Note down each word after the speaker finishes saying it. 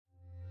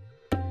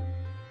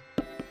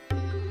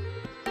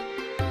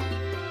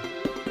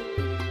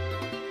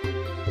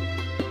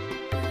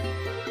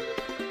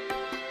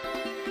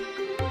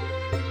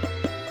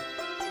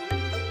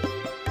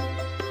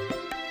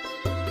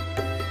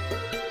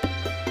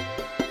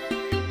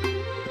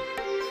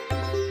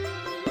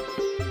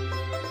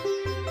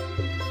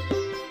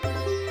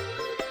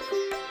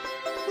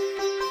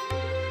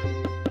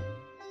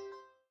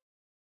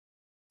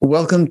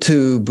welcome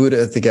to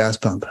Buddha at the Gas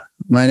Pump.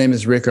 My name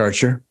is Rick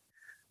Archer.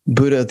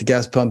 Buddha at the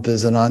Gas Pump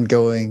is an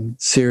ongoing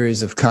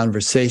series of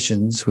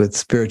conversations with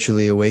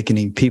spiritually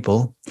awakening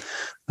people.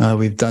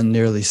 We've done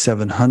nearly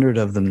 700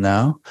 of them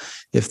now.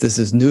 If this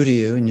is new to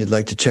you and you'd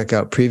like to check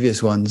out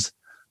previous ones,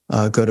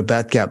 go to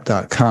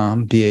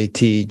batgap.com,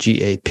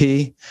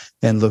 BATGAP,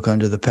 and look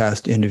under the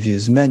past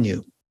interviews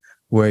menu,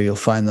 where you'll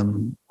find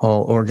them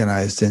all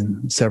organized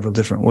in several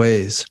different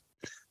ways.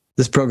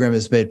 This program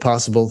is made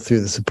possible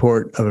through the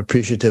support of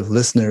appreciative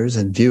listeners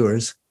and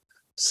viewers.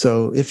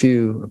 So if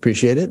you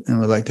appreciate it and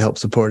would like to help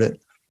support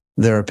it,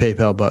 there are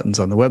PayPal buttons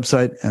on the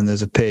website, and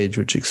there's a page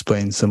which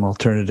explains some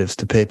alternatives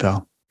to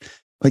PayPal.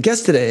 My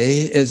guest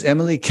today is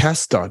Emelie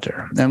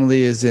Cajsdotter.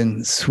 Emelie is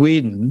in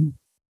Sweden,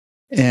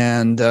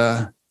 and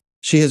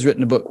she has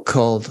written a book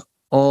called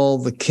All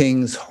the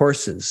King's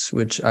Horses,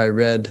 which I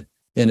read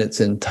in its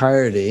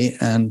entirety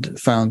and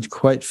found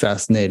quite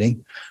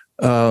fascinating.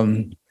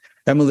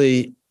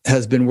 Emelie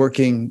has been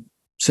working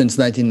since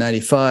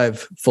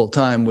 1995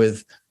 full-time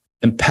with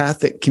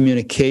empathic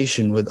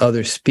communication with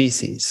other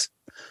species,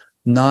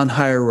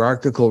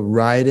 non-hierarchical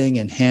riding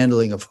and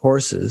handling of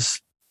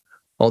horses,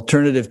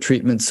 alternative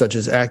treatments such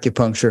as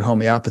acupuncture,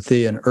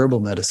 homeopathy, and herbal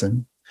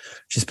medicine.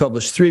 She's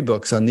published 3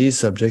 books on these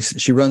subjects.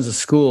 She runs a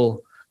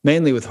school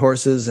mainly with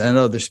horses and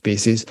other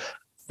species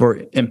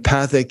for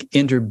empathic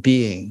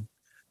interbeing.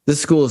 This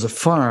school is a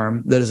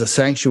farm that is a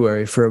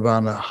sanctuary for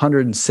about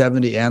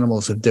 170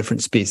 animals of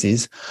different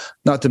species,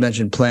 not to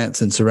mention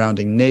plants and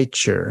surrounding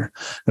nature.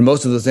 And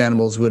most of those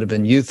animals would have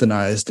been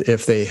euthanized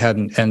if they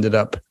hadn't ended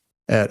up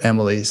at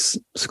Emelie's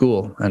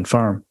school and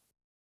farm.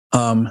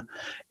 And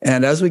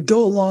as we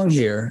go along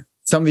here,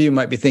 some of you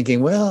might be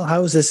thinking, well,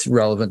 how is this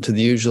relevant to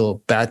the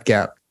usual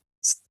Batgap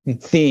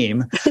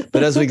theme?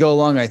 But as we go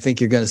along, I think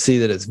you're going to see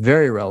that it's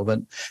very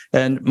relevant.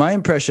 And my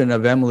impression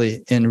of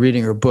Emelie in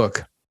reading her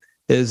book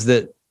is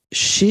that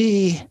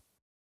she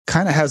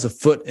kind of has a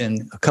foot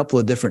in a couple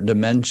of different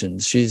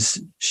dimensions.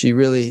 She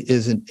really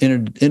is an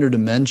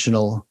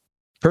interdimensional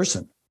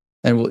person.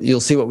 And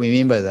you'll see what we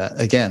mean by that,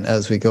 again,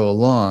 as we go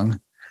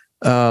along.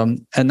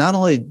 And not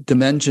only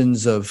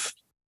dimensions of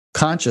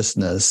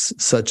consciousness,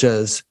 such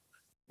as,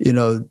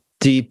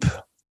 deep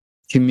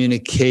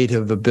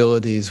communicative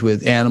abilities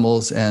with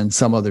animals and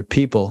some other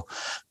people,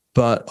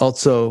 but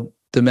also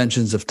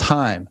dimensions of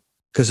time,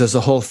 because there's a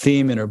whole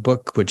theme in her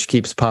book which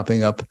keeps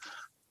popping up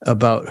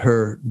about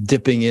her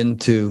dipping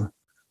into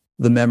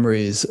the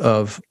memories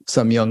of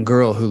some young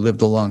girl who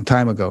lived a long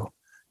time ago.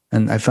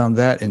 And I found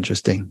that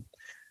interesting.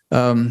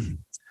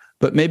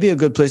 But maybe a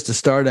good place to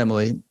start,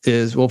 Emelie,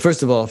 is, well,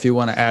 first of all, if you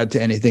want to add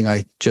to anything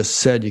I just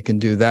said, you can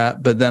do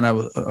that. But then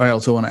I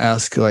also want to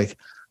ask,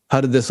 how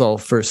did this all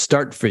first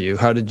start for you?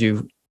 How did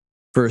you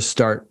first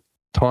start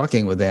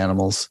talking with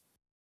animals?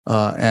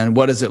 And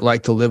what is it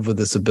like to live with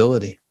this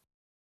ability?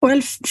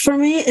 Well, for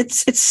me, it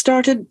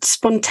started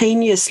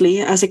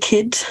spontaneously as a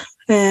kid.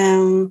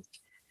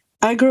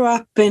 I grew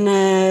up in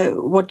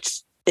I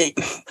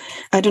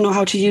don't know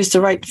how to use the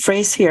right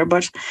phrase here,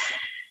 but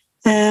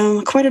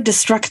quite a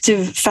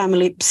destructive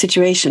family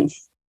situation.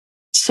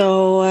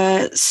 So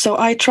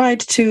I tried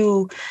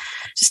to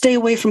stay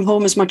away from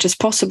home as much as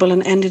possible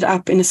and ended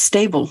up in a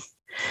stable,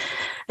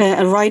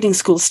 a riding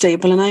school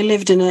stable. And I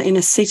lived in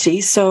a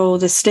city, so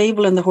the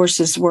stable and the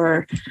horses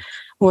were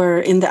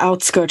in the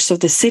outskirts of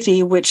the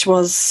city, which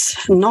was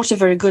not a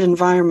very good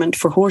environment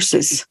for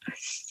horses.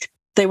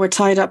 They were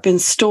tied up in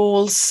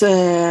stalls.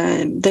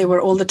 They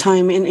were all the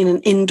time in an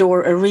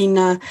indoor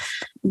arena,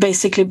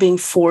 basically being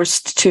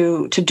forced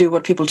to do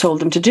what people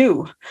told them to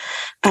do.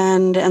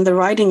 And the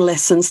riding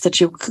lessons that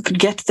you could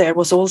get there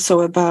was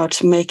also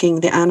about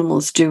making the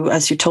animals do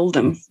as you told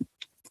them,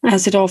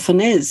 as it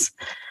often is,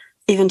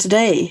 even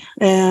today.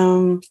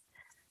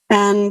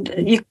 And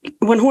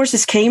when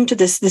horses came to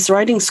this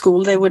riding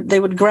school, they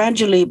would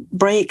gradually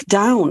break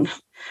down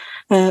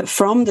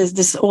from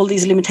all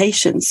these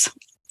limitations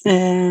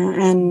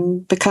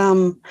and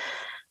become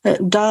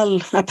dull,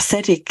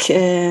 apathetic,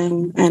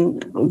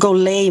 and go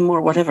lame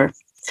or whatever.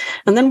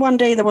 And then one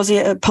day there was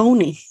a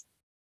pony,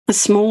 a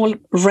small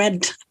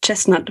red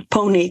chestnut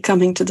pony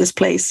coming to this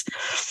place,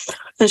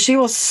 and she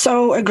was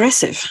so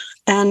aggressive.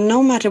 And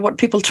no matter what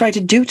people tried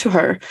to do to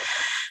her,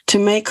 to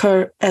make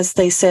her, as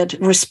they said,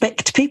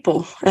 respect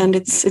people. And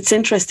it's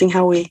interesting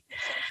how we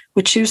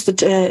choose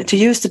to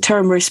use the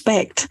term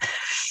respect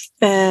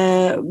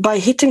by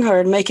hitting her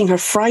and making her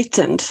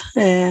frightened.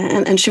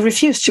 And she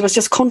refused. She was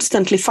just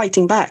constantly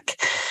fighting back.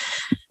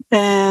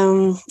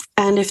 And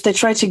if they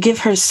tried to give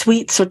her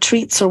sweets or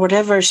treats or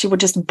whatever, she would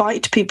just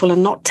bite people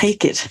and not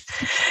take it.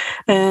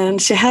 And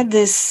she had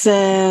this,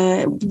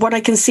 what I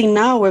can see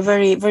now, a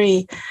very,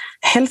 very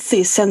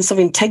healthy sense of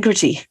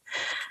integrity,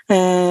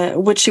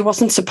 which she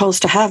wasn't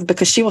supposed to have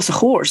because she was a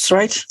horse,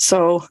 right?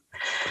 So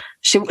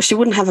she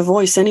wouldn't have a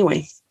voice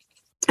anyway.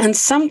 And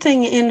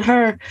something in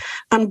her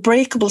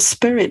unbreakable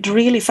spirit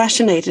really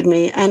fascinated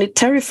me, and it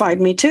terrified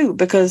me too,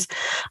 because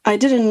I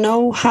didn't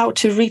know how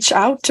to reach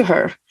out to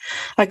her.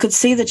 I could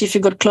see that if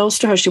you got close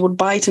to her, she would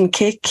bite and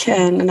kick,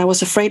 and I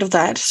was afraid of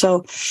that.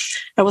 So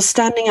I was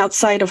standing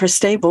outside of her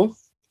stable,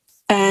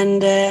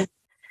 and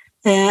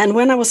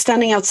when I was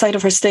standing outside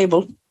of her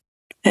stable,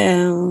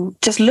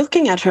 just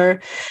looking at her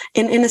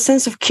in a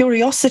sense of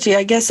curiosity,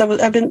 I guess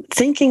I've been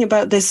thinking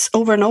about this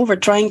over and over,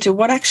 trying to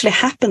what actually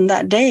happened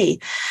that day.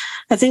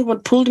 I think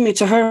what pulled me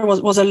to her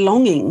was a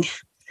longing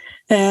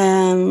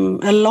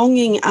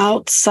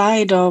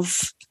outside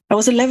of. I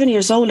was 11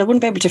 years old. I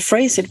wouldn't be able to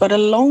phrase it, but a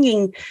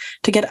longing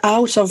to get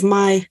out of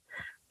my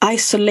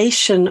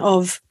isolation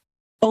of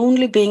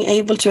only being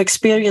able to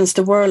experience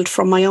the world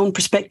from my own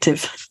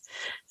perspective.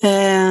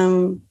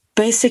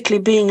 Basically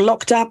being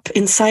locked up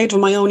inside of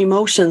my own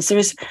emotions. There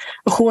is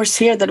a horse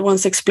here that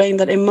once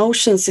explained that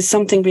emotions is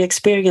something we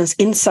experience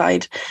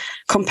inside.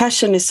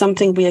 Compassion is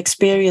something we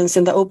experience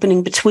in the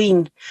opening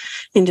between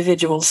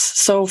individuals.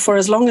 So for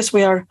as long as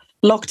we are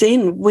locked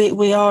in,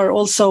 we are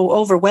also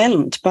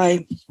overwhelmed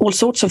by all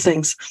sorts of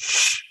things.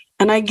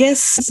 And I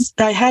guess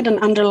I had an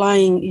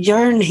underlying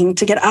yearning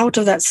to get out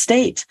of that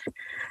state.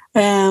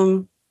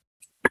 And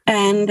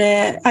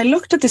I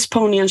looked at this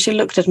pony and she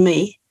looked at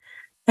me.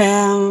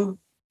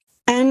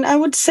 And I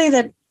would say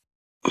that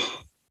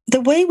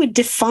the way we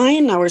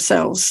define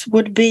ourselves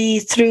would be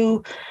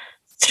through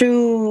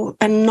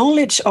a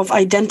knowledge of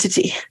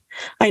identity.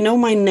 I know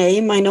my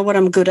name, I know what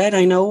I'm good at,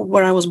 I know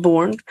where I was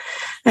born.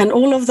 And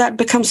all of that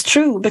becomes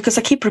true because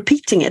I keep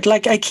repeating it.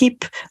 Like I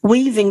keep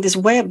weaving this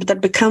web that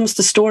becomes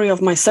the story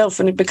of myself,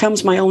 and it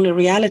becomes my only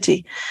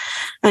reality.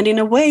 And in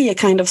a way, a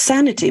kind of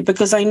sanity,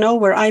 because I know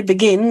where I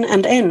begin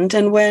and end,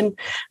 and when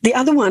the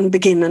other one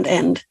begin and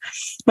end.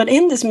 But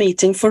in this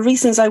meeting, for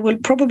reasons I will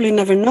probably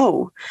never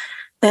know,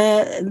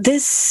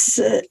 this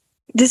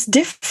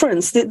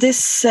difference,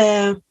 this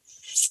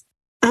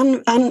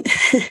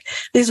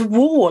this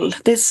wall,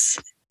 this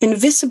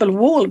invisible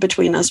wall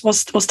between us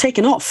was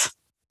taken off,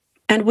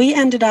 and we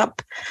ended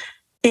up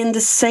in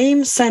the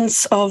same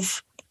sense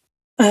of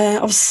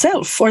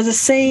self, or the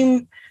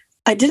same.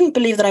 I didn't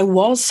believe that I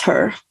was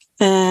her.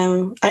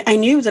 I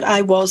knew that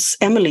I was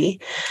Emelie,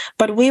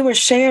 but we were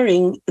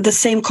sharing the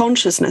same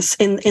consciousness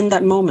in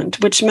that moment,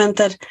 which meant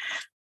that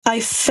I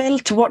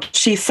felt what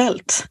she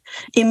felt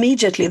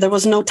immediately. There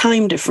was no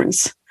time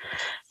difference.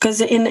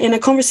 Because in a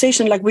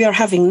conversation like we are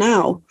having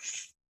now,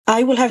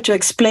 I will have to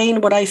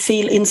explain what I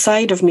feel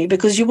inside of me,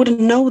 because you wouldn't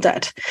know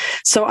that.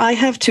 So I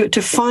have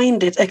to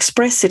find it,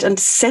 express it, and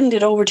send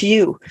it over to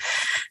you.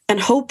 And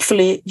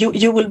hopefully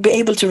you will be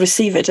able to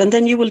receive it. And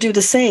then you will do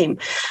the same.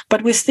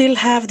 But we still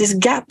have this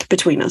gap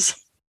between us.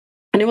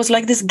 And it was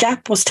like this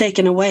gap was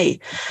taken away.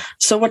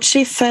 So what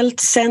she felt,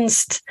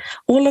 sensed,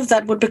 all of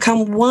that would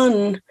become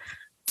one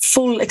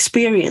full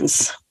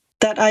experience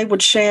that I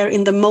would share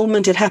in the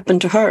moment it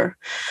happened to her,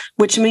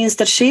 which means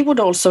that she would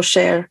also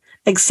share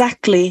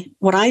exactly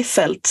what I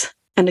felt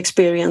and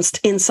experienced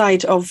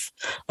inside of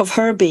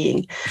her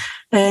being.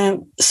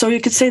 So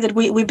you could say that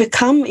we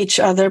become each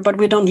other, but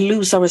we don't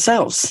lose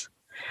ourselves.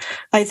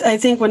 I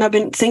think when I've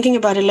been thinking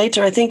about it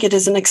later, I think it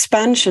is an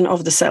expansion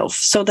of the self,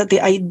 so that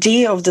the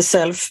idea of the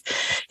self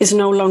is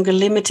no longer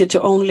limited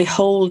to only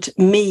hold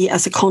me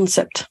as a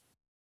concept.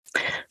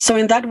 So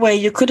in that way,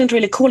 you couldn't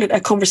really call it a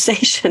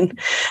conversation,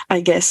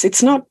 I guess.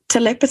 It's not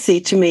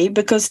telepathy to me,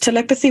 because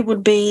telepathy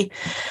would be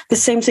the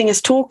same thing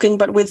as talking,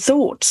 but with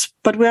thoughts.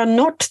 But we are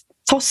not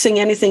tossing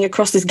anything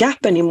across this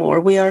gap anymore.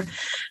 We are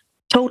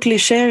totally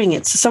sharing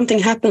it. So something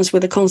happens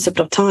with the concept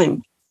of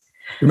time.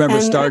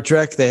 Remember Star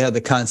Trek? They had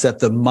the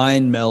concept of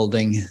mind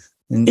melding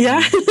in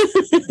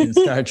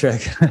Star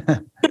Trek.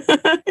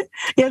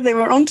 Yeah, they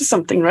were onto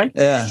something, right?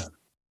 Yeah.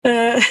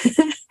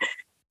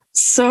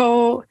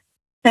 So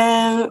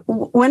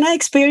when I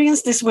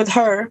experienced this with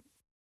her,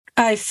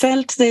 I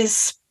felt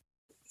this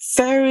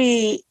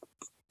very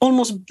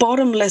almost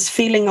bottomless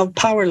feeling of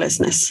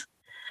powerlessness,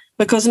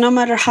 because no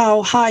matter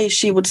how high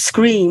she would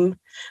scream,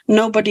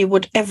 nobody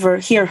would ever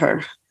hear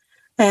her.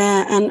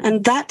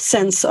 And that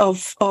sense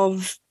of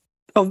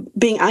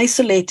being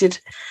isolated,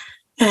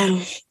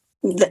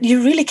 that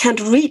you really can't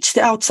reach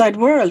the outside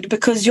world,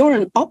 because you're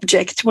an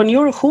object. When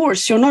you're a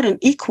horse, you're not an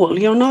equal.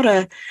 You're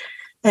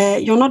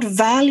not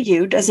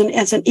valued as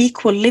an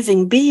equal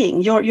living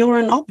being. You're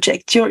an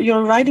object.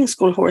 You're a riding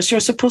school horse. You're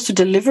supposed to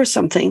deliver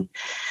something,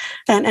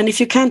 and if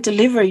you can't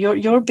deliver,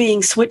 you're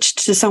being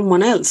switched to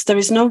someone else. There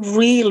is no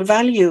real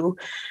value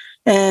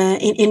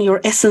in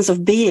your essence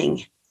of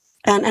being,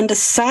 and the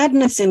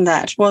sadness in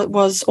that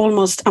was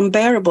almost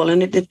unbearable,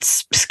 and it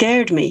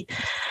scared me.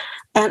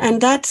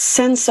 And that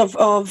sense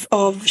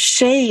of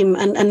shame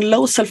and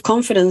low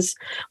self-confidence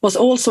was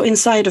also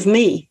inside of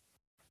me.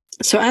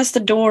 So as the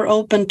door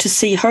opened to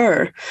see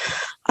her,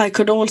 I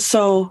could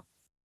also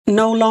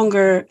no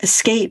longer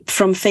escape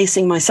from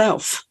facing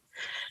myself.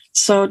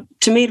 So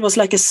to me, it was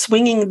like a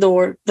swinging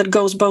door that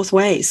goes both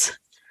ways.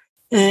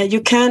 You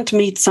can't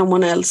meet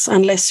someone else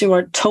unless you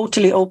are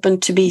totally open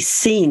to be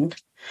seen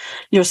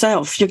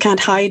yourself. You can't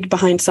hide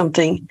behind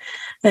something.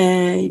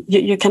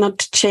 You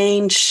cannot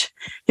change,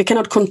 you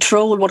cannot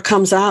control what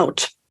comes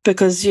out,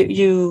 because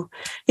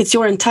it's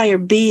your entire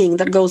being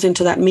that goes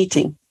into that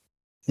meeting.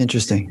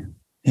 Interesting.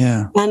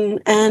 Yeah.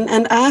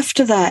 And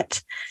after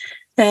that,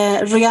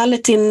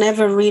 reality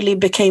never really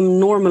became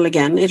normal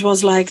again. It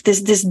was like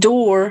this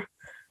door.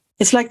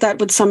 It's like that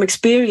with some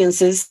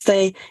experiences.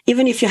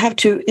 Even if you have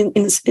to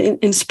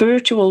in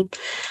spiritual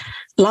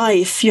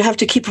life, you have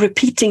to keep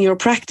repeating your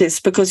practice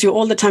because you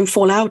all the time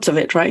fall out of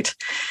it, right?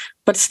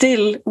 But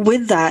still,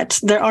 with that,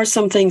 there are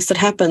some things that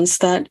happens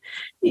that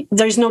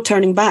there is no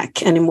turning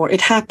back anymore.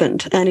 It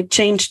happened and it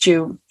changed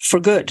you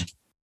for good.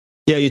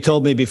 Yeah, you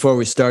told me before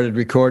we started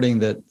recording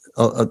that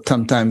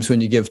sometimes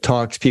when you give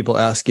talks, people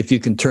ask if you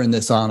can turn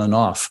this on and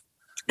off.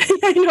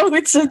 I know,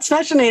 it's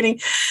fascinating.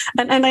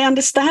 And I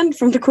understand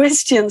from the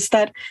questions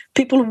that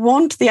people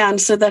want the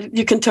answer that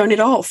you can turn it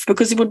off,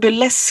 because it would be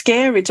less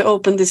scary to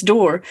open this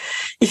door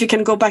if you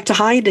can go back to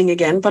hiding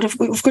again. But of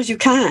course you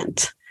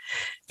can't.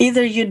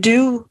 Either you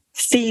do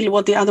feel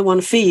what the other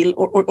one feel,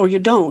 or you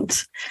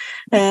don't.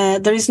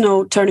 There is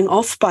no turning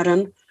off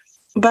button.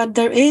 But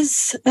there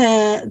is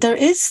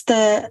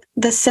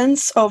the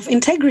sense of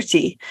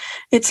integrity.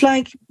 It's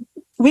like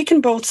we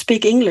can both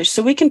speak English,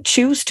 so we can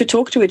choose to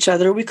talk to each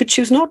other, or we could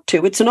choose not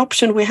to. It's an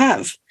option we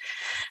have.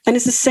 And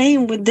it's the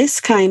same with this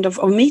kind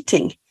of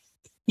meeting.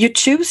 You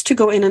choose to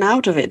go in and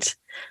out of it,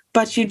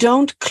 but you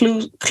don't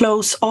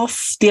close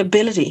off the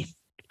ability.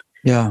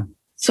 Yeah.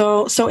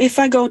 So if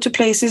I go to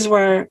places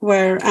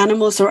where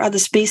animals or other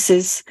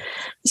species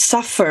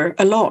suffer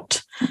a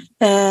lot,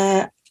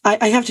 I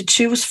have to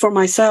choose for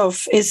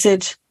myself.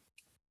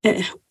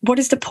 What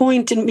is the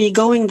point in me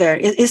going there?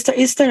 Is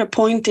there a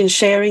point in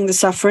sharing the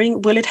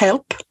suffering? Will it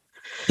help?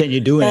 Can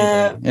you do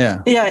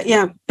anything?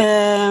 Yeah.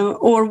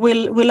 Or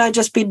will I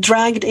just be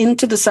dragged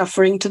into the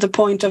suffering to the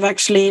point of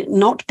actually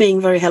not being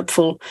very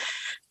helpful,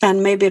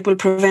 and maybe it will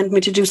prevent me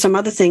to do some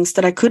other things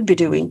that I could be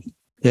doing?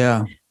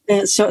 Yeah.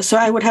 So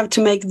I would have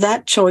to make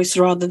that choice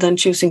rather than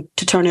choosing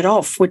to turn it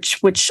off,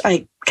 which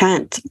I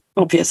can't,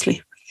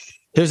 obviously.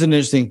 Here's an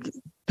interesting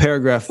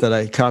paragraph that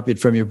I copied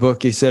from your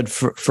book. You said,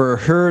 for a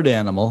herd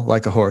animal,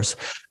 like a horse,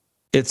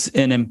 it's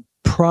an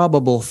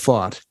improbable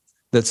thought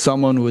that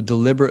someone would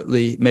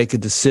deliberately make a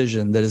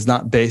decision that is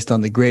not based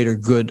on the greater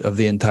good of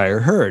the entire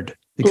herd,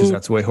 because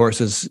that's the way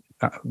horses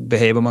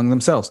behave among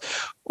themselves,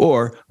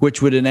 or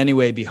which would in any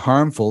way be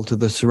harmful to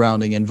the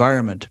surrounding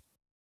environment.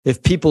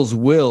 If people's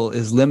will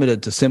is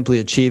limited to simply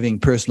achieving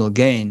personal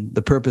gain,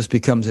 the purpose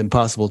becomes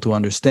impossible to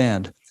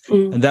understand.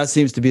 And that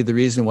seems to be the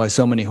reason why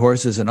so many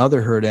horses and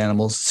other herd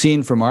animals,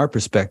 seen from our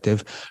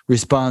perspective,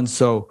 respond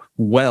so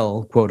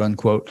well, quote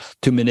unquote,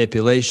 to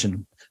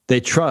manipulation. They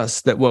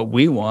trust that what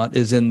we want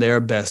is in their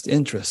best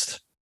interest.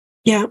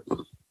 Yeah.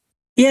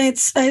 Yeah,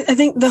 I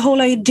think the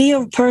whole idea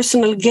of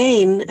personal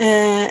gain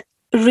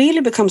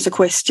really becomes a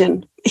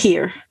question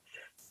here.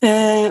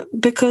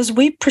 Because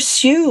we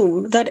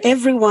presume that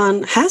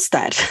everyone has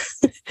that.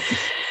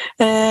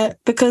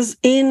 Because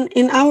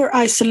in our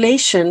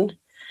isolation,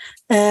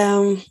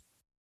 I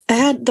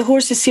had the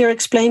horses here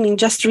explaining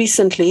just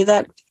recently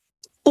that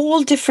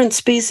all different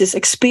species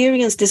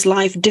experience this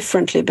life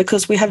differently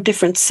because we have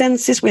different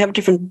senses, we have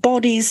different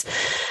bodies.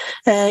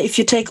 If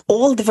you take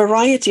all the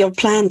variety of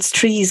plants,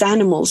 trees,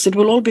 animals, it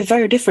will all be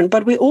very different,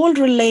 but we all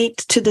relate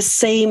to the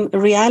same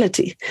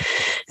reality.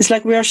 It's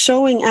like we are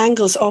showing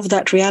angles of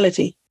that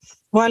reality.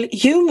 While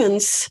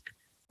humans,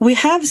 we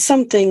have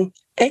something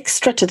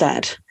extra to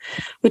that,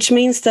 which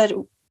means that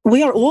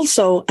we are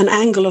also an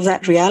angle of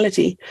that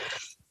reality.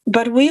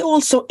 But we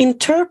also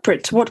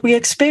interpret what we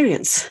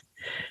experience,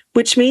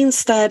 which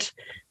means that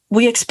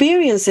we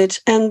experience it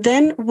and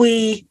then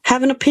we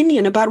have an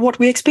opinion about what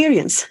we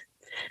experience.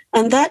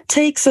 And that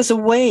takes us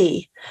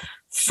away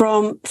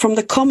from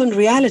the common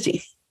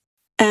reality.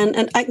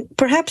 And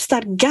perhaps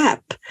that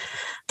gap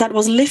that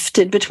was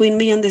lifted between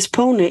me and this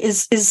pony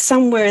is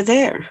somewhere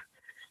there,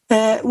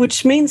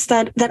 which means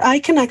that I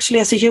can actually,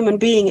 as a human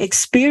being,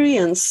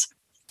 experience.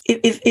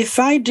 If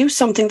I do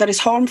something that is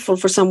harmful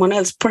for someone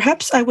else,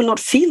 perhaps I will not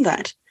feel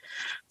that.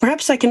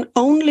 Perhaps I can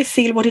only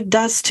feel what it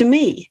does to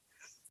me.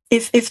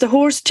 If the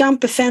horse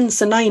jumps a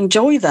fence and I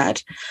enjoy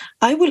that,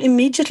 I will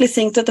immediately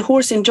think that the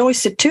horse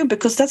enjoys it too,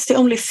 because that's the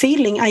only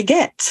feeling I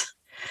get.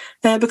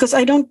 Because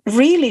I don't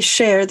really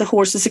share the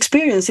horse's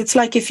experience. It's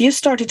like if you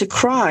started to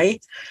cry,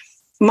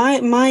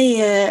 my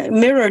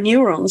mirror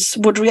neurons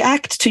would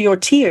react to your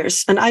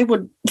tears and I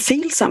would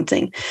feel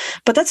something.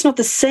 But that's not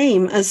the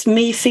same as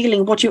me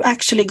feeling what you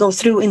actually go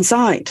through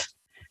inside.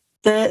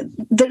 There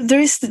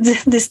is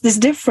this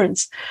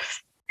difference.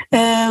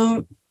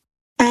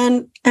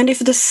 And if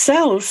the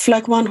self,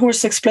 like one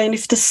horse explained,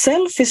 if the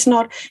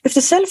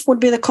self would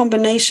be the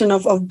combination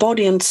of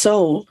body and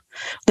soul,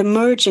 the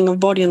merging of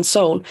body and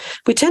soul,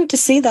 we tend to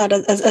see that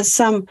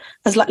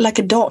as like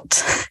a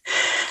dot.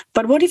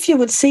 But what if you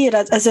would see it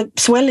as a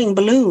swelling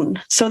balloon,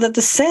 so that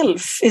the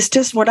self is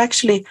just what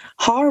actually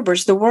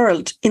harbors the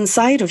world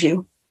inside of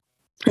you?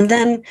 And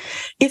then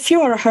if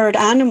you are a herd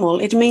animal,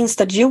 it means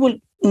that you will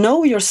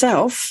know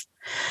yourself,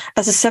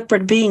 as a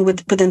separate being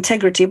with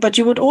integrity, but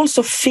you would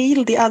also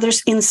feel the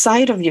others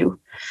inside of you,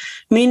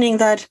 meaning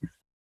that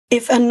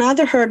if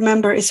another herd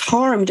member is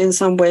harmed in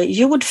some way,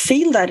 you would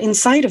feel that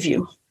inside of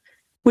you,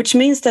 which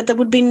means that there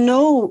would be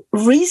no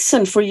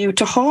reason for you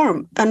to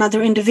harm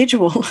another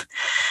individual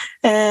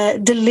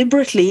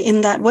deliberately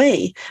in that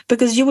way,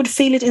 because you would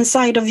feel it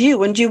inside of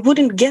you and you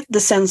wouldn't get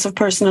the sense of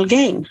personal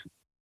gain.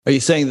 Are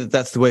you saying that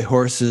that's the way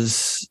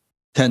horses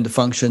tend to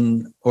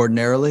function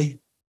ordinarily?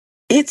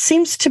 It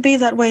seems to be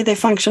that way they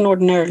function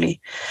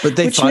ordinarily. But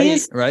they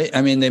fight, right?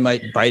 I mean, they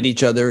might bite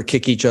each other,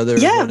 kick each other.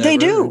 Yeah, they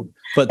do.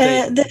 But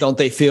don't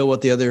they feel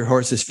what the other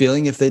horse is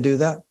feeling if they do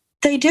that?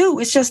 They do.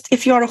 It's just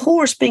if you're a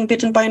horse being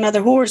bitten by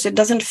another horse, it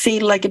doesn't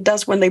feel like it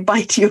does when they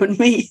bite you and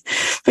me,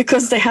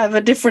 because they have a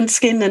different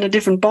skin and a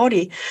different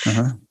body.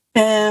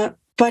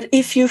 But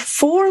if you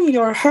form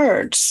your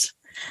herds,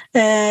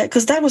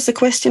 because that was the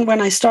question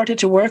when I started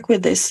to work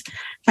with this,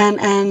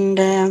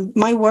 and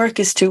my work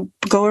is to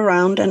go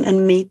around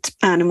and meet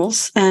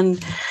animals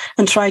and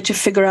try to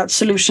figure out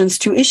solutions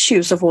to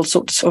issues of all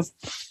sorts of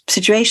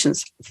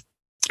situations.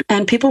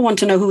 And people want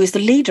to know who is the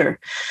leader.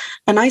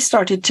 And I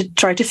started to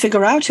try to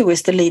figure out who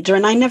is the leader,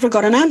 and I never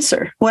got an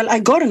answer. Well, I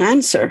got an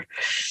answer,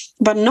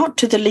 but not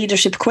to the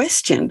leadership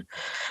question.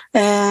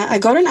 I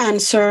got an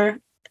answer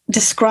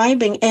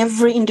describing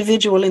every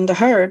individual in the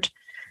herd,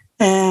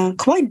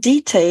 quite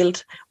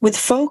detailed, with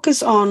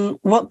focus on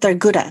what they're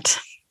good at.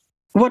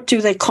 What do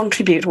they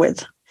contribute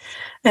with?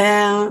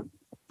 And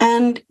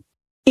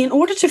in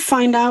order to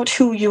find out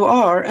who you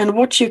are and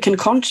what you can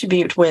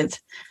contribute with,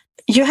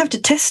 you have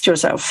to test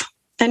yourself.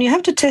 And you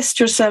have to test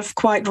yourself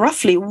quite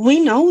roughly.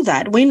 We know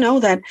that. We know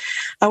that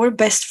our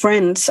best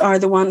friends are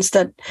the ones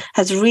that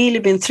has really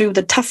been through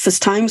the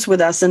toughest times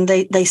with us, and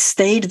they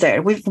stayed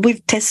there.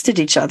 We've tested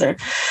each other,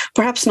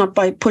 perhaps not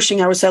by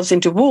pushing ourselves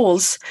into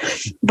walls,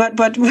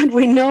 but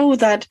we know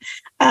that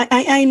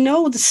I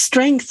know the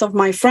strength of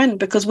my friend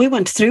because we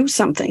went through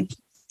something,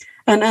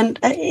 and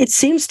it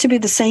seems to be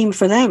the same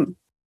for them.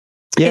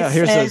 Yeah,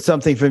 here's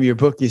something from your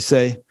book. You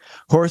say,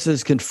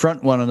 horses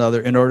confront one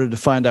another in order to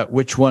find out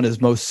which one is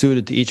most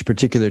suited to each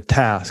particular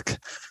task.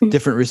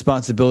 Different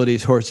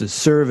responsibilities horses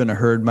serve in a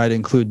herd might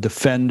include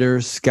defender,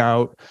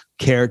 scout,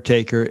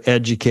 caretaker,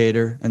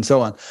 educator, and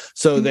so on.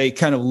 So they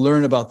kind of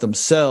learn about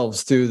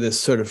themselves through this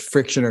sort of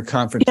friction or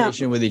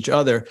confrontation with each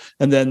other,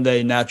 and then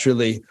they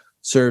naturally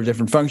serve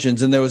different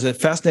functions. And there was a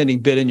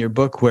fascinating bit in your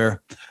book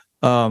where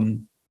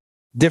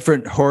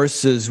different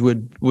horses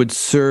would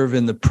serve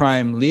in the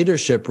prime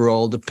leadership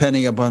role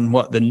depending upon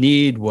what the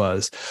need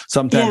was.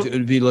 Sometimes it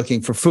would be looking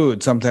for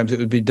food. Sometimes it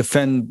would be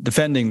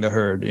defending the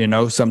herd,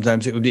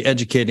 sometimes it would be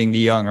educating the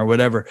young or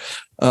whatever.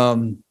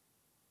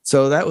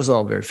 So that was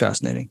all very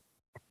fascinating.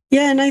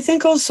 Yeah, and I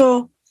think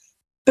also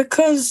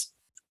because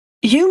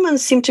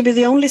humans seem to be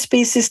the only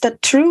species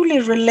that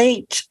truly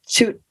relate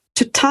to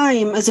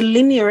time as a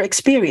linear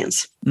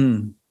experience.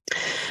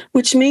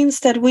 Which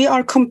means that we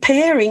are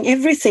comparing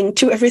everything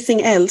to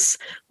everything else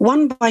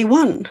one by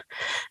one.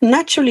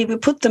 Naturally, we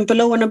put them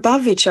below and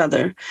above each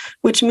other,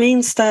 which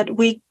means that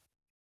we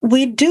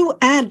do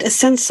add a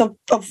sense of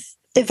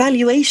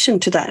evaluation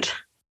to that.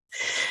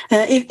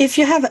 If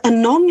you have a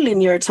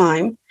non-linear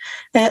time,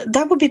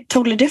 that would be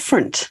totally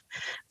different,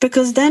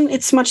 because then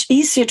it's much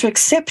easier to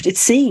accept, it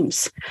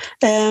seems,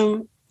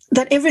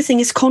 that everything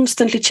is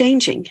constantly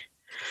changing.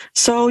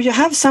 So you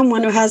have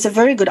someone who has a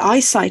very good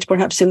eyesight,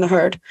 perhaps, in the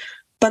herd,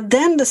 but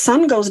then the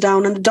sun goes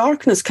down and the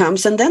darkness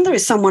comes, and then there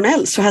is someone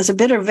else who has a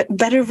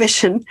better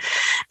vision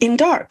in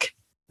dark.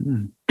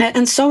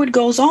 And so it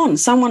goes on.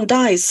 Someone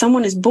dies,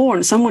 someone is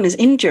born, someone is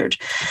injured.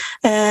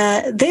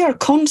 They are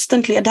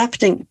constantly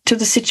adapting to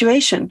the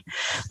situation.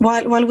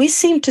 While we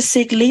seem to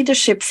seek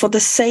leadership for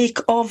the sake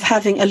of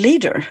having a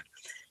leader,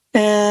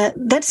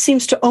 that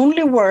seems to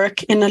only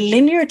work in a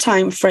linear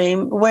time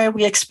frame where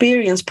we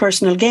experience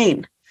personal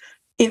gain.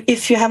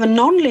 If you have a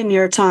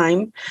non-linear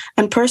time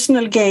and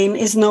personal gain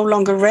is no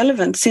longer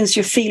relevant since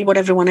you feel what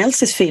everyone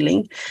else is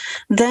feeling,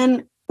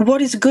 then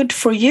what is good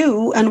for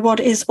you and what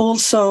is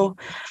also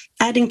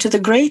adding to the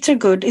greater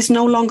good is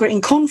no longer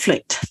in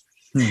conflict.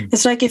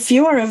 It's like if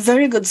you are a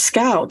very good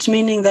scout,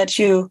 meaning that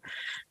you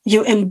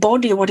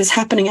embody what is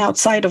happening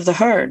outside of the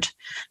herd,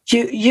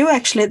 you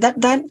actually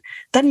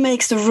that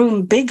makes the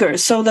room bigger.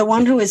 So the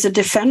one who is a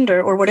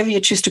defender or whatever you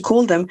choose to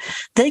call them,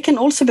 they can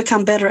also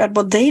become better at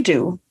what they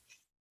do.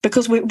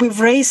 Because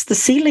we've raised the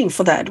ceiling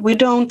for that. We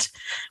don't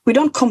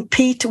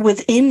compete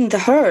within the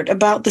herd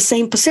about the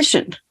same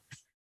position.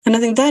 And I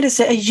think that is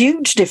a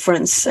huge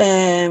difference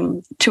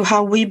to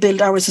how we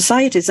build our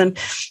societies and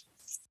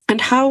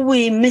how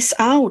we miss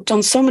out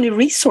on so many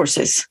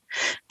resources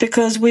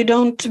because we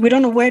don't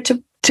know where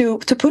to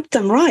put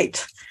them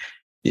right.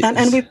 Yes.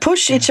 And we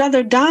push each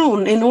other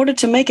down in order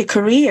to make a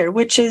career,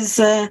 which is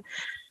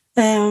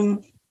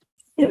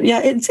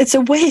it's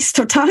a waste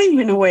of time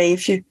in a way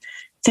if you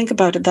think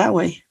about it that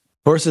way.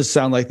 Horses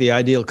sound like the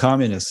ideal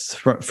communists,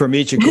 from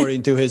each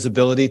according to his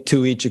ability,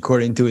 to each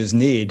according to his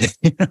need.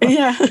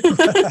 Yeah.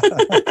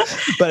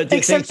 But do you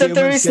Except think that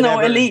there is no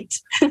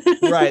elite.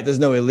 Right, there's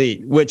no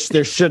elite, which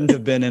there shouldn't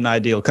have been in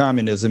ideal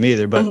communism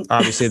either, but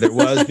obviously there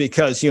was,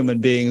 because human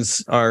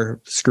beings are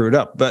screwed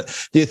up. But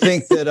do you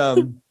think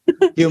that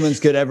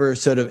humans could ever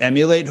sort of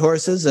emulate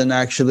horses and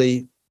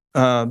actually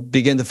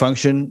begin to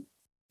function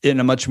in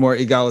a much more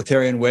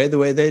egalitarian way, the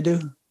way they do?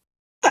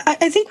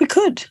 I think we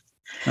could.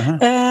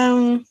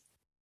 Uh-huh.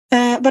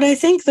 But I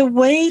think the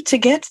way to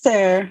get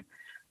there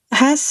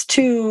has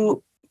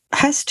to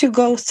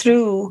go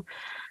through,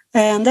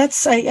 and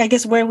that's, I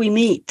guess, where we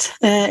meet.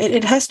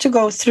 It has to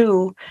go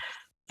through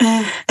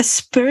a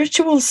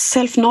spiritual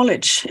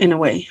self-knowledge, in a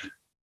way.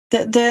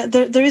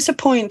 There is a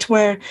point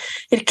where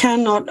it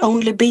cannot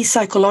only be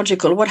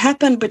psychological. What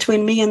happened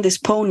between me and this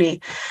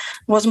pony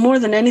was more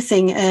than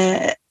anything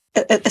a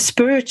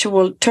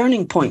spiritual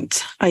turning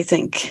point, I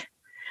think,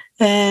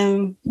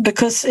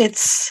 because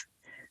it's.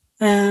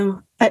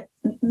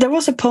 There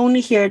was a pony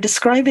here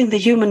describing the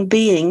human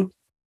being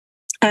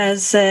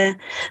as there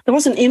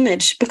was an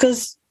image,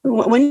 because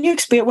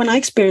when I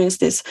experienced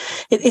this,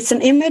 it's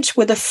an image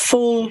with a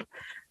full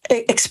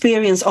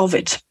experience of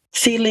it,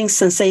 feeling,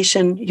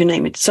 sensation, you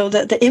name it. So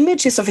the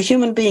image is of a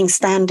human being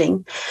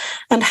standing,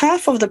 and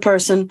half of the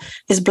person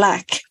is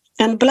black.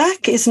 And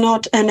black is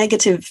not a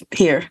negative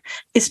here.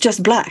 It's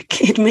just black.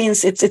 It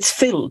means it's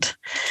filled.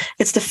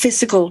 It's the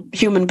physical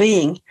human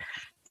being.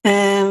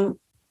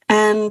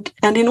 And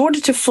in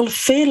order to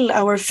fulfill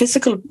our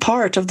physical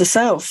part of the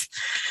self,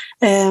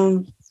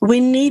 we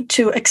need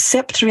to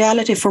accept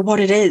reality for what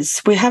it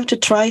is. We have to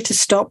try to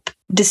stop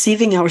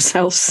deceiving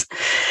ourselves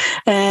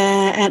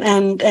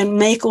and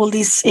make all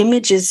these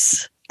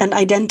images and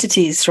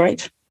identities,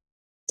 right?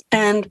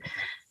 And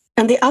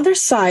the other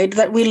side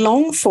that we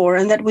long for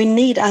and that we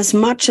need as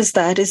much as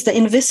that is the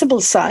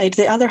invisible side,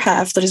 the other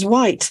half that is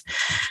white,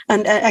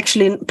 and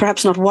actually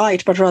perhaps not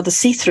white, but rather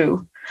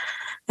see-through.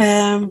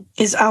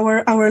 Is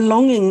our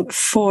longing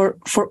for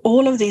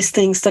all of these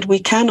things that we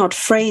cannot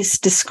phrase,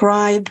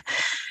 describe,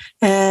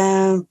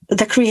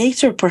 the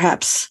creator,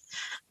 perhaps,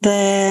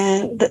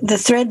 the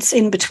threads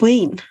in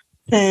between,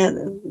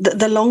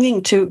 the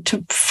longing to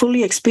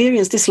fully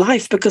experience this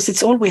life, because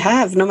it's all we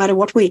have, no matter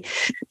what we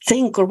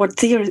think or what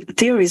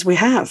theories we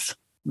have.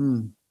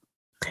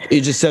 You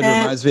just said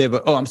reminds me of.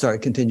 I'm sorry.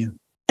 Continue.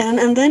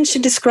 And then she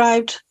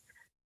described.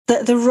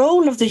 The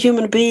role of the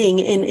human being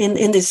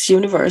in this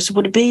universe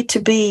would be to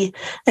be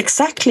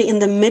exactly in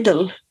the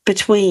middle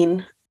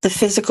between the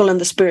physical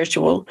and the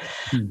spiritual.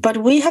 But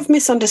we have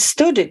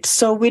misunderstood it,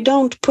 so we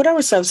don't put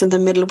ourselves in the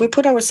middle. We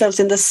put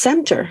ourselves in the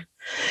center.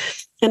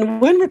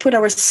 And when we put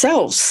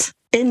ourselves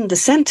in the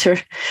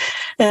center,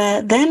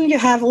 then you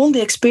have all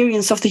the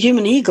experience of the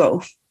human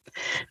ego.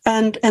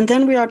 And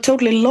then we are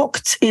totally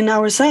locked in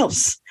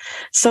ourselves.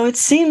 So it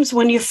seems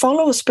when you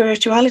follow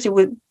spirituality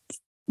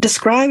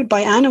described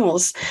by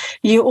animals,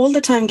 you all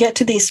the time get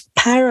to these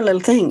parallel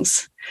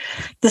things.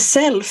 The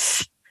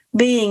self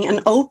being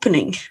an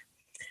opening,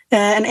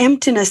 an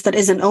emptiness that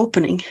is an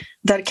opening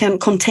that can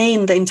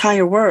contain the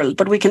entire world.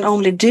 But we can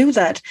only do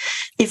that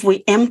if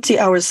we empty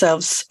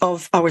ourselves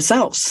of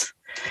ourselves,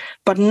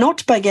 but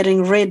not by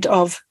getting rid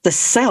of the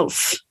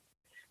self,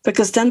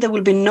 because then there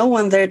will be no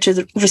one there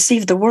to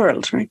receive the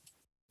world, right?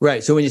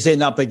 Right. So when you say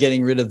not by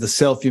getting rid of the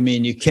self, you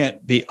mean you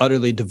can't be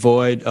utterly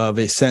devoid of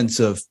a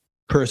sense of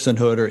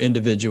personhood or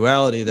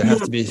individuality. There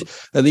has to be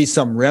at least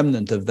some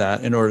remnant of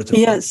that in order to.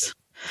 Yes.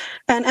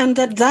 And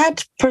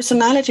that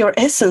personality or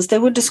essence, they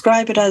would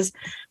describe it as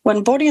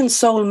when body and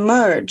soul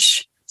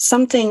merge,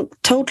 something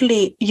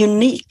totally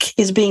unique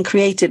is being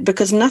created,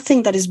 because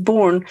nothing that is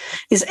born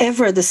is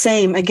ever the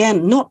same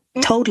again, not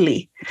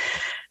totally.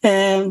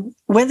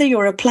 Whether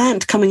you're a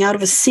plant coming out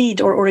of a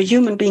seed or a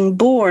human being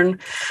born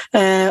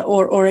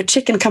or a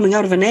chicken coming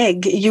out of an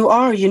egg, you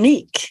are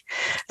unique.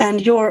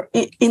 And your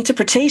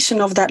interpretation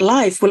of that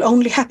life will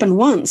only happen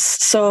once.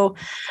 So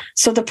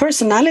the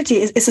personality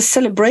is a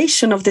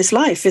celebration of this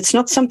life. It's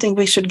not something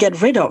we should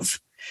get rid of.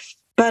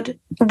 But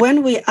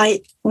when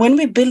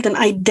we build an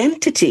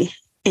identity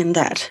in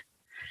that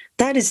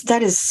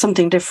is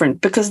something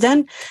different, because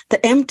then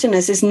the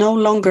emptiness is no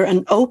longer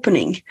an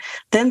opening.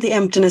 Then the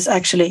emptiness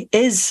actually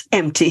is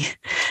empty,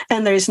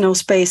 and there is no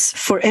space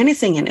for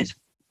anything in it.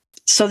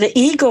 So the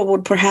ego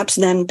would perhaps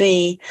then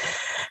be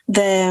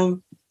the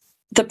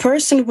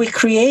person we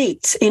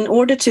create in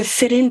order to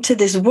fit into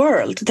this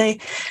world. They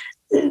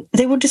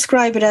would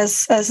describe it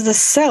as the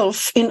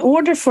self. In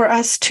order for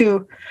us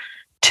to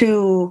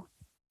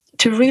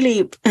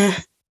really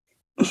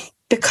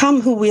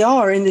become who we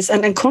are in this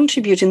and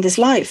contribute in this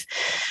life,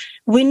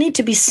 we need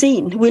to be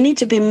seen. We need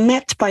to be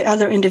met by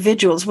other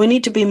individuals. We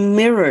need to be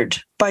mirrored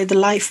by the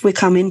life we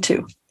come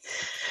into.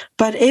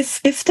 But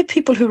if the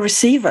people who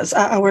receive us,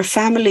 our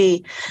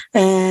family,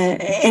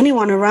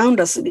 anyone around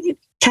us,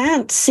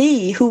 can't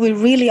see who we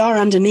really are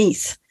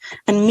underneath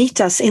and meet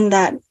us in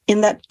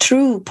that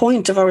true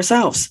point of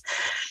ourselves,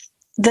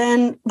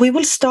 then we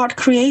will start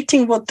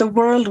creating what the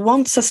world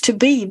wants us to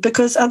be,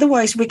 because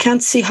otherwise we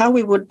can't see how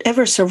we would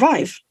ever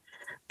survive.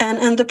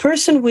 And the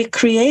person we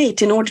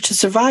create in order to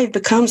survive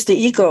becomes the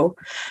ego,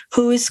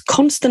 who is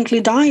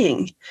constantly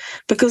dying,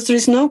 because there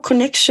is no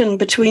connection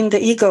between the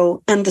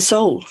ego and the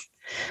soul.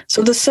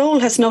 So the soul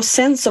has no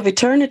sense of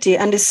eternity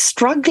and is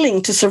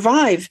struggling to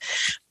survive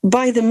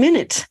by the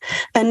minute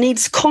and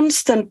needs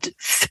constant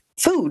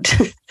food,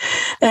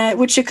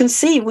 which you can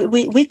see.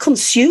 We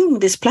consume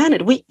this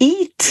planet. We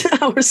eat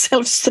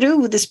ourselves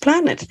through this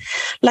planet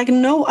like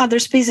no other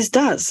species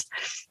does,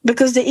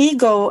 because the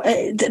ego,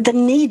 the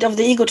need of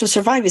the ego to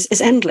survive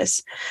is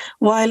endless,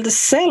 while the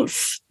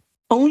self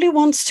only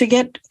wants to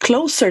get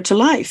closer to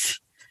life.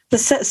 The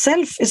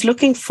self is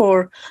looking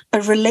for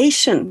a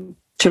relation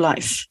to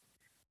life,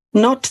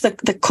 not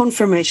the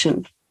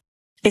confirmation.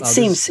 It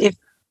seems.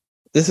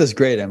 This is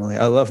great, Emelie.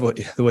 I love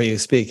the way you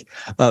speak.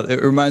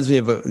 It reminds me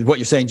of what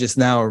you're saying just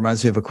now.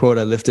 Reminds me of a quote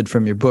I lifted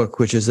from your book,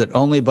 which is that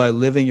only by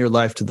living your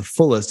life to the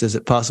fullest is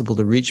it possible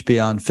to reach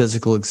beyond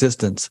physical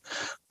existence.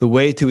 The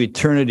way to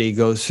eternity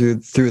goes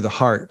through the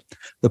heart,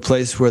 the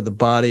place where the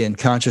body and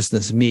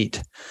consciousness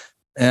meet.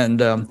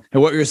 And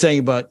what you're saying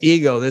about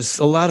ego, there's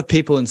a lot of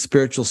people in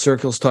spiritual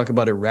circles talk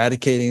about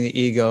eradicating the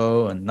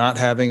ego and not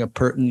having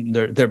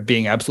there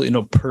being absolutely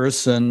no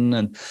person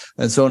and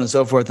so on and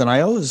so forth. And I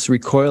always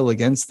recoil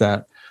against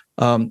that.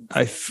 I'm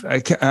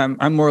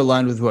more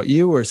aligned with what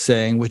you were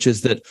saying, which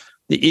is that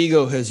the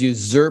ego has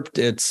usurped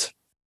its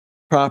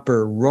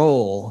proper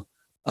role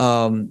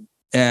and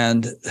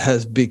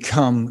has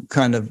become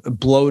kind of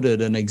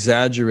bloated and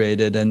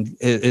exaggerated and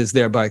is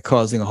thereby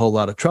causing a whole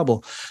lot of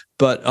trouble.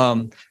 But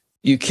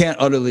you can't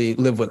utterly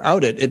live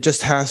without it. It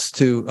just has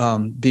to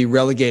be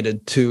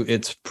relegated to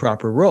its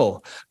proper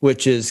role,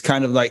 which is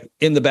kind of like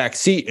in the back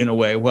seat in a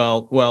way,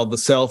 while the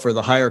self or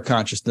the higher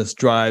consciousness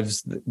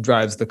drives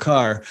the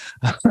car.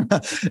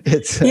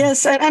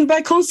 Yes, and by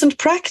constant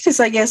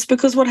practice, I guess,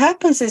 because what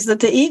happens is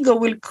that the ego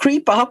will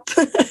creep up.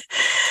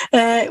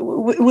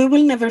 We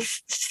will never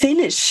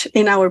finish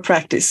in our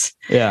practice.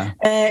 Yeah,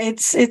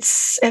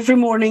 it's every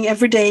morning,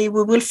 every day.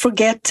 We will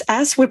forget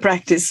as we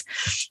practice.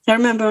 I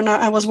remember when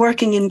I was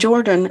working in Jordan,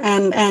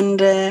 and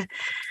they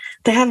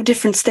have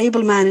different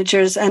stable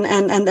managers, and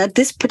at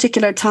this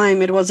particular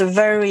time, it was a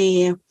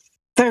very,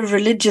 very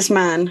religious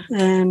man,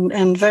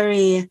 and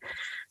very,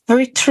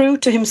 very true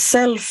to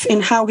himself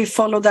in how he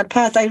followed that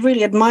path. I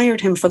really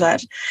admired him for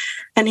that.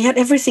 And he had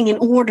everything in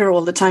order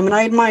all the time. And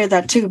I admire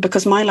that too,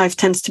 because my life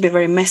tends to be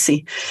very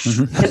messy.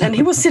 Mm-hmm. and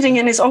he was sitting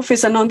in his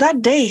office, and on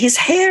that day, his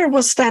hair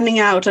was standing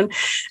out, and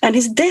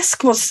his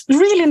desk was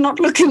really not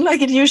looking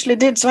like it usually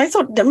did. So I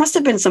thought there must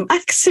have been some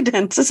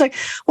accident. It's like,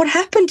 what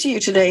happened to you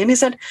today? And he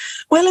said,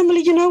 well,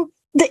 Emelie,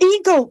 the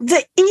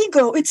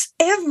ego, it's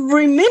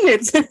every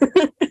minute.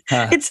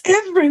 It's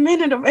every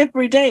minute of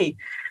every day.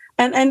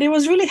 And it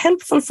was really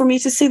helpful for me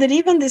to see that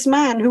even this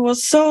man who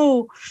was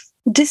so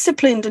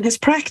disciplined in his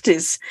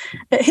practice,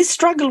 his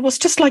struggle was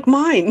just like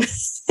mine.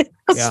 It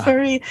was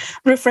very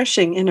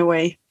refreshing in a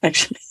way,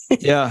 actually.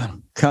 Yeah,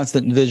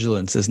 constant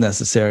vigilance is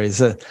necessary.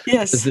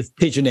 Yes. There's this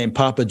teacher named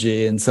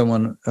Papaji, and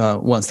someone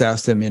once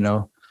asked him,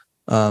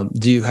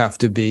 do you have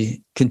to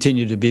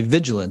continue to be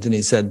vigilant? And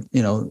he said,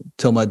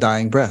 till my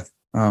dying breath.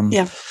 And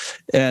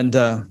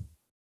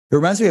it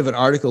reminds me of an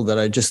article that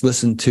I just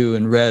listened to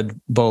and read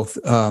both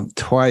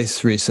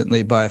twice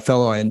recently by a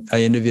fellow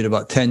I interviewed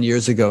about 10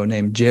 years ago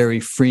named Jerry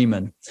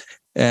Freeman.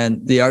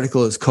 And the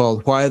article is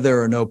called "Why There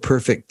Are No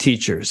Perfect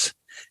Teachers."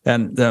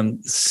 And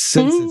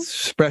since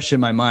it's fresh in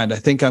my mind, I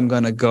think I'm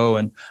going to go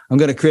and I'm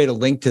going to create a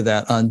link to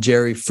that on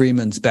Jerry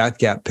Freeman's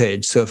Batgap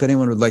page. So if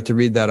anyone would like to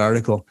read that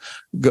article,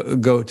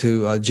 go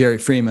to Jerry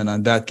Freeman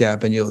on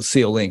Batgap and you'll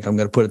see a link. I'm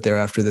going to put it there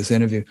after this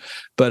interview.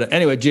 But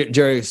anyway,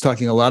 Jerry is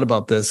talking a lot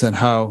about this and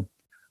how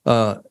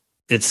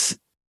it's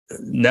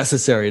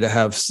necessary to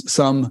have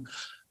some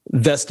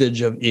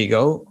vestige of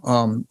ego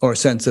or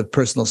sense of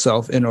personal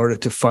self in order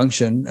to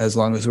function as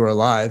long as we're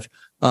alive,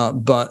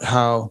 but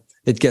how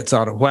it gets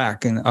out of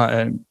whack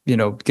and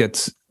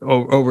gets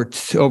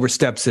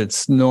oversteps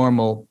its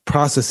normal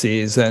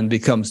processes and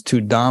becomes too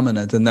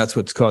dominant, and that's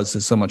what's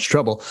caused so much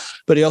trouble.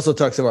 But he also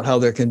talks about how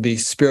there can be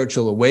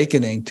spiritual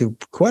awakening to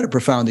quite a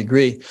profound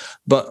degree,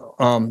 but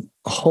a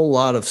whole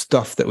lot of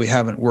stuff that we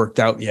haven't worked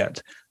out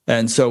yet.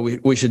 And so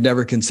we should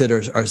never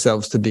consider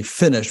ourselves to be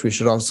finished. We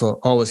should also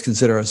always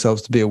consider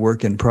ourselves to be a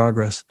work in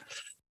progress.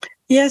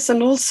 Yes,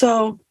 and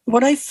also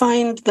what I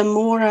find the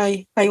more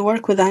I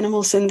work with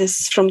animals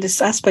from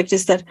this aspect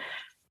is that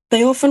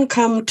they often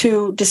come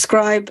to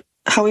describe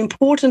how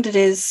important it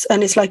is,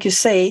 and it's like you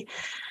say,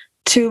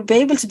 to be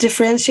able to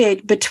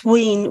differentiate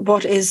between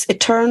what is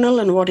eternal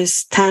and what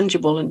is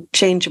tangible and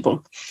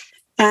changeable.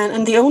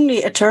 And the only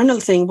eternal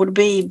thing would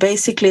be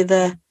basically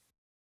the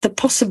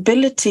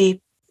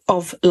possibility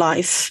of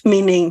life,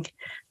 meaning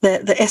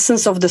the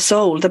essence of the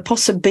soul, the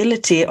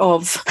possibility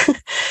of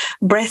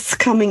breath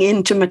coming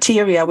into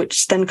materia,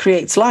 which then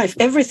creates life.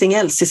 Everything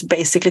else is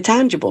basically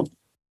tangible.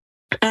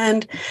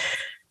 And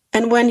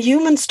And when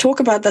humans talk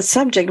about that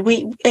subject,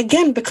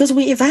 because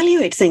we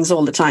evaluate things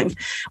all the time,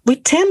 we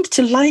tend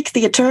to like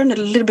the eternal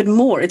a little bit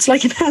more. It's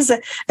like it has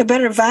a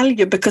better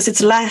value because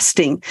it's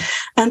lasting,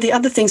 and the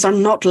other things are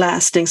not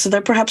lasting, so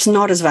they're perhaps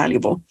not as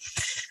valuable.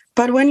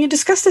 But when you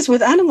discuss this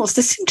with animals,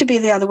 they seem to be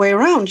the other way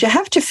around. You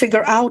have to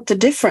figure out the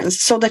difference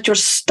so that your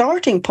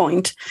starting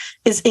point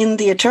is in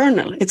the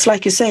eternal. It's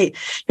like you say,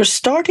 your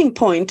starting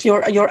point,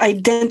 your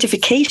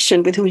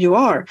identification with who you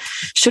are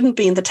shouldn't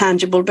be in the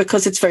tangible,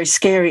 because it's very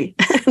scary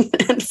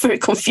and very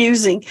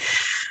confusing,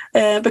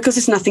 because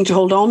it's nothing to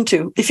hold on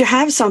to. If you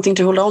have something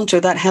to hold on to,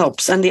 that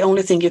helps. And the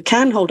only thing you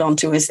can hold on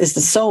to is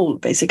the soul,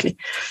 basically.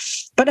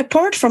 But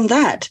apart from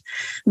that,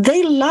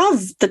 they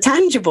love the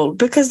tangible,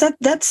 because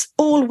that's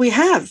all we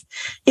have.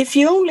 If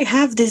you only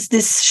have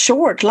this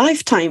short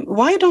lifetime,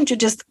 why don't you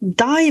just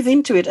dive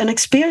into it and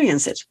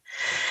experience it?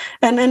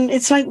 And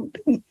it's like,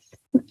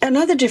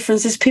 another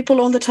difference is people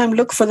all the time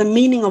look for the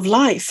meaning of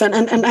life, and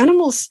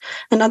animals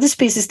and other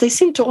species, they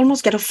seem to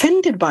almost get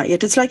offended by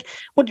it. It's like,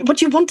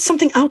 what you want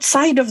something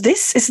outside of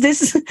this? Is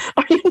this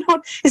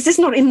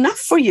not enough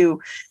for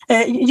you?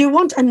 You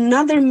want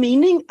another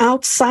meaning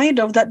outside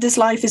of that this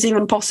life is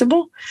even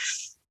possible?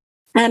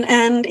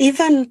 And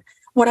even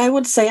what I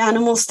would say,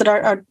 animals that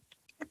are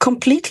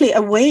completely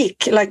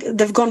awake, like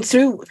they've gone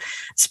through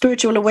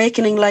spiritual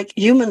awakening, like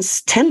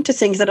humans tend to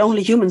think that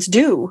only humans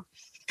do.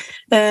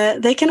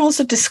 They can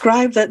also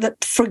describe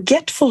that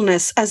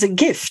forgetfulness as a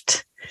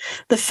gift.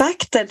 The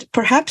fact that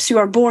perhaps you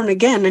are born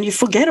again and you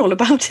forget all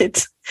about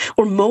it,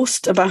 or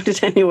most about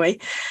it anyway,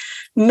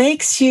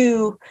 makes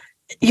you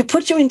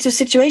put you into a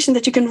situation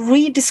that you can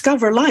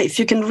rediscover life.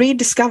 You can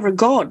rediscover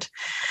God.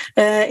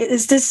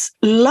 It's this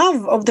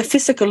love of the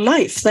physical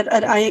life that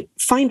I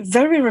find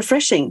very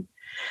refreshing.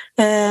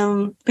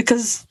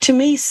 Because to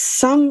me,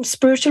 some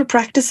spiritual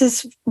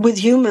practices with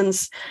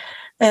humans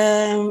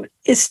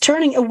is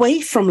turning away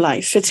from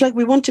life. It's like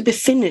we want to be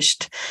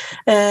finished.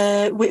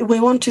 We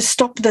want to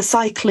stop the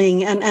cycling.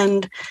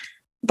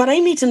 But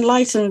I meet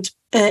enlightened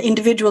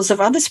individuals of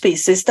other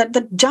species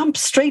that jump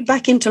straight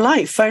back into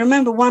life. I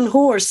remember one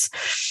horse,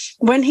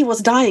 when he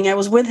was dying, I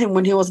was with him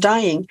when he was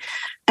dying,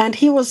 and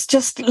he was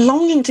just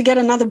longing to get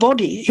another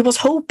body. He was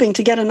hoping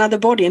to get another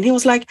body. And he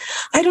was like,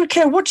 I don't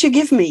care what you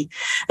give me.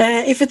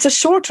 If it's a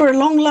short or a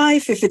long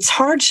life, if it's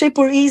hardship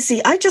or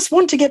easy, I just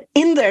want to get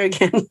in there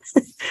again.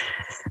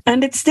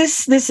 And it's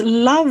this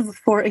love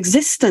for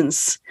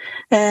existence.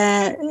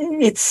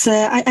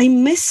 I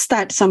miss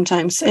that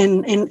sometimes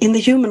in the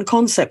human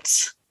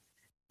concepts.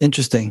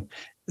 Interesting.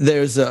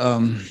 There's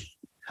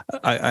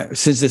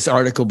since this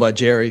article by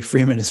Jerry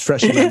Freeman is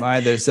fresh in my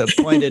mind, there's a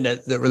point in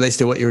it that relates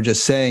to what you were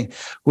just saying,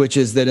 which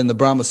is that in the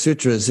Brahma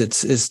Sutras,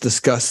 it's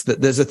discussed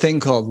that there's a thing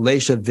called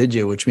Lesha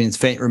Vidya, which means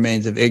faint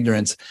remains of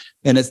ignorance.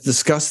 And it's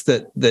discussed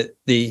that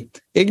the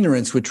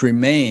ignorance which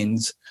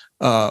remains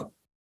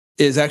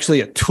is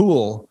actually a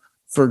tool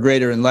for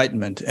greater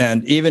enlightenment.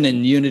 And even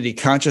in unity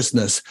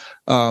consciousness,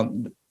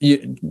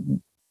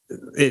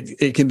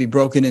 it can be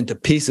broken into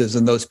pieces,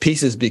 and those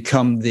pieces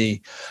become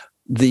the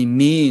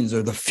means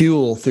or the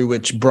fuel through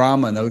which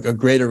Brahman, a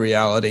greater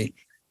reality,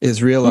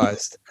 is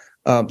realized.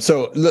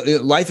 So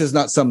life is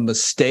not some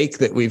mistake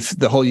that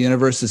the whole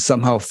universe has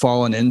somehow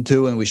fallen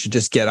into and we should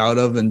just get out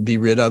of and be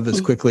rid of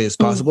as quickly as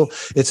possible.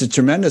 It's a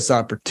tremendous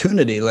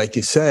opportunity, like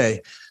you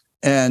say.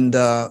 And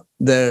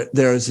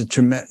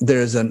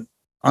there's an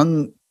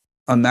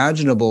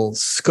unimaginable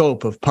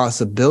scope of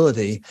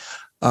possibility,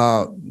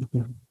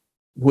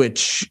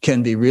 which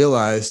can be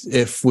realized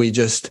if we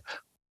just,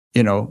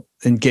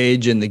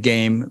 engage in the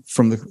game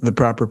from the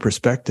proper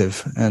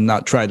perspective and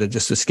not try to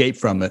just escape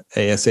from it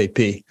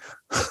ASAP.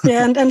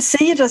 Yeah, and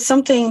see it as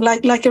something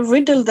like a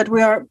riddle that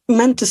we are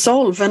meant to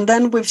solve, and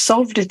then we've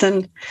solved it,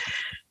 and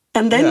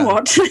then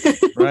what?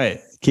 Right,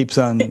 keeps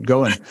on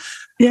going.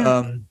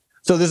 Yeah.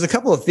 So there's a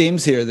couple of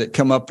themes here that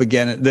come up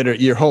again that are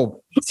your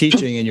whole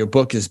teaching in your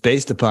book is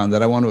based upon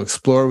that I want to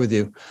explore with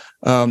you.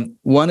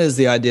 One is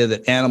the idea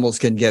that animals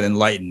can get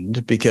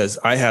enlightened, because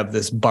I have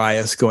this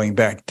bias going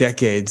back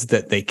decades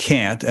that they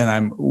can't, and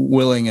I'm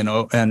willing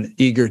and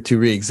eager to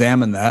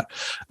re-examine that.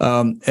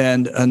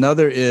 And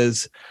another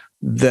is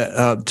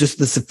that just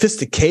the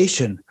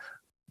sophistication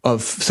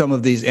of some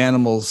of these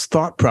animals'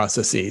 thought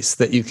processes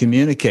that you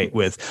communicate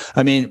with.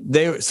 I mean,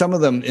 some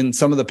of them in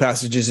some of the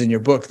passages in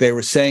your book, they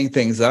were saying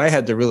things that I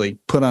had to really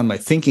put on my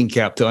thinking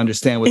cap to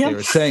understand what they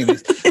were saying.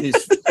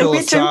 These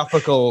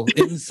philosophical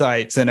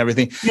insights and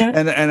everything. Yeah.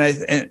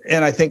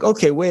 And I think,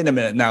 okay, wait a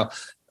minute now.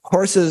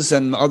 Horses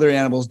and other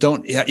animals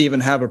don't even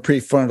have a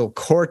prefrontal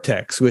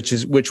cortex,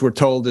 which we're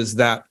told is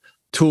that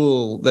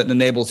tool that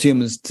enables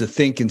humans to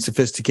think in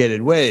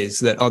sophisticated ways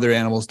that other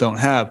animals don't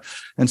have.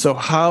 And so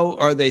how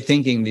are they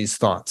thinking these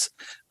thoughts?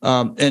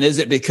 And is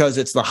it because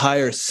it's the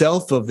higher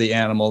self of the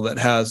animal that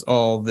has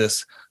all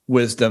this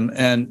wisdom,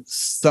 and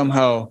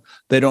somehow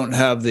they don't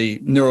have the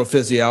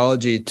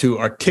neurophysiology to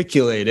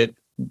articulate it,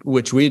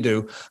 which we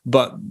do,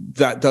 but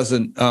that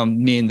doesn't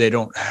mean they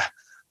don't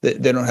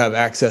have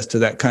access to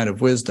that kind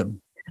of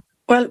wisdom?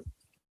 Well,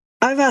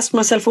 I've asked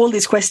myself all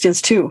these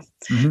questions too,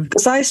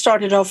 because I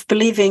started off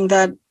believing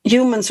that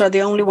humans are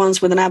the only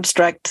ones with an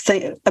abstract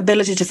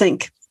ability to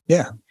think.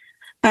 Yeah.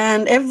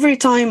 And every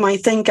time I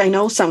think I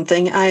know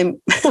something,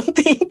 I'm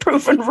being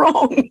proven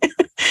wrong.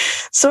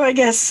 So I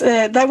guess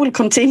that will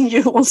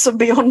continue also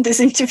beyond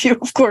this interview,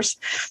 of course.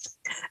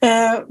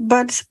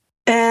 But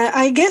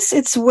I guess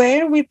it's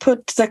where we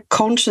put the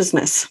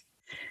consciousness.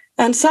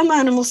 And some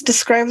animals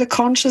describe the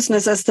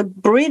consciousness as the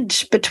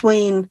bridge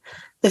between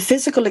the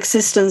physical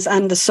existence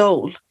and the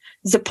soul,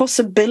 the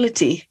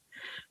possibility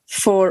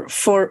for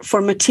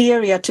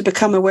materia to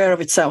become aware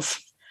of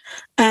itself.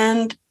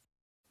 And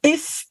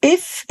if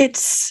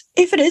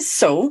it is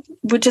so,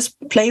 we just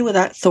play with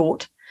that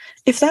thought.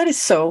 If that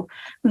is so,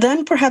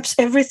 then perhaps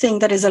everything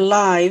that is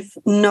alive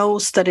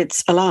knows that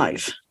it's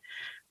alive.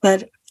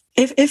 That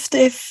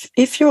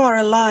if you are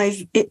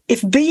alive,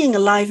 if being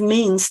alive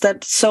means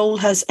that soul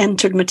has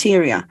entered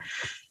materia,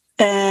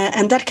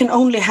 and that can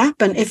only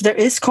happen if there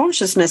is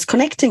consciousness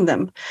connecting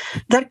them,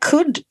 that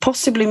could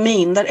possibly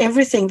mean that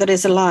everything that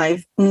is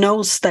alive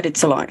knows that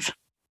it's alive,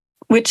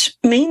 which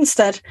means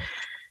that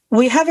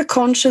we have a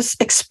conscious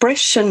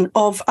expression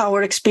of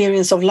our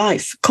experience of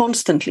life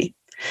constantly,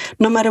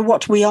 no matter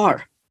what we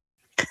are.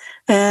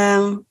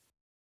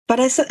 But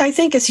I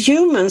think as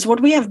humans, what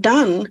we have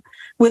done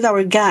with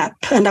our gap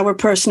and our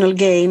personal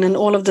gain and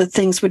all of the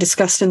things we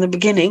discussed in the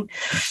beginning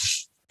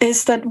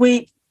is that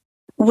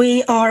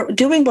we are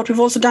doing what we've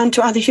also done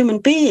to other human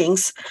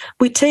beings.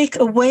 We take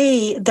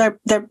away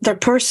their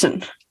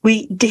person.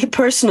 We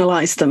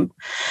depersonalize them.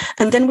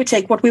 And then we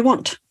take what we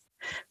want.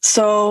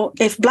 So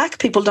if Black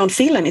people don't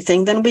feel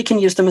anything, then we can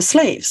use them as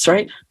slaves,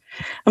 right?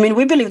 I mean,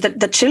 we believe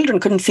that children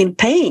couldn't feel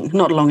pain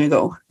not long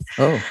ago.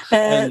 Oh,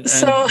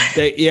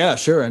 yeah,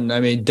 sure. And I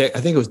mean, I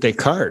think it was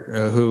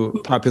Descartes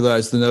who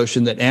popularized the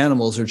notion that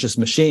animals are just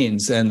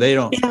machines and they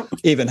don't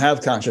even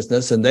have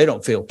consciousness and they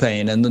don't feel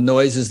pain. And the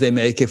noises they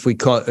make if we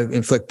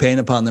inflict pain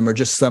upon them are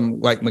just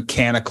some like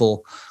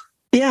mechanical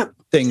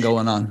thing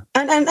going on.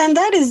 And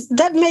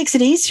that makes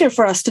it easier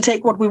for us to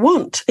take what we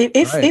want.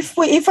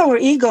 If our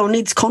ego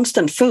needs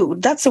constant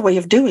food, that's a way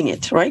of doing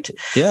it, right?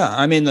 Yeah,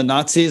 I mean the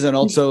Nazis and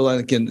also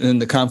like in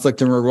the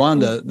conflict in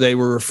Rwanda, they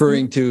were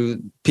referring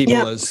to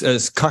people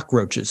as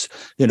cockroaches.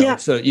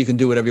 So you can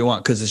do whatever you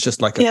want because it's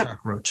just like a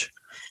cockroach.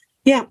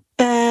 Yeah,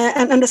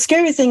 and the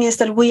scary thing is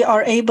that we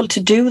are able to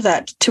do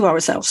that to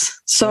ourselves.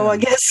 So I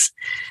guess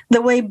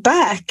the way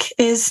back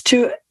is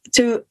to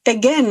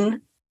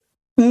again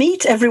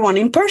meet everyone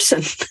in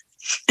person.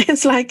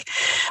 It's like,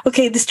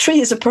 okay, this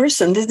tree is a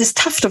person. This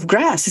tuft of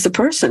grass is a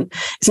person.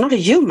 It's not a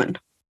human,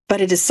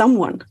 but it is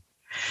someone.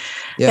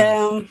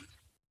 Yeah.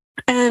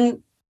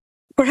 And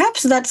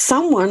perhaps that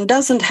someone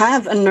doesn't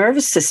have a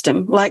nervous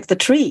system like the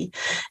tree.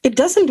 It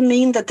doesn't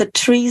mean that the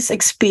tree's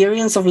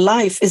experience of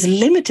life is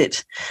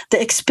limited.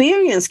 The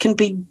experience can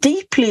be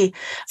deeply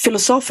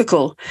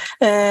philosophical,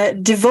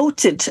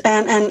 devoted,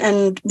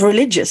 and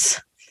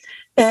religious.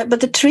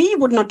 But the tree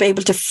would not be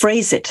able to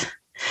phrase it,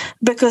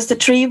 because the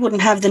tree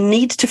wouldn't have the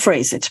need to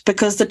phrase it,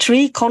 because the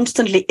tree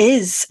constantly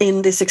is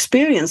in this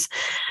experience,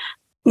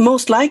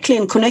 most likely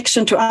in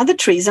connection to other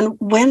trees. And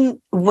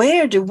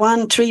where do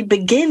one tree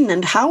begin,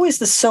 and how is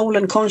the soul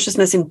and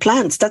consciousness in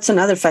plants? That's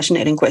another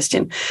fascinating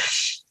question.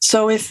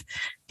 So if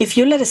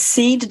you let a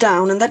seed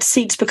down and that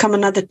seed's become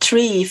another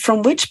tree,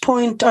 from which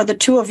point are the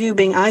two of you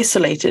being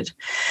isolated?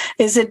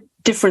 Is it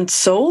different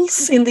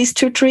souls in these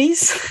two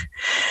trees?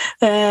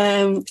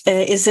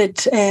 Is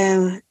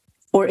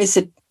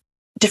it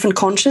different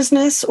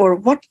consciousness, or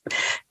what?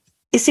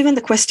 Is even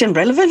the question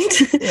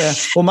relevant? Yeah.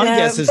 Well, my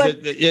guess is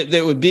that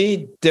there would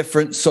be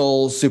different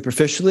souls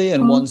superficially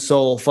and one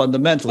soul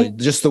fundamentally.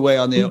 Just the way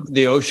on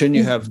the ocean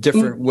you have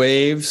different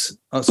waves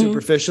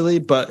superficially,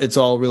 but it's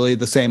all really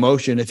the same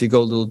ocean if you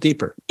go a little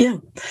deeper. Yeah.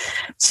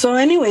 So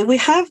anyway, we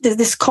have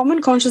this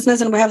common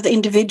consciousness, and we have the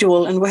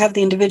individual, and we have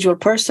the individual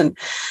person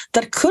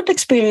that could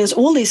experience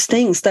all these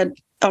things that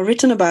are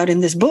written about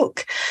in this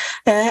book.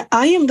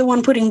 I am the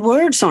one putting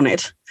words on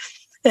it.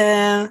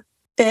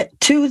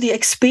 To the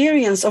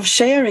experience of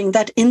sharing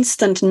that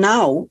instant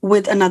now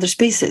with another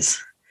species.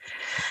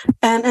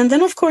 And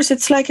then, of course,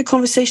 it's like a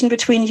conversation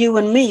between you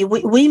and me.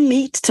 We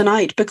meet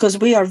tonight because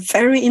we are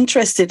very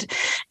interested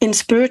in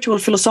spiritual,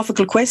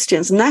 philosophical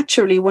questions.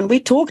 Naturally, when we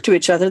talk to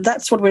each other,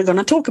 that's what we're going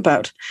to talk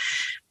about,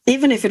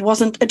 even if it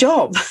wasn't a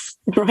job,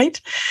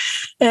 right?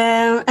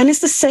 And it's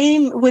the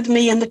same with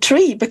me and the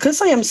tree,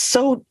 because I am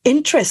so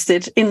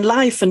interested in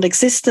life and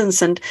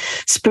existence and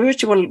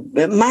spiritual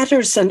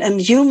matters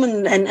and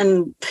human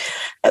and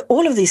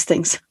all of these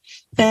things.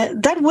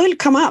 That will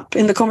come up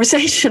in the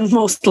conversation,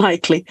 most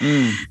likely.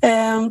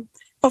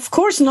 Of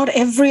course, not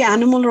every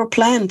animal or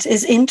plant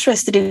is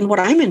interested in what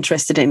I'm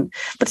interested in,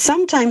 but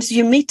sometimes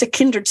you meet a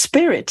kindred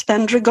spirit,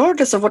 and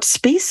regardless of what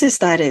species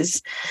that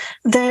is,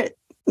 there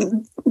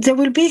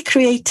will be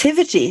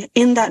creativity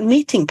in that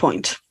meeting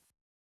point.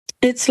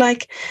 It's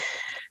like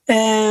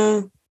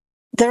there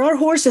are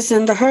horses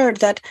in the herd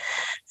that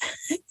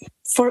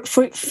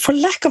for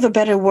lack of a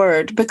better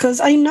word, because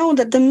I know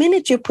that the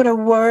minute you put a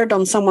word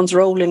on someone's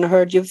role in a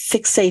herd, you've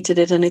fixated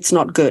it and it's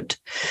not good,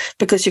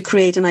 because you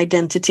create an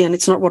identity and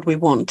it's not what we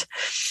want.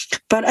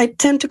 But I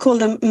tend to call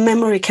them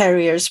memory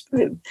carriers.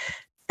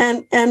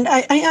 And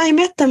I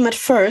met them at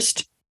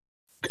first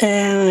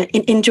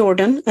in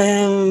Jordan,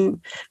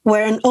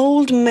 where an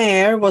old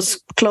mare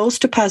was close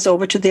to pass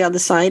over to the other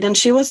side, and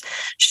she was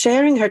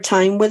sharing her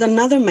time with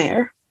another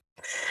mare.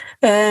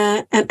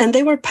 And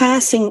they were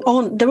passing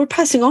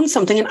on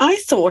something. And I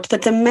thought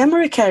that the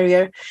memory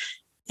carrier,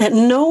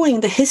 knowing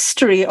the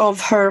history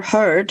of her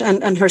herd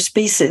and her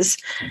species,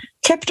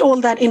 kept all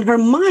that in her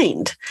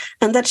mind,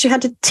 and that she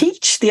had to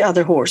teach the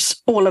other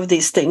horse all of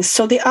these things,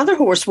 so the other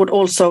horse would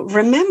also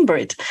remember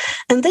it.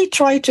 And they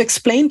tried to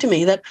explain to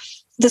me that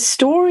the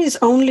stories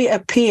only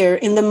appear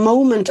in the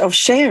moment of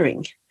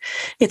sharing.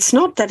 It's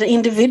not that an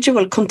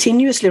individual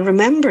continuously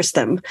remembers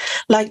them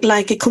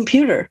like a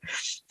computer.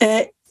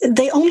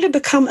 They only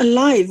become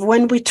alive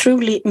when we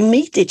truly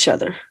meet each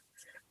other.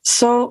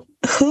 So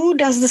who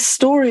does the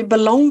story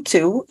belong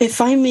to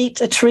if I meet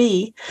a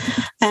tree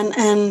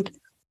and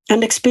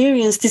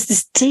experience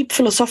this deep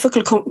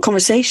philosophical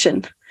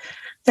conversation?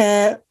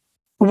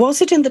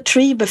 Was it in the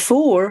tree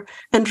before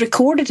and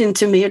recorded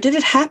into me, or did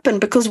it happen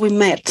because we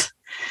met?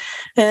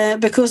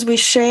 Because we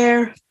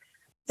share,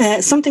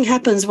 something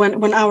happens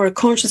when our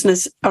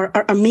consciousness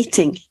are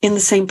meeting in the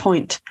same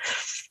point.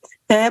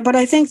 But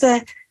I think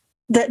that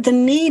the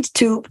need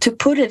to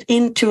put it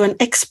into an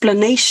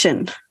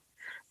explanation,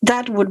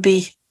 that would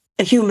be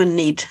a human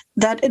need.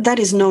 That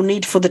is no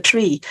need for the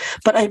tree.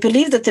 But I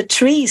believe that the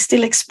tree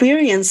still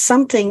experience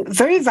something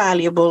very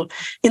valuable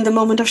in the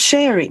moment of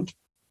sharing,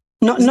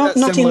 not in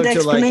the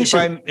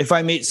explanation. Like if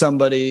I meet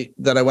somebody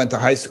that I went to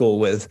high school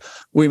with,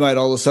 we might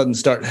all of a sudden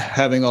start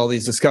having all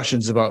these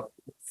discussions about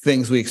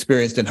things we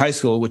experienced in high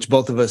school, which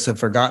both of us have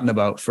forgotten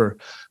about for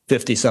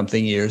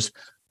 50-something years.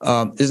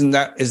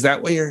 Is that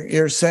what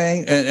you're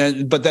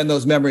saying? But then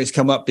those memories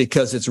come up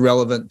because it's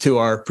relevant to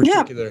our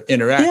particular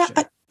interaction.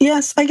 Yeah,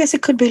 yes, I guess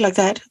it could be like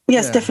that.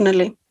 Yes,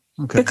 definitely.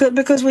 Okay.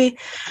 Because we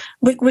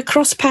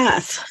cross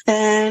paths,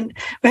 and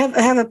I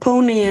have a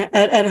pony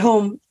at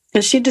home,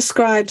 and she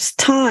describes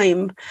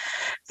time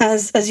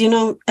as you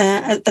know,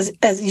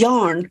 as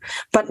yarn,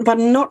 but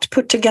not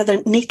put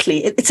together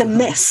neatly. It's a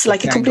mess,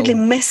 like a completely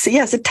messy,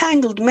 a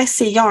tangled,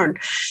 messy yarn.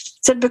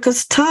 So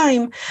because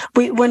time,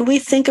 when we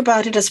think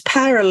about it as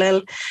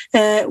parallel,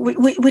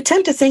 we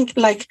tend to think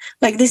like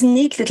these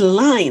neat little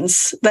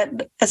lines,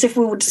 that as if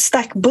we would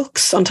stack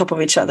books on top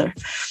of each other.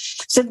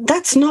 So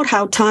that's not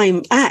how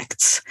time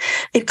acts.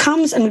 It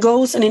comes and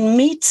goes, and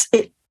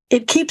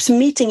it keeps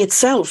meeting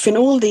itself in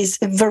all these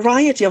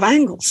variety of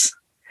angles.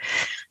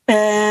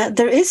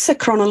 There is a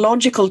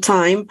chronological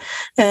time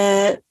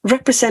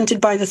represented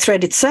by the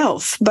thread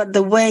itself, but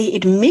the way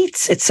it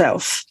meets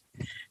itself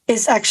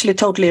is actually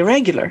totally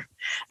irregular.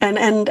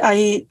 And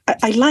I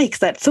like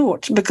that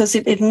thought, because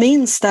it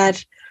means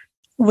that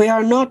we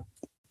are not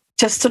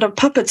just sort of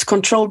puppets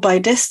controlled by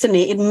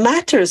destiny. It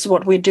matters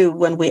what we do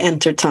when we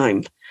enter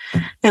time,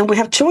 and we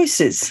have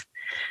choices.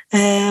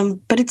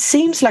 But it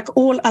seems like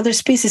all other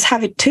species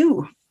have it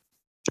too.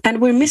 And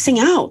we're missing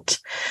out,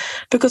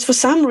 because for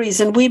some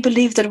reason we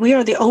believe that we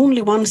are the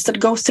only ones that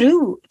go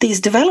through these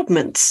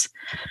developments.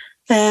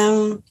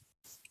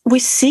 We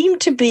seem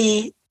to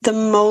be the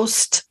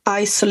most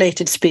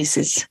isolated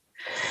species,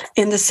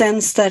 in the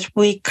sense that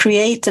we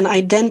create an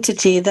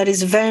identity that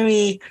is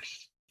very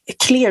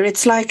clear.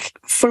 It's like,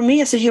 for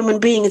me as a human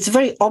being, it's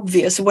very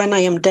obvious when I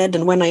am dead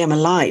and when I am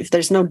alive.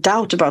 There's no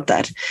doubt about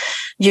that.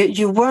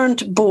 You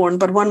weren't born,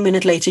 but 1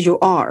 minute later you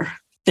are,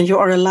 and you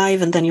are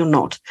alive, and then you're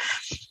not.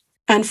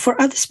 And for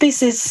other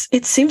species,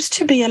 it seems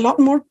to be a lot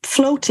more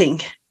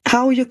floating.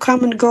 How you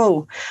come and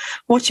go,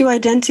 what your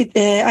identity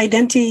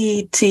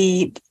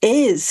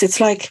is. It's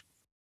like,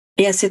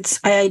 yes,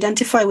 I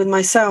identify with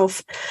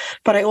myself,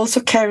 but I also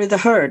carry the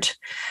herd.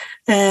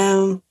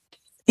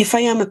 If I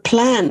am a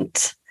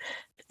plant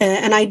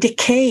and I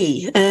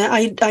decay,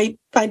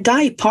 I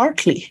die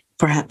partly,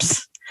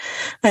 perhaps,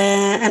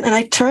 and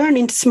I turn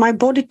into my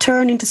body,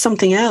 turn into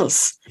something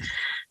else,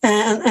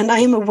 and I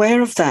am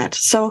aware of that.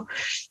 So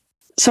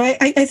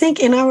I think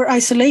in our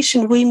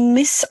isolation we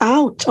miss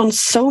out on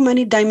so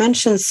many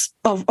dimensions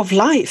of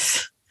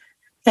life.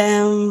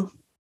 And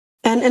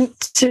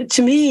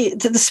to me,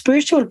 the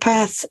spiritual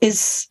path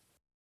is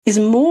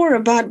more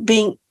about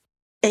being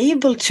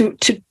able to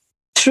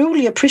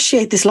truly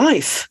appreciate this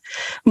life,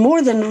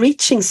 more than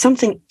reaching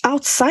something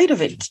outside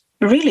of it,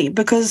 really,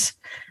 because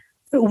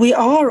we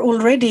are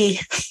already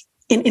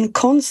in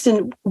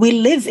constant, we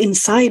live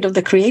inside of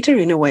the Creator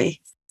in a way.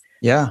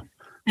 Yeah,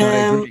 I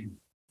agree.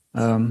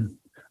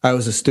 I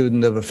was a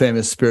student of a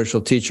famous spiritual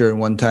teacher, and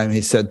one time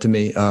he said to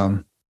me,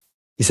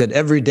 he said,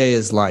 every day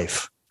is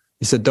life.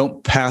 He said,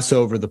 don't pass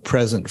over the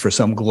present for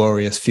some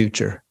glorious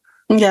future.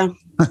 Yeah.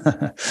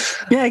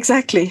 Yeah,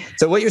 exactly.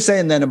 So what you're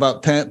saying then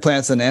about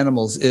plants and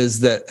animals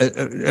is that,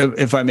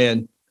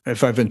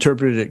 if I've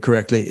interpreted it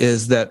correctly,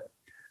 is that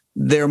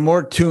they're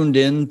more tuned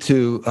in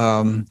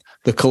to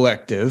the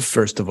collective,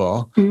 first of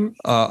all,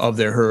 of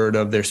their herd,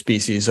 of their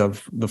species,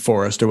 of the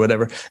forest or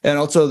whatever. And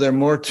also they're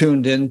more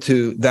tuned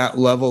into that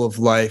level of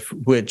life,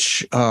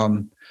 which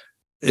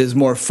is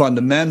more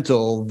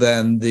fundamental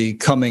than the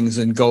comings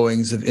and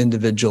goings of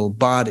individual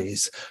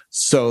bodies,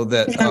 so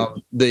that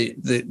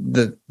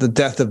the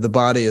death of the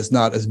body is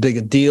not as big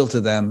a deal to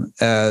them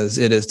as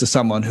it is to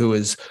someone who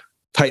is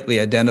tightly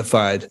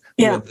identified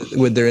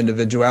with their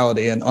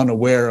individuality and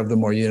unaware of the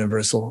more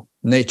universal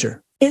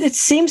nature. It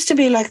seems to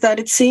be like that.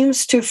 It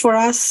seems to, for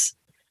us,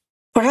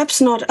 perhaps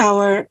not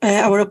our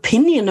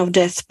opinion of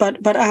death,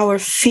 but our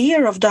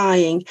fear of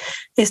dying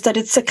is that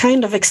it's a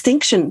kind of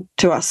extinction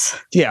to us.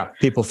 Yeah,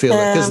 people feel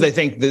it because they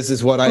think this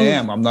is what I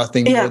am. I'm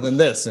nothing more than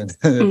this, and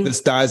if this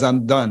dies,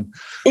 I'm done.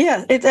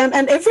 Yeah,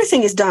 and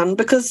everything is done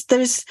because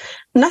there is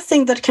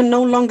nothing that can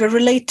no longer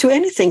relate to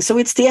anything. So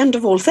it's the end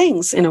of all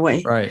things in a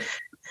way. Right.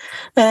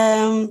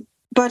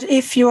 But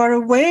if you are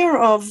aware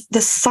of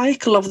the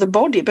cycle of the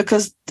body,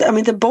 because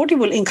the body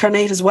will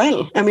incarnate as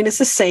well. It's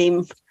the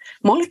same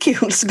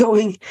molecules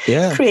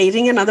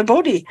creating another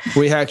body.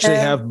 We actually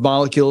have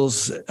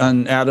molecules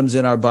and atoms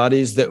in our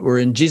bodies that were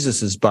in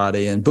Jesus's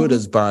body and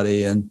Buddha's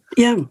body, and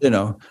and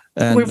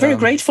we're very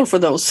grateful for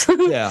those.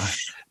 Yeah,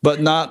 but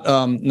not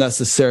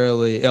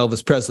necessarily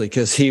Elvis Presley,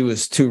 because he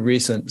was too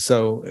recent,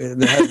 so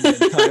there hasn't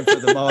been time for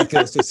the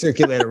molecules to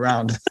circulate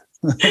around.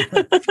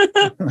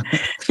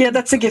 Yeah,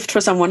 that's a gift for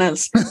someone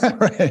else.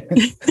 Right.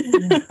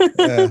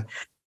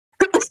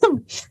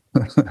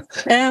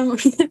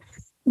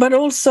 But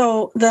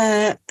also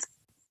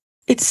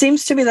it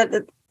seems to be that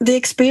the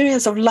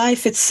experience of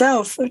life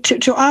itself,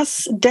 to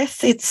us,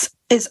 death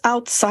is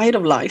outside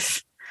of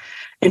life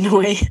in a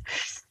way.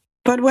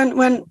 But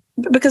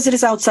because it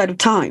is outside of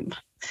time.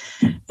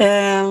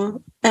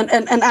 And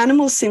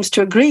animals seems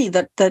to agree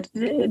that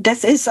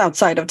death is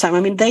outside of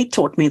time. They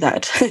taught me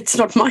that. It's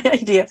not my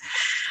idea.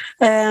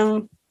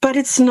 But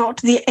it's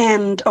not the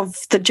end of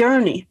the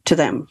journey to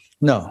them.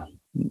 No,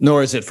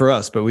 nor is it for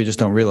us, but we just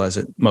don't realize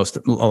it,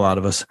 a lot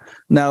of us.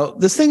 Now,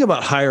 this thing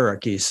about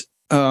hierarchies,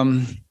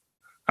 I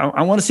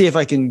want to see if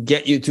I can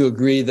get you to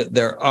agree that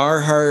there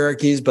are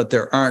hierarchies, but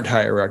there aren't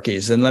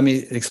hierarchies. And let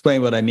me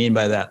explain what I mean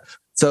by that.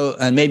 So,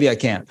 and maybe I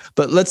can't,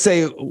 but let's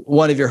say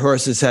one of your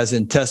horses has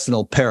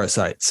intestinal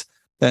parasites.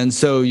 And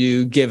so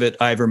you give it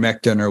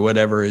ivermectin or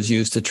whatever is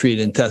used to treat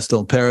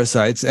intestinal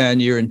parasites,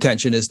 and your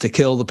intention is to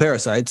kill the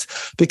parasites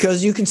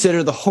because you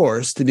consider the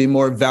horse to be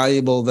more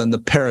valuable than the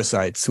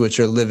parasites which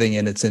are living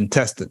in its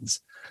intestines,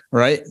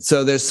 right?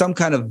 So there's some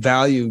kind of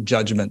value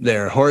judgment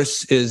there.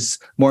 Horse is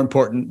more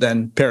important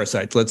than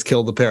parasites. Let's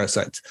kill the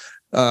parasites.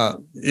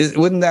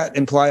 Wouldn't that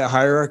imply a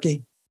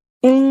hierarchy?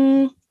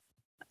 I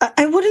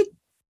wouldn't.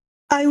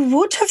 I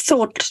would have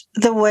thought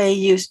the way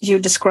you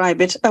describe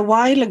it a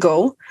while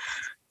ago.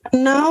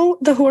 Now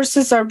the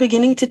horses are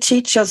beginning to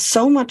teach us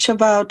so much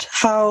about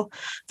how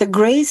the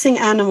grazing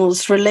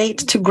animals relate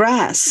to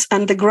grass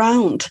and the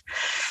ground,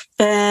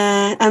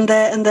 and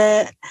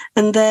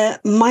the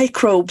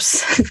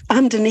microbes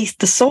underneath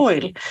the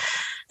soil.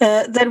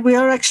 That we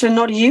are actually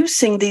not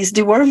using these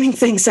deworming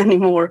things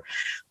anymore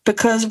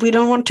because we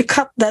don't want to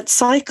cut that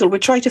cycle. We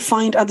try to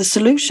find other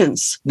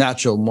solutions,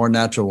 more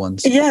natural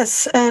ones.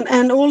 Yes,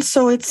 and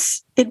also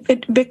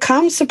it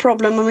becomes a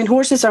problem.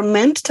 Horses are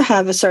meant to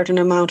have a certain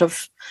amount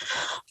of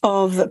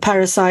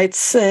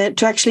parasites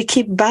to actually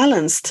keep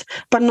balanced,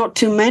 but not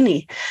too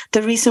many.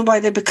 The reason why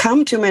they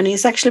become too many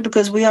is actually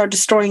because we are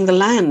destroying the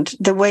land,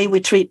 the way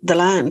we treat the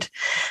land,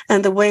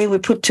 and the way we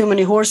put too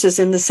many horses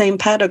in the same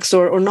paddocks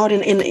or not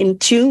in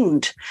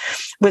tuned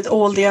with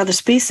all the other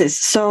species.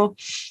 So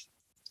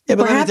yeah,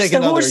 but let me take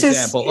another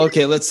example.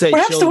 Okay, let's say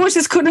perhaps the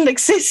horses couldn't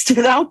exist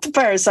without the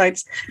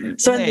parasites.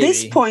 So maybe. At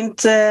this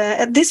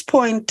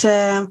point,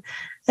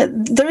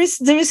 there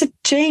is a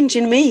change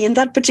in me in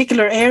that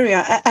particular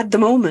area at the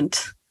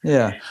moment.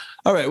 Yeah.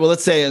 All right. Well,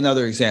 let's say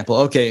another example.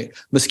 Okay,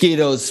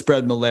 mosquitoes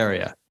spread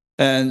malaria,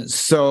 and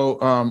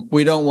so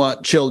we don't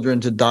want children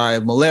to die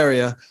of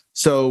malaria.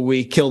 So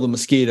we kill the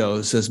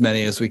mosquitoes, as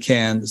many as we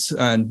can,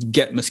 and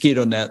get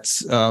mosquito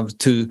nets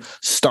to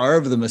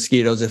starve the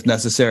mosquitoes if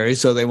necessary,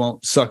 so they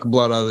won't suck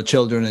blood out of the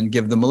children and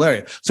give them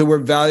malaria. So we're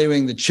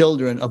valuing the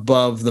children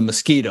above the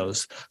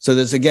mosquitoes. So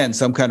there's, again,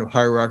 some kind of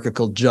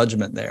hierarchical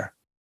judgment there.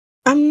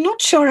 I'm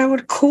not sure I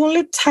would call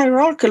it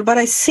hierarchical, but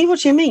I see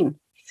what you mean.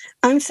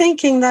 I'm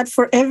thinking that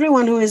for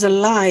everyone who is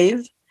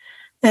alive,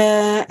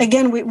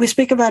 again, we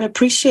speak about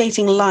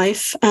appreciating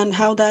life and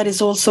how that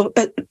is also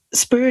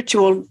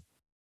spiritual,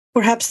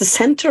 perhaps the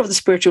center of the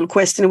spiritual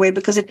quest in a way,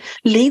 because it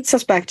leads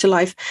us back to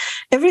life.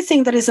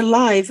 Everything that is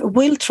alive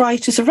will try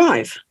to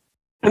survive.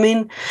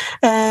 A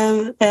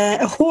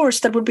horse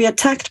that would be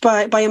attacked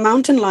by a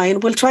mountain lion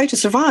will try to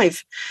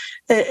survive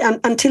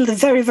until the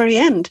very, very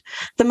end.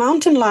 The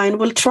mountain lion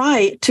will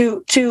try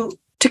to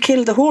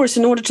kill the horse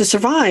in order to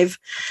survive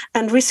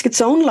and risk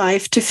its own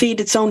life to feed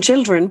its own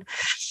children.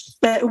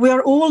 We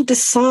are all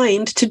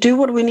designed to do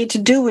what we need to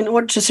do in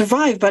order to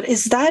survive. But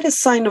is that a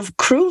sign of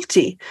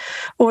cruelty,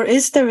 or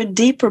is there a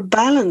deeper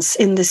balance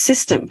in the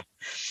system?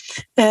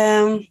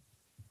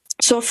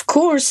 So of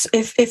course,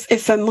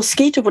 if a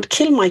mosquito would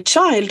kill my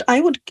child,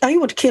 I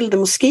would kill the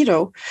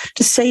mosquito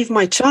to save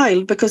my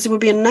child, because it would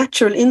be a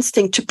natural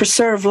instinct to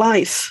preserve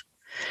life.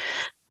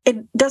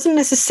 It doesn't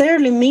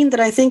necessarily mean that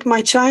I think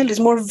my child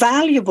is more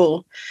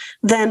valuable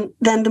than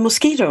the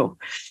mosquito,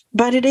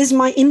 but it is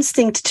my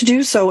instinct to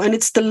do so, and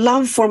it's the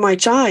love for my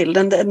child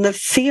and the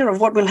fear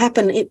of what will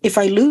happen if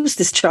I lose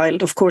this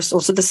child. Of course,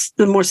 also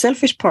the more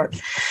selfish part.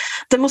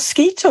 The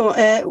mosquito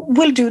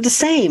will do the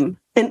same,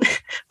 and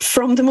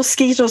from the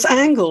mosquito's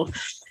angle,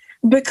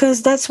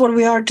 because that's what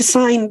we are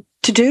designed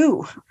to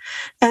do.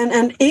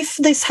 And if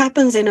this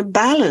happens in a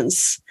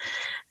balance,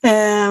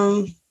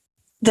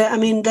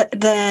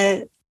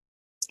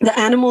 the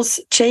animals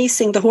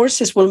chasing the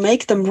horses will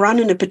make them run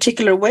in a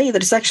particular way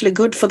that is actually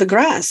good for the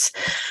grass.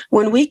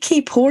 When we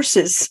keep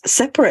horses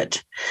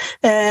separate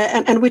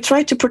and we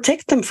try to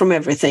protect them from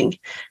everything,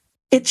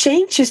 it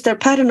changes their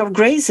pattern of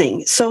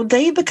grazing. So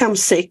they become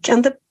sick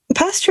and the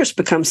pastures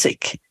become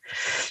sick.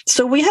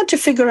 So we had to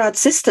figure out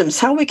systems,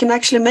 how we can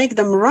actually make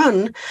them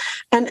run.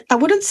 And I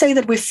wouldn't say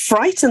that we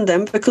frighten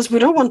them, because we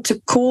don't want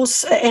to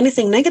cause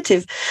anything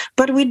negative,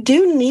 but we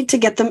do need to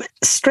get them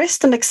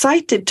stressed and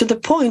excited to the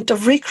point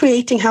of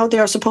recreating how they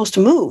are supposed to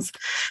move,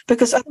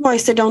 because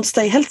otherwise they don't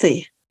stay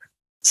healthy.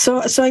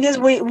 So I guess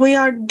we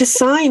are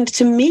designed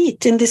to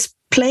meet in this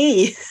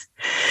play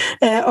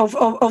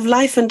of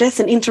life and death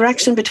and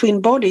interaction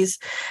between bodies.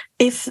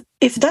 If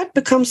that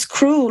becomes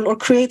cruel or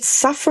creates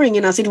suffering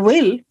in us, it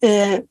will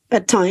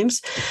at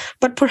times,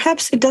 but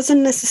perhaps it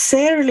doesn't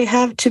necessarily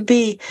have to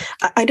be.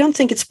 I don't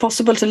think it's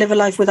possible to live a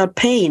life without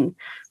pain,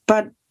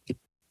 but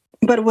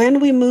when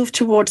we move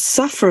towards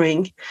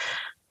suffering,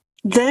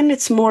 then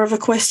it's more of a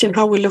question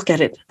how we look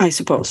at it, I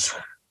suppose.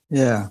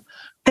 Yeah.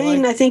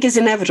 Pain, I think, is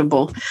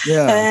inevitable.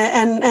 Yeah.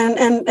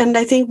 And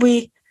I think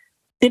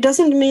it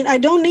doesn't mean I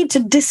don't need to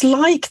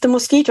dislike the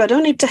mosquito. I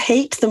don't need to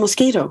hate the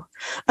mosquito.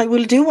 I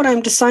will do what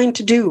I'm designed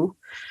to do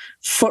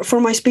for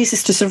my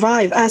species to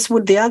survive, as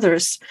would the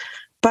others.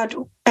 But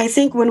I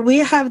think when we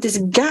have this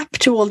gap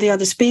to all the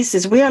other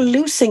species, we are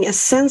losing a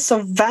sense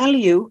of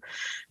value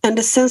and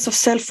a sense of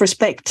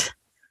self-respect.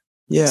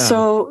 Yeah.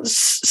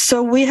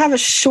 So we have a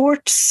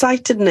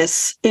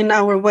short-sightedness in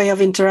our way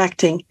of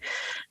interacting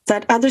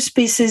that other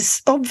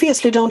species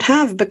obviously don't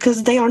have,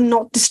 because they are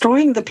not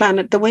destroying the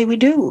planet the way we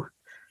do.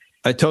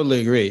 I totally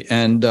agree.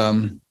 And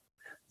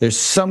there's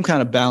some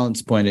kind of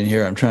balance point in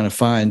here I'm trying to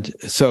find.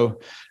 So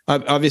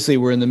obviously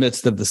we're in the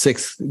midst of the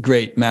sixth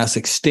great mass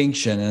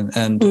extinction,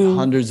 and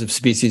hundreds of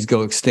species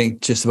go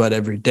extinct just about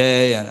every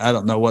day. And I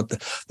don't know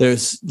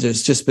there's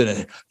just been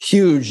a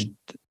huge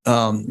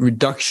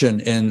reduction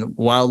in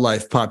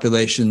wildlife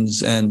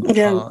populations and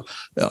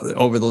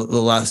over the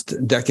last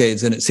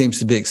decades, and it seems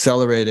to be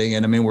accelerating.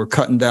 And I mean, we're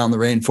cutting down the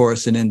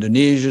rainforest in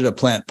Indonesia to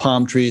plant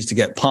palm trees to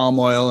get palm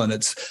oil, and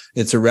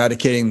it's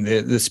eradicating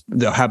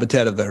the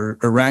habitat of the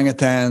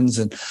orangutans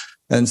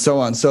and so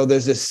on. So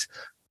there's this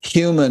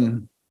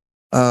human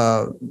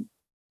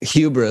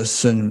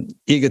hubris and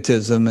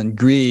egotism and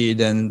greed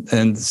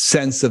and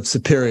sense of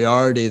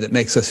superiority that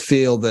makes us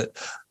feel that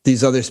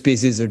these other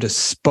species are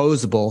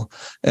disposable,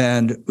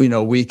 and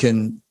we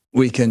can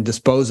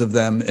dispose of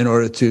them in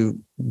order to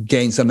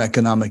gain some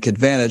economic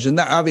advantage. And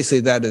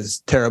obviously that is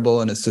terrible,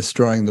 and it's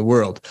destroying the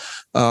world.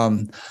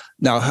 Now,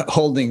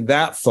 holding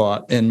that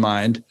thought in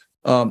mind,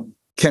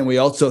 can we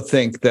also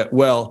think that,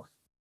 well,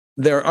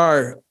 there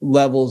are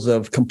levels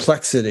of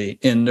complexity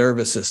in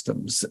nervous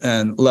systems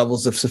and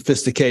levels of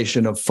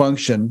sophistication of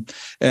function,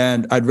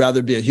 and I'd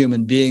rather be a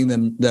human being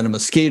than a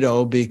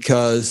mosquito,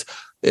 because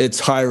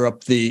it's higher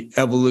up the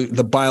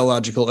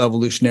biological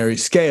evolutionary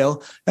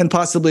scale, and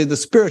possibly the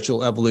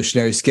spiritual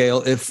evolutionary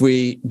scale, if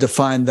we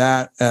define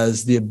that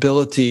as the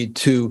ability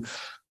to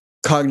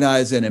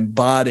cognize and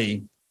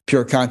embody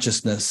pure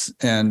consciousness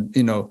and,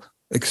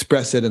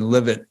 express it and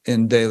live it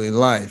in daily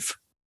life.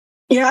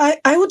 Yeah,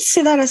 I would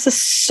see that as a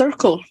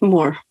circle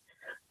more.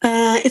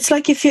 It's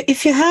like if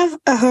you have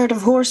a herd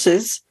of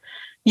horses,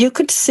 you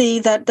could see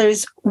that there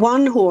is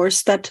one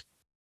horse that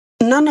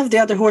none of the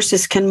other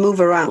horses can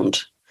move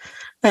around.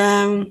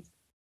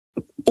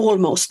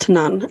 Almost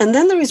none. And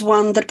then there is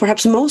one that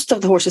perhaps most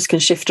of the horses can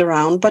shift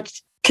around, but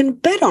can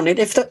bet on it.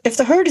 If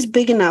the herd is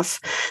big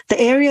enough, the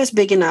area is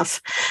big enough,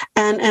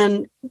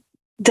 and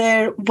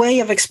their way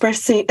of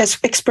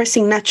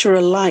expressing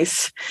natural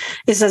life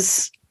is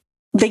as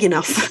big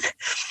enough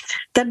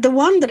that the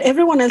one that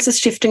everyone else is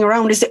shifting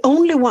around is the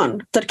only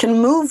one that can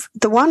move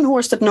the one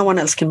horse that no one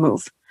else can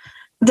move.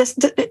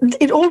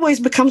 It always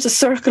becomes a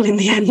circle in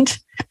the end.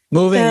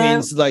 Moving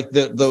means like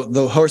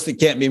the horse that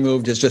can't be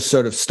moved is just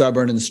sort of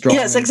stubborn and strong.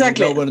 Yes,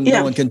 exactly.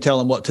 No one can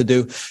tell him what to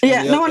do.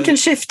 Yeah, no one can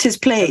shift his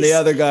place. And the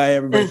other guy,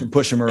 everybody can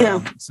push him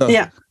around.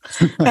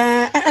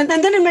 And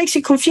then it makes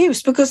you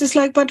confused, because it's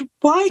like, but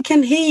why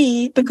can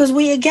he? Because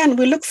we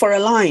look for a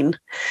line.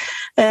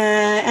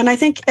 And I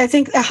think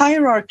a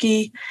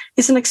hierarchy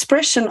is an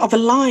expression of a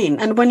line.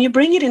 And when you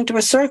bring it into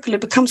a circle,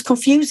 it becomes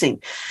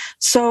confusing.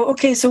 So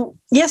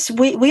yes,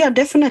 we are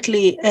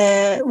definitely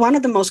one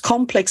of the most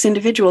complex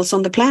individuals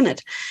on the planet.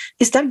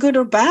 Is that good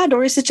or bad,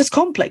 or is it just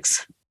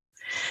complex?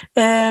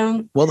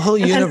 Well, the whole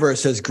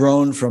universe has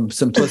grown from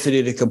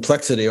simplicity to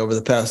complexity over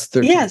the past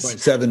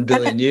 13.7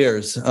 billion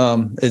years.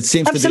 It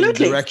seems to be the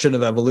direction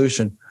of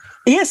evolution.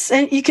 Yes,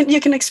 and you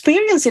can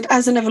experience it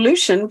as an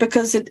evolution,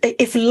 because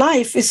if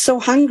life is so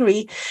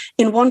hungry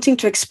in wanting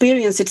to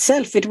experience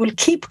itself, it will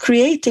keep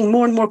creating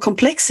more and more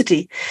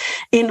complexity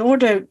in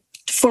order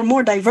for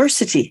more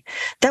diversity.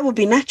 That would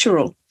be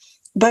natural.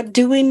 But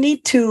do we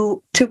need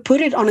to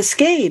put it on a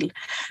scale?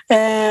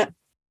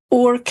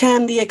 Or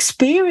can the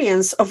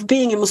experience of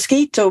being a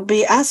mosquito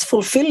be as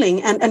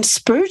fulfilling and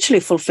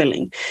spiritually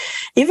fulfilling,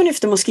 even if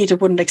the mosquito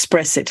wouldn't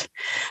express it?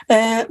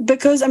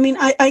 Because, I mean,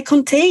 I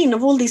contain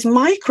of all these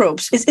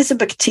microbes. Is a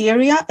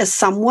bacteria a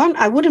someone?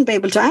 I wouldn't be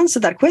able to answer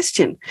that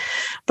question.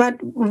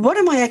 But what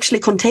am I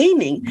actually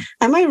containing?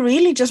 Am I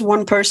really just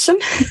one person?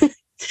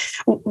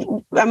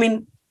 I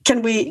mean,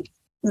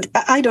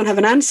 I don't have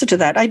an answer to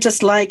that. I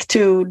just like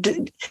to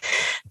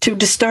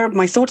disturb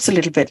my thoughts a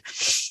little bit.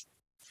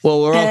 Well,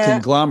 we're all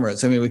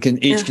conglomerates. I mean, we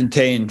can each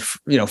contain,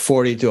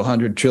 40 to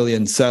 100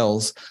 trillion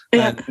cells.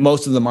 And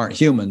most of them aren't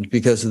human,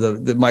 because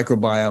of the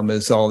microbiome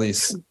is all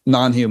these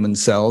non-human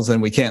cells, and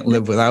we can't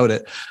live without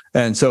it.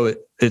 And so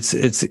it's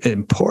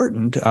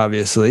important,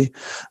 obviously,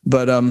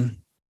 but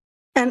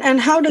And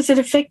how does it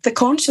affect the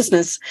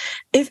consciousness?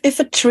 If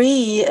a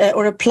tree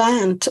or a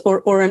plant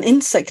or an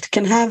insect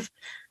can have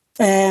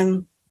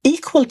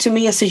equal to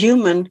me as a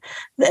human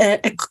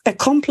a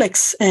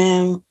complex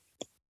and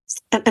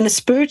a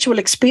spiritual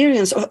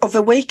experience of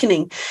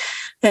awakening,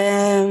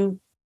 then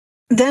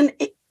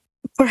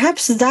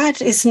perhaps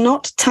that is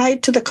not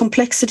tied to the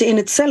complexity in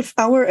itself.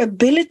 Our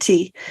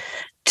ability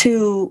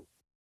to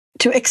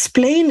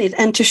explain it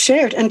and to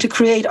share it and to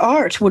create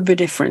art would be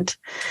different.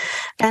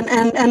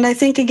 And I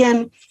think,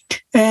 again,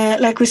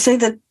 like we say,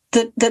 that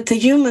the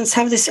humans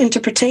have this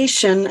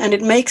interpretation, and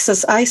it makes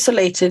us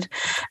isolated,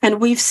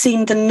 and we've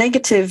seen the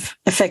negative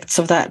effects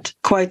of that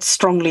quite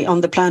strongly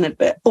on the planet,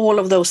 all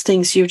of those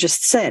things you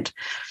just said.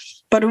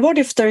 But what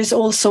if there is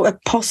also a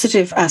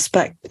positive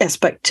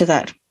aspect to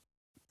that?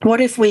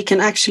 What if we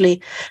can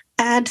actually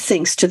add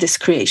things to this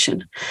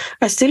creation?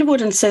 I still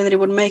wouldn't say that it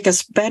would make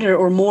us better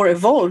or more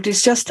evolved.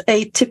 It's just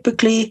a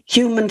typically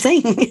human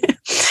thing.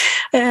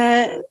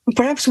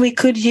 Perhaps we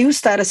could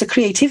use that as a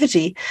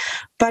creativity,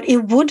 but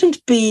it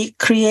wouldn't be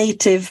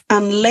creative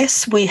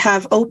unless we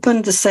have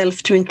opened the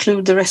self to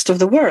include the rest of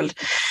the world.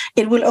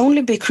 It will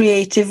only be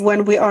creative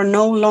when we are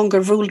no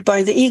longer ruled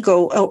by the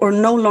ego or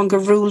no longer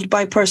ruled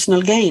by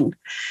personal gain.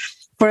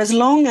 For as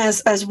long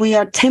as we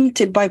are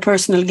tempted by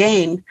personal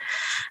gain,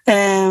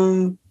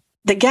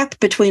 the gap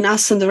between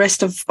us and the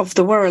rest of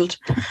the world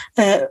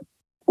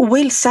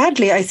will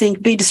sadly, I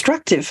think, be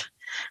destructive.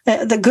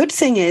 The good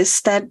thing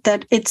is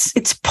that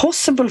it's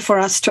possible for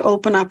us to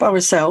open up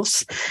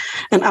ourselves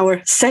and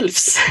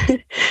ourselves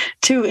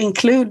to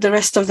include the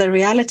rest of the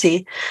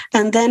reality,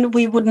 and then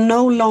we would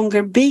no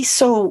longer be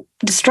so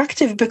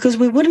destructive, because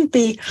we wouldn't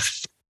be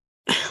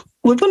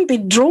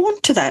drawn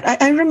to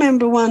that. I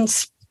remember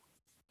once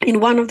in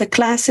one of the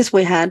classes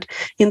we had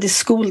in this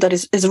school that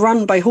is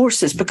run by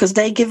horses, because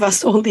they give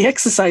us all the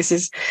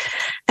exercises,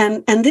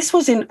 and this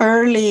was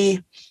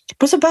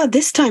it was about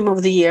this time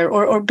of the year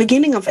or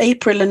beginning of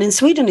April, and in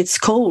Sweden it's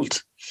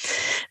cold.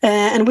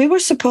 And we were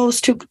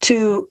supposed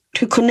to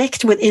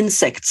connect with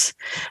insects.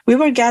 We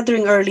were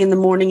gathering early in the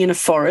morning in a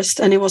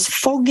forest, and it was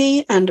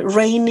foggy and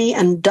rainy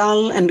and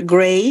dull and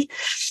gray.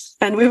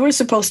 And we were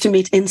supposed to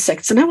meet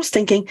insects. And I was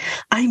thinking,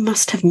 I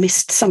must have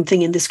missed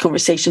something in this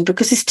conversation,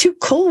 because it's too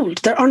cold.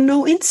 There are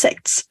no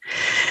insects.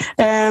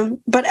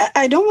 But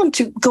I don't want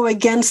to go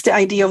against the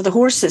idea of the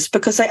horses,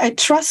 because I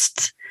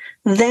trust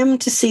them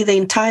to see the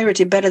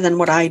entirety better than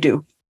what I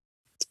do.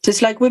 So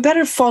it's like we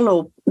better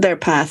follow their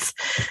path,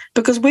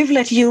 because we've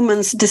let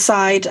humans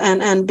decide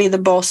and be the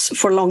boss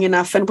for long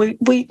enough, and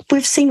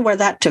we've seen where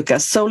that took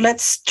us. So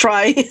let's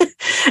try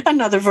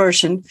another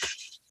version.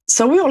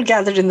 So we all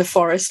gathered in the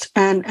forest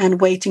and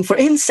waiting for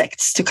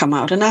insects to come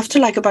out. And after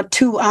like about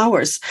 2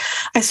 hours,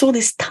 I saw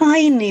this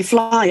tiny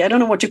fly. I don't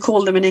know what you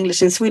call them in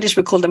English. In Swedish,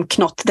 we call them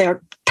knott. They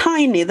are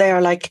tiny. They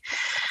are like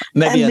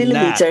maybe a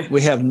millimeter. Gnat.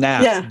 We have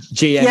gnat. Yeah.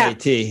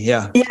 G-N-A-T.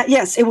 Yeah.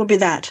 Yes, it would be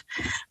that.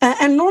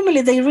 And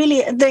normally they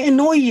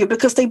annoy you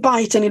because they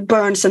bite and it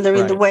burns and they're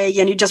in the way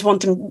and you just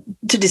want them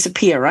to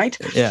disappear, right?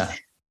 Yeah.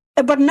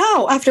 But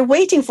now, after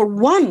waiting for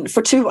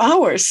 2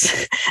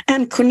 hours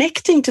and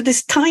connecting to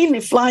this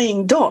tiny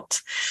flying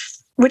dot,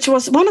 which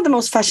was one of the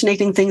most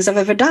fascinating things I've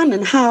ever done,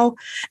 and how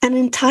an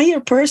entire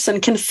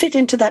person can fit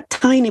into that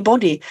tiny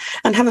body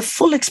and have a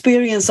full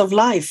experience of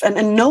life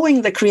and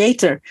knowing the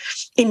creator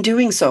in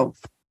doing so.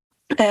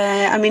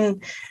 I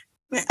mean,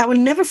 I will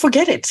never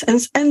forget it.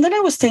 And then I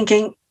was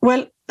thinking,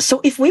 well,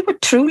 so if we were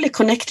truly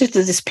connected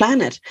to this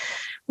planet,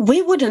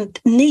 we wouldn't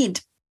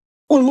need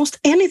almost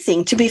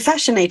anything to be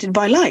fascinated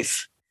by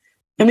life.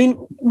 I mean,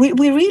 we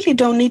really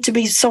don't need to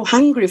be so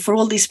hungry for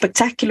all these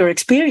spectacular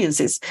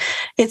experiences.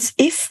 It's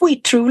if we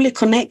truly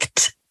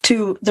connect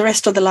to the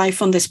rest of the life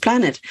on this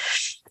planet,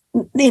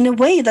 in a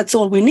way, that's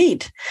all we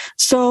need.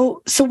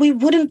 So we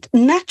wouldn't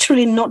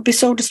naturally not be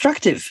so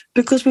destructive,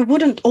 because we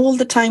wouldn't all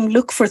the time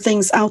look for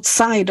things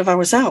outside of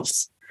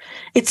ourselves.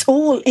 It's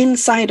all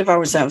inside of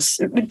ourselves,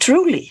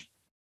 truly.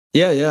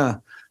 Yeah.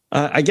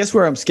 I guess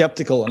where I'm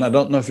skeptical, and I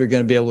don't know if you're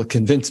going to be able to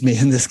convince me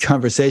in this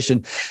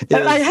conversation.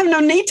 I have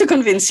no need to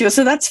convince you,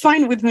 so that's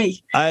fine with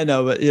me. I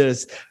know, but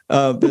it's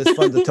fun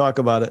to talk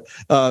about it.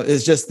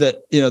 It's just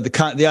that,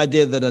 the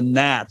idea that a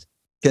gnat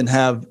can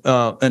have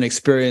an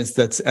experience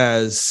that's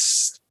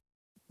as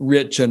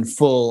rich and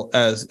full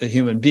as a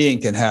human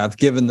being can have,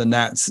 given the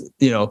gnat's,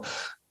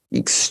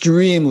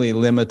 extremely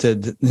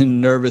limited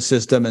nervous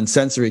system and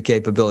sensory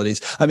capabilities.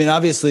 I mean,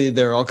 obviously,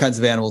 there are all kinds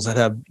of animals that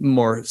have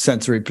more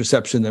sensory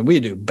perception than we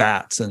do.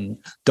 Bats and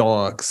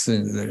dogs,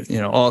 and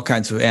all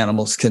kinds of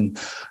animals can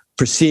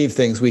perceive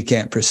things we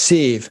can't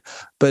perceive.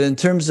 But in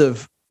terms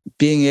of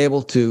being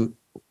able to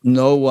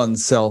know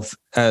oneself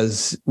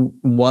as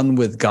one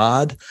with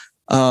God,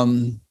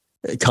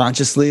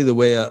 consciously, the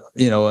way an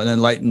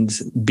enlightened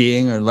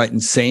being or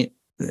enlightened saint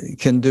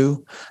can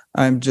do,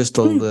 I'm just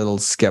a little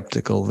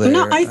skeptical there.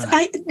 No,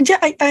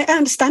 I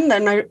understand that,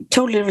 and I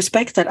totally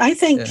respect that. I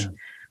think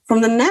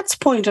from the gnat's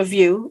point of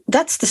view,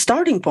 that's the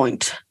starting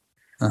point.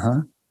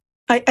 Uh-huh.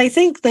 I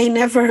think they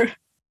never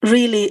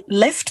really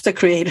left the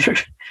Creator,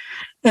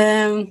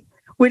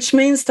 which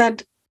means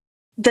that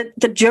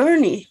the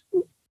journey,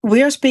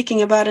 we are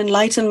speaking about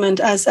enlightenment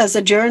as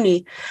a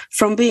journey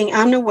from being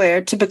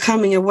unaware to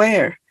becoming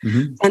aware,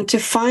 and to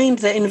find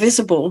the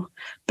invisible,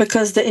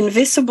 because the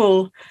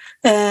invisible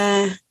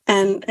and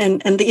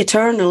the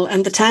eternal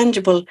and the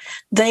tangible,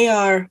 they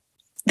are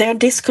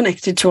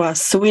disconnected to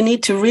us. So we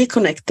need to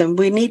reconnect them.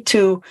 We need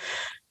to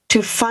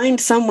find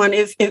someone.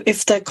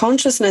 If the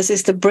consciousness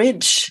is the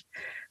bridge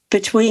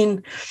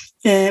between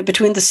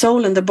the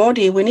soul and the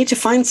body, we need to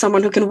find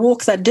someone who can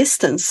walk that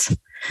distance.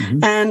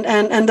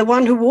 And the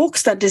one who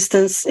walks that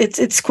distance,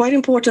 it's quite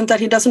important that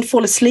he doesn't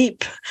fall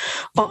asleep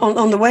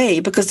on the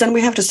way, because then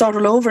we have to start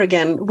all over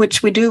again,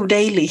 which we do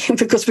daily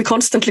because we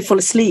constantly fall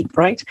asleep,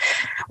 right?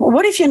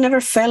 What if you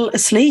never fell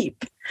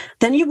asleep?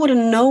 Then you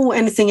wouldn't know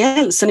anything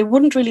else, and it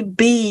wouldn't really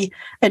be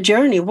a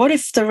journey. What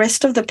if the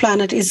rest of the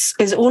planet is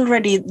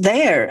already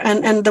there,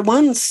 and the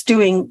ones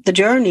doing the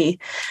journey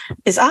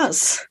is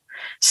us?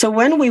 So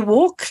when we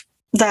walk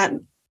that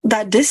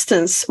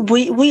distance,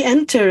 we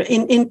enter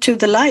into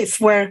the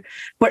life where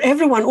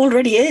everyone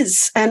already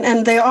is,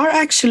 and they are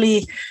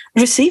actually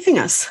receiving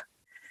us,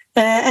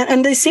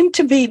 and they seem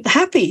to be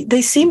happy.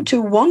 They seem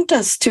to want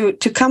us to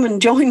come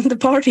and join the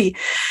party,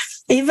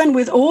 even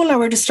with all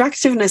our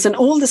destructiveness and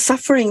all the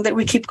suffering that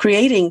we keep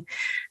creating.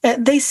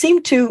 They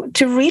seem to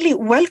really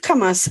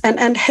welcome us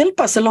and help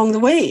us along the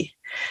way.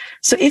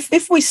 So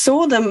if we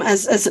saw them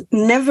as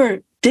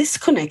never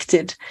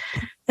disconnected,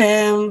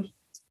 we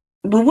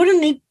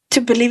wouldn't need to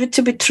believe it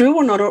to be true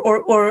or not,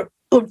 or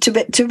to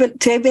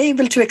be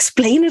able to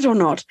explain it or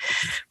not.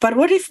 But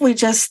what if we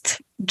just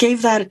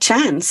gave that a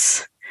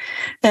chance?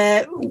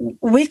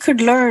 We could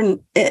learn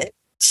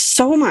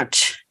so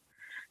much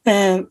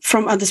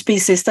from other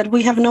species that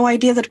we have no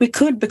idea that we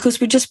could, because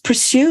we just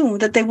presume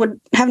that they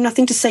would have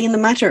nothing to say in the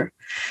matter.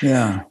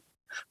 Yeah.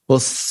 Well,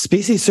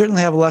 species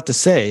certainly have a lot to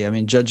say. I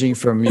mean, judging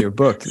from your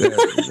book.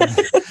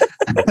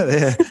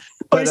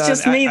 Or it's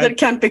just me that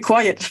can't be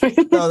quiet.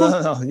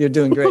 No, you're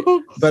doing great.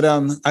 But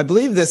I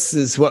believe this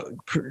is what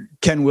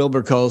Ken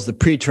Wilber calls the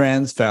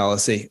pre-trans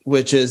fallacy,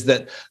 which is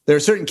that there are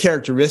certain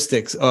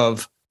characteristics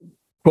of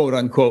quote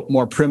unquote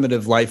more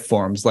primitive life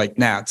forms like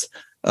gnats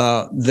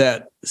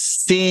that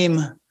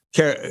seem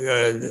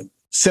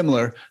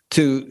similar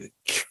to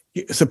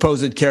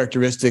supposed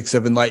characteristics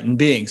of enlightened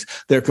beings.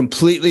 They're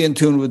completely in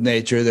tune with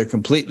nature. They're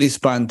completely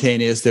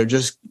spontaneous. They're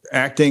just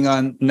acting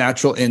on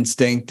natural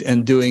instinct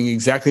and doing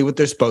exactly what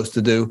they're supposed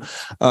to do,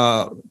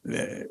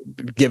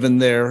 given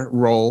their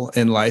role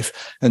in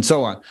life, and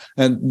so on.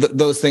 And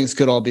those things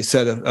could all be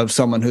said of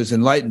someone who's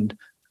enlightened.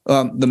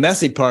 The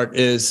messy part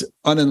is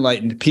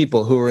unenlightened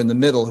people who are in the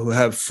middle, who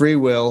have free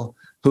will,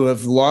 who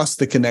have lost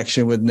the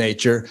connection with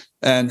nature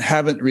and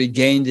haven't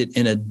regained it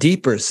in a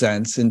deeper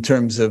sense in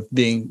terms of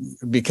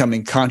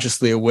becoming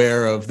consciously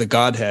aware of the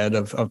Godhead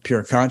of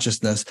pure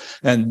consciousness,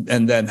 and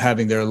then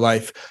having their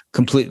life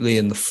completely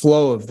in the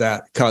flow of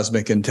that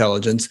cosmic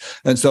intelligence.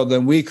 And so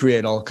then we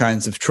create all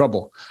kinds of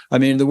trouble. I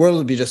mean, the world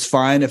would be just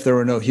fine if there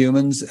were no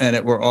humans and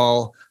it were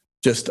all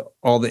just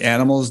all the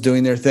animals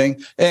doing their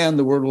thing. And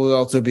the world would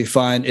also be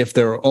fine if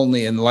there were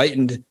only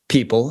enlightened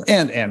people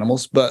and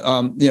animals, but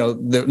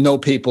there are no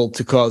people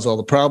to cause all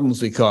the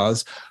problems we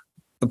cause.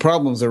 The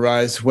problems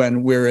arise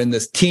when we're in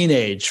this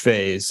teenage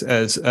phase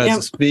as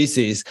a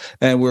species,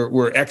 and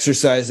we're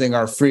exercising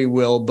our free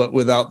will, but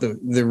without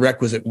the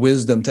requisite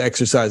wisdom to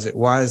exercise it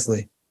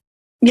wisely.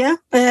 Yeah,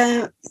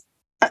 I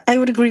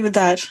would agree with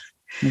that.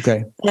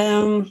 Okay.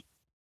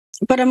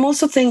 But I'm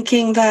also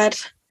thinking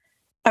that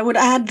I would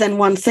add then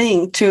one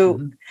thing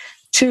to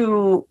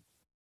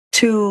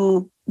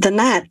the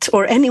gnat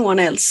or anyone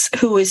else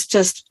who is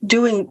just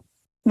doing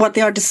what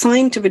they are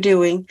designed to be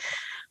doing,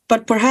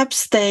 but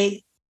perhaps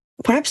they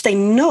perhaps they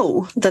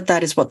know that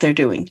that is what they're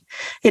doing.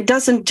 It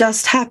doesn't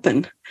just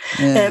happen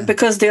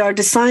because they are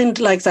designed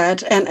like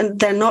that, and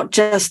they're not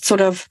just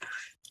sort of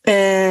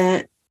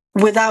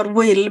without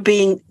will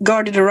being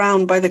guarded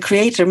around by the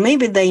creator.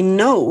 Maybe they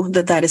know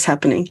that that is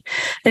happening.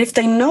 And if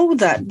they know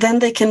that, then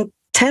they can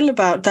tell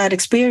about that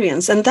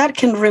experience, and that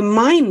can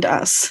remind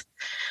us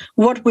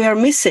what we are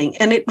missing.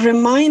 And it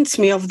reminds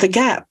me of the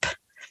gap.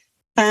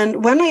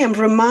 And when I am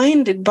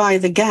reminded by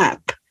the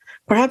gap,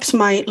 perhaps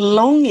my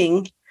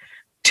longing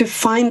to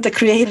find the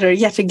creator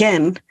yet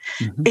again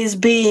is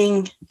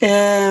being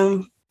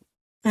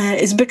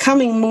is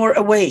becoming more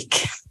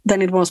awake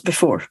than it was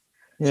before.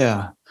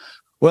 Yeah.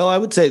 Well, I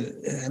would say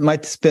my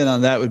spin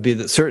on that would be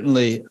that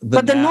certainly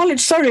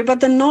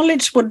the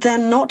knowledge would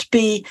then not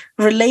be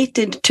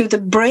related to the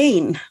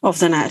brain of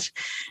the gnat.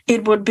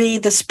 It would be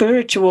the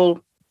spiritual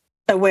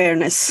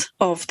awareness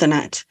of the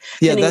gnat.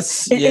 Yeah,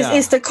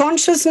 is the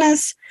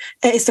consciousness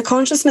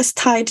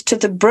tied to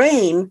the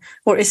brain,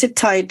 or is it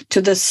tied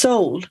to the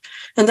soul?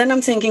 And then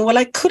I'm thinking, well,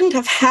 I couldn't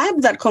have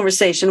had that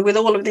conversation with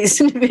all of these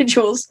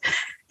individuals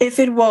if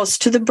it was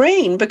to the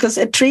brain, because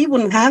a tree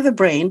wouldn't have a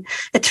brain.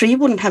 A tree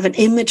wouldn't have an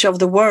image of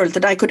the world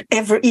that I could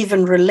ever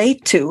even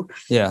relate to.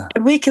 Yeah.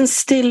 But we can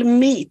still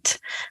meet.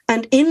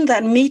 And in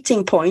that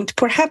meeting point,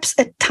 perhaps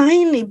a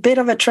tiny bit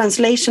of a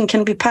translation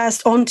can be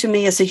passed on to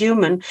me as a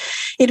human.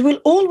 It will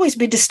always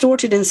be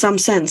distorted in some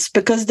sense,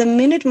 because the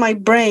minute my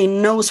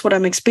brain knows what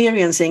I'm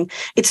experiencing,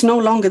 it's no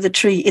longer the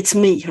tree, it's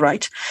me,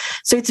 right?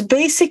 So it's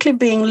basically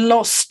being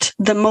lost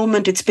the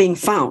moment it's being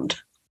found.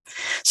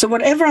 So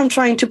whatever I'm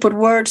trying to put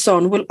words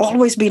on will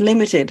always be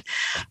limited,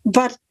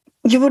 but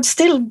you would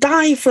still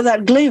die for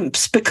that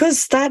glimpse,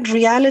 because that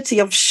reality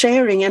of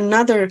sharing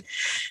another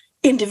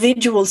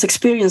individual's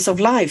experience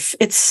of life,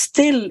 it's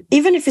still,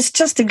 even if it's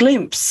just a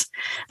glimpse,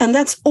 and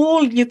that's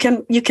all you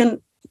can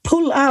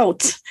pull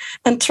out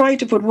and try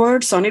to put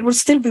words on, it will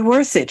still be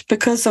worth it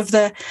because of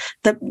the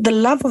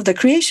love of the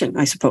creation,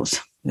 I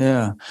suppose.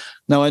 Yeah.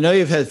 Now, I know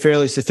you've had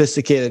fairly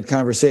sophisticated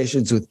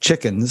conversations with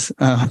chickens,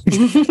 but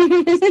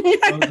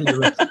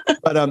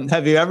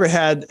have you ever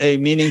had a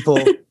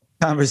meaningful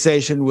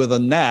conversation with a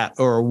gnat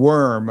or a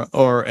worm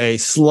or a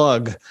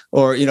slug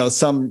or,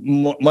 some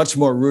much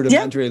more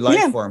rudimentary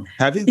life form?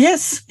 Have you?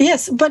 Yes.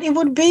 But it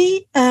would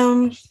be,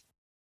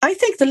 I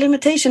think the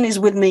limitation is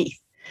with me.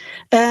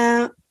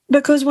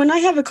 Because when I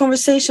have a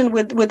conversation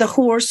with a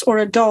horse or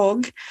a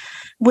dog,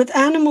 with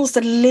animals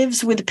that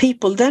lives with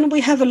people, then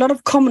we have a lot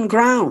of common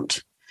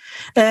ground.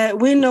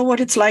 We know what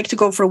it's like to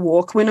go for a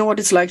walk. We know what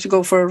it's like to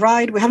go for a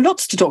ride. We have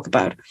lots to talk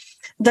about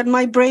that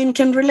my brain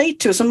can relate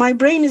to. So my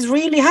brain is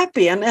really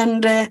happy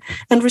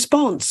and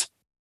responds.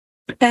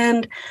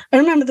 And I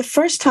remember the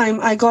first time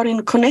I got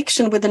in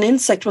connection with an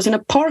insect was in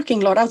a parking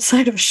lot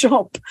outside of a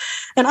shop.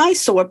 And I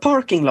saw a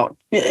parking lot.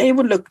 It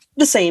would look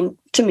the same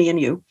to me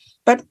and you.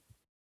 But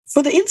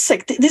for the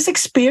insect, this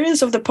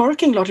experience of the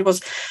parking lot, it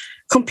was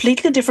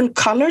completely different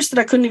colors that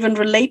I couldn't even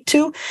relate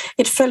to.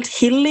 It felt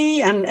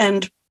hilly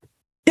and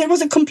it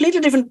was a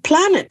completely different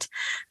planet.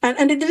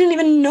 And it didn't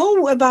even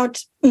know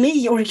about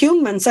me or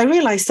humans. I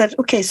realized that,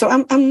 okay, so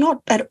I'm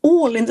not at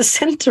all in the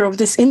center of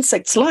this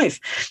insect's life.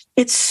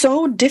 It's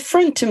so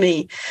different to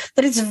me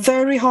that it's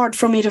very hard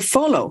for me to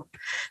follow.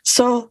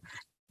 So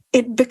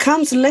it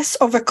becomes less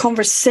of a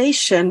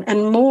conversation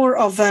and more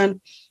of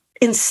an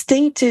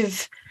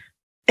instinctive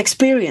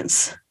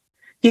experience.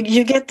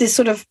 You get this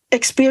sort of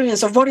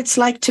experience of what it's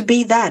like to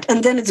be that,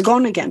 and then it's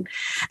gone again.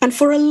 And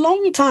for a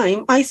long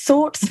time, I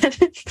thought that,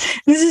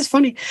 this is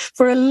funny,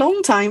 for a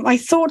long time, I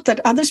thought that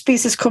other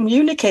species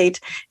communicate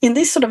in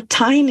these sort of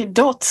tiny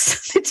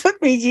dots. It took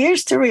me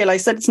years to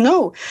realize that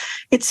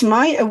it's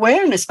my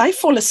awareness. I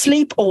fall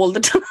asleep all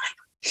the time.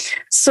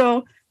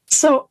 So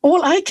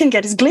all I can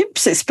get is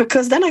glimpses,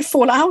 because then I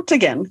fall out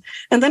again.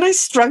 And then I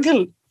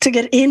struggle to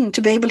get in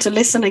to be able to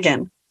listen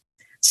again.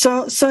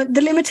 So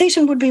the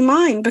limitation would be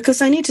mine,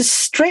 because I need to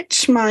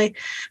stretch my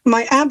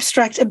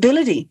abstract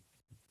ability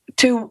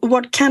to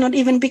what cannot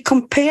even be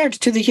compared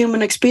to the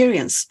human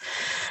experience.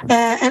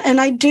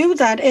 And I do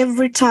that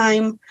every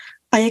time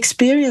I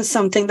experience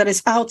something that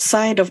is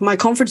outside of my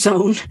comfort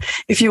zone,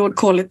 if you would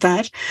call it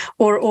that,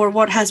 or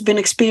what has been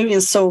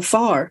experienced so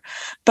far.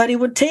 But it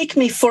would take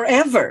me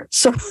forever.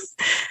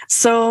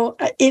 So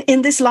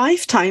in this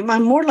lifetime,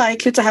 I'm more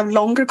likely to have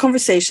longer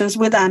conversations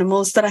with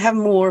animals that I have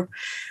more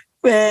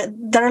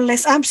that are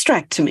less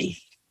abstract to me.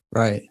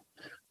 Right.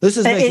 This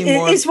is making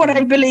more. Is what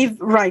I believe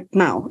right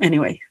now,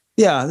 anyway.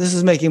 Yeah, this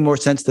is making more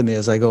sense to me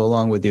as I go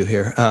along with you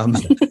here.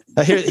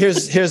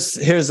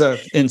 Here's a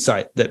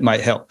insight that might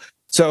help.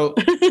 So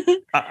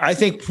I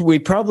think we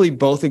probably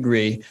both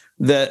agree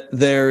that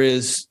there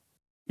is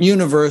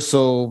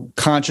universal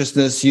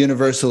consciousness,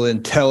 universal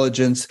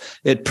intelligence.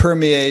 It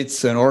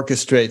permeates and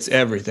orchestrates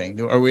everything.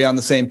 Are we on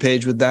the same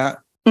page with that?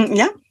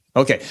 Yeah.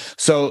 Okay,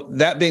 so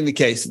that being the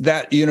case,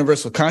 that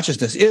universal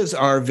consciousness is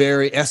our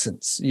very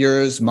essence.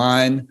 Yours,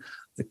 mine,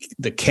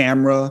 the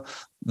camera,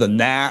 the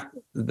gnat,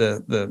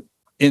 the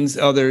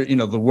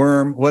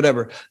worm,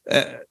 whatever.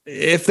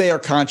 If they are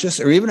conscious,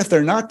 or even if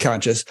they're not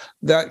conscious,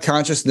 that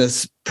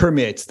consciousness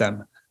permeates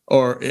them,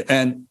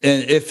 and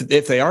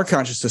if they are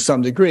conscious to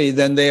some degree,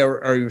 then they are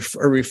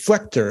a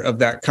reflector of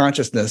that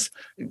consciousness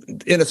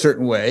in a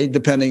certain way,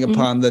 depending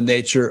upon the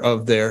nature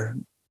of their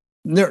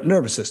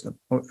nervous system.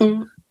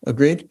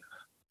 Agreed?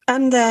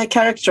 And the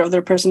character of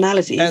their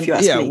personality, if you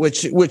ask me.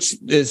 Which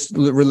is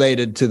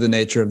related to the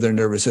nature of their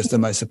nervous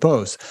system, I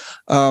suppose.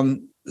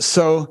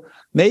 So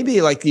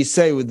maybe, like you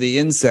say, with the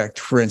insect,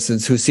 for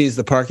instance, who sees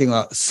the parking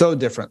lot so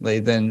differently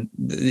than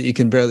you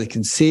can barely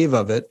conceive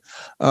of it,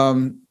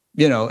 and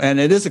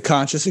it is a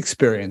conscious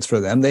experience for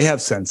them. They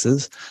have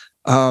senses.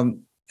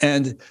 And,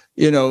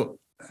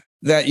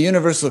 that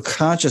universal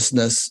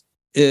consciousness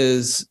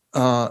is,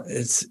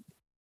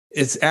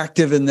 it's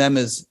active in them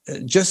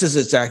just as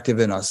it's active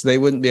in us. They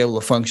wouldn't be able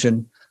to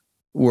function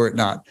were it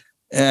not.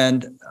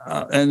 And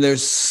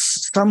there's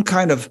some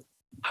kind of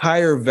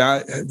higher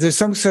value. There's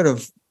some sort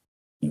of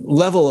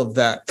level of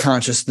that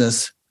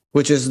consciousness,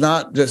 which is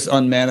not just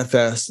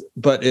unmanifest,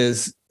 but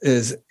is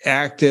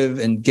active,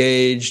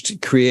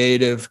 engaged,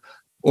 creative,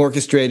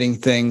 orchestrating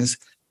things.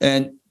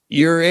 And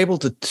you're able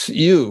to,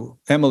 you,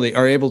 Emelie,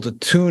 are able to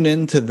tune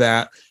into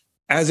that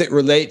as it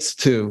relates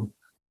to,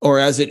 or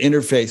as it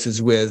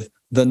interfaces with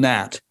the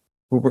gnat.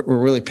 We're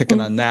really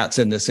picking on gnats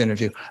in this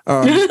interview.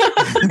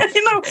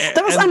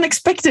 That was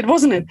unexpected,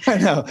 wasn't it? I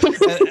know.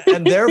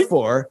 And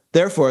therefore,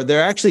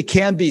 there actually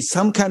can be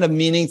some kind of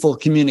meaningful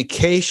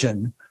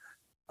communication,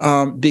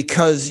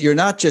 because you're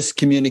not just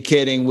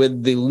communicating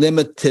with the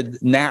limited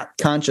gnat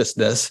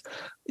consciousness.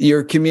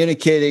 You're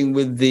communicating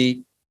with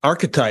the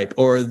archetype,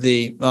 or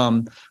the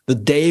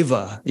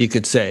deva, you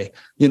could say.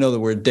 You know the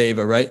word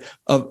deva, right?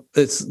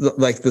 It's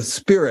like the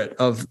spirit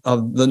of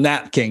the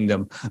gnat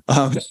kingdom,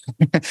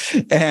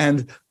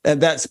 and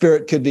that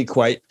spirit could be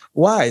quite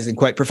wise and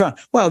quite profound.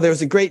 Well,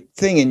 there's a great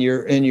thing in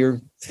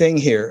your thing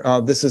here.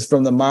 This is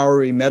from the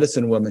Maori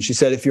medicine woman. She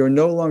said, if you're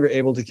no longer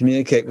able to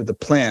communicate with the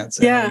plants,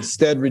 and are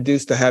instead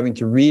reduced to having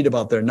to read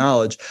about their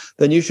knowledge,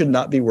 then you should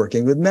not be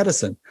working with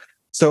medicine.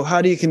 So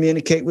how do you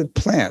communicate with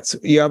plants?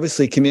 You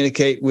obviously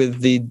communicate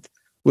with the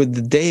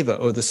deva,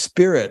 or the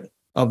spirit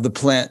of the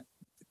plant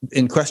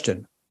in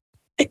question.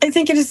 I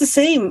think it is the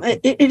same.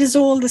 It is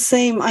all the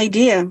same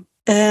idea.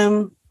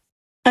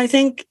 I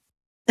think,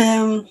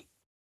 to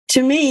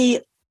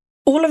me,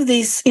 all of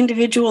these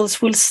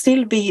individuals will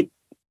still be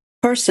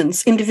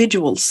persons,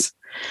 individuals,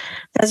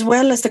 as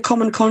well as the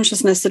common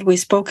consciousness that we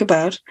spoke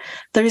about.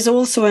 There is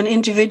also an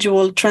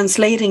individual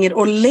translating it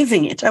or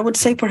living it. I would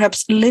say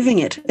perhaps living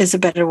it is a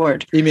better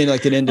word. You mean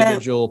like an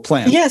individual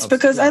plant? Yes,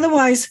 because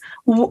otherwise,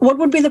 what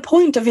would be the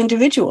point of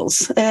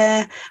individuals?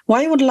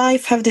 Why would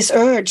life have this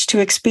urge to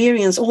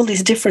experience all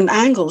these different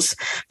angles?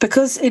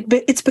 Because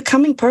it's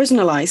becoming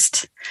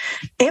personalized.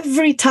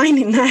 Every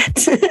tiny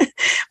gnat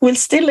will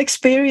still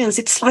experience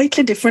it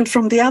slightly different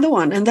from the other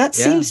one. And that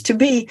seems to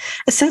be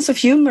a sense of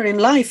humor in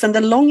life, and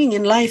the longing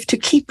in life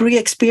to keep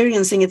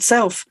re-experiencing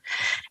itself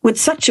with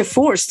such a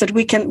force that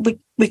we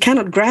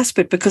cannot grasp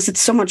it, because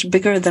it's so much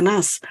bigger than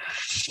us.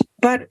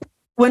 But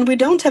when we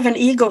don't have an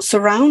ego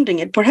surrounding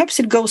it, perhaps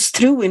it goes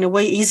through in a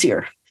way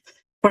easier.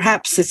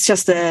 Perhaps it's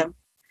just I'm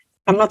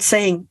not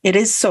saying it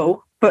is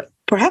so, but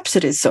perhaps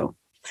it is so.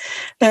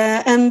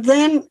 And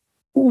then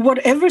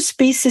whatever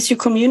species you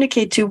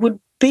communicate to would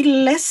be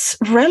less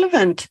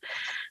relevant,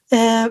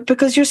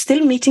 because you're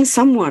still meeting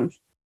someone.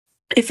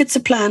 If it's a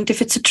plant,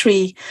 if it's a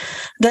tree,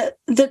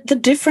 the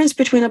difference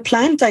between a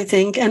plant, I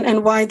think,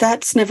 and why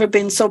that's never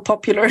been so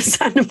popular as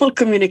animal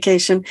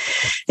communication,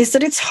 is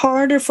that it's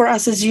harder for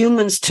us as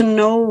humans to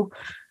know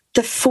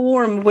the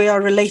form we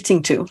are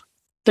relating to.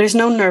 There is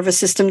no nervous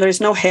system, there is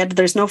no head,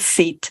 there is no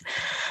feet.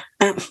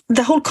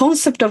 The whole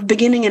concept of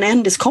beginning and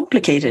end is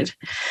complicated,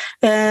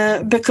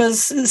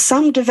 because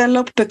some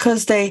develop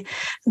because they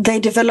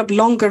develop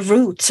longer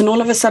roots, and all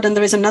of a sudden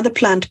there is another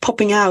plant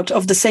popping out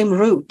of the same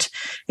root.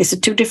 Is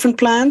it two different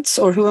plants,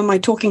 or who am I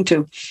talking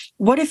to?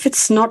 What if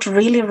it's not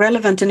really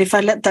relevant, and if I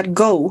let that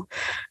go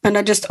and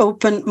I just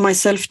open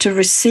myself to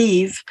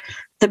receive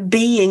the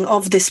being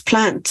of this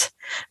plant,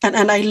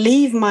 and I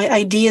leave my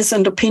ideas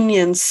and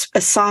opinions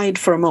aside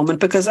for a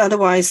moment, because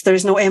otherwise there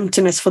is no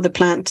emptiness for the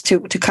plant to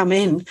come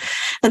in.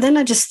 And then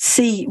I just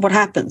see what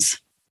happens.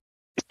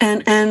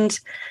 And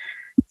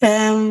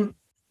to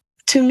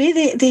me,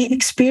 the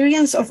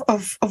experience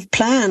of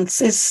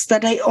plants is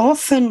that they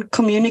often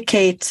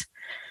communicate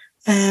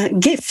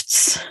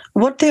gifts,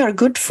 what they are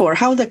good for,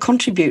 how they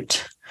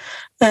contribute.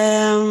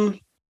 And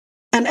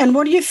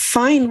what do you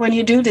find when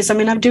you do this? I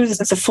mean, I've done this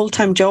as a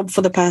full-time job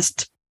for the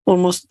past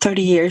almost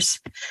 30 years,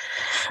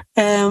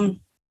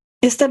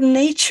 is that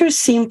nature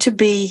seemed to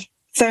be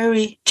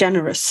very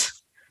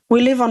generous.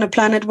 We live on a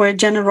planet where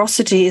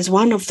generosity is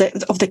one of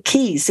the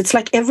keys. It's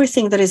like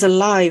everything that is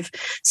alive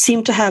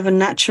seems to have a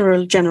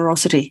natural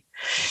generosity.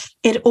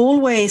 It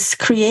always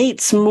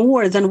creates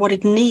more than what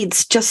it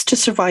needs just to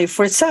survive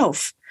for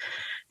itself.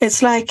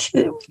 It's like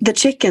the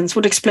chickens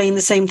would explain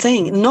the same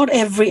thing. Not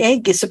every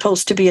egg is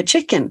supposed to be a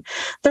chicken.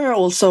 There are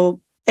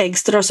also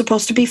eggs that are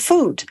supposed to be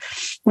food.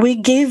 We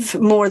give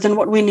more than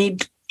what we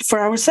need for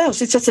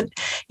ourselves. It's just that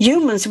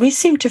humans, we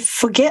seem to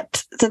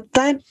forget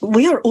that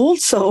we are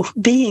also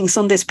beings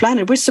on this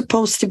planet. We're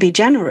supposed to be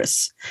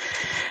generous.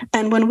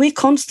 And when we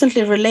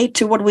constantly relate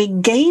to what we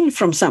gain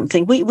from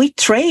something, we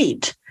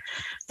trade.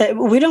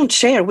 We don't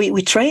share,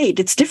 we trade.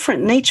 It's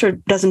different. Nature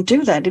doesn't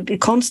do that. It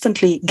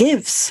constantly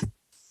gives.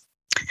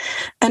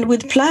 And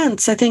with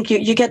plants, I think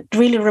you get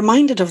really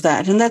reminded of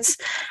that. And that's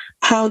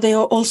how they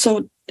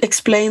also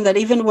explain that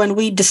even when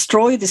we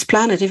destroy this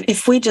planet,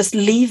 if we just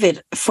leave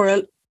it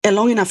for a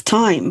long enough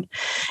time,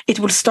 it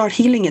will start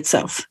healing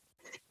itself.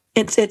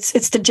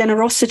 It's the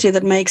generosity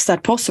that makes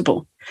that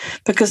possible,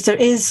 because there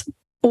is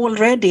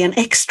already an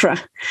extra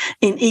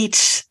in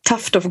each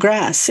tuft of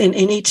grass, in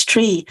each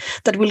tree,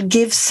 that will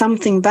give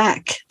something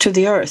back to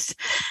the earth.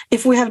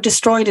 If we have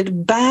destroyed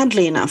it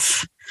badly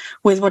enough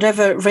with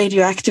whatever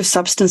radioactive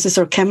substances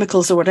or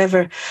chemicals or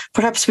whatever,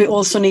 perhaps we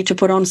also need to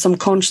put on some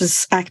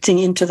conscious acting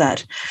into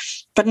that.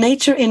 But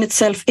nature in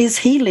itself is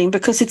healing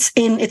because it's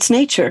in its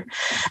nature.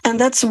 And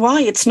that's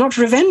why it's not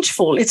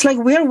revengeful. It's like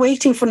we're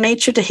waiting for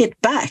nature to hit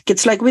back.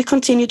 It's like we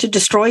continue to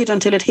destroy it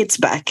until it hits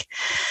back.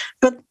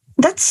 But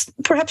that's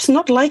perhaps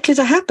not likely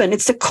to happen.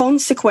 It's the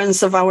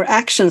consequence of our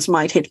actions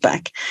might hit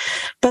back.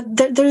 But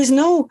there is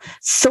no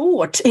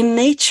thought in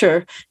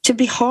nature to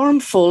be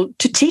harmful,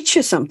 to teach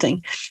you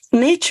something.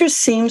 Nature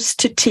seems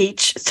to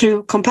teach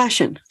through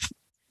compassion.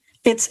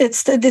 It's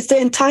the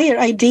entire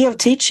idea of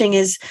teaching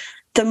is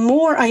the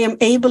more I am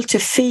able to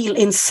feel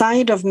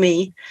inside of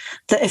me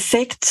the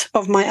effect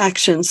of my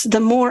actions,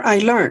 the more I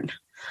learn.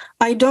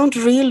 I don't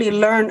really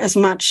learn as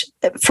much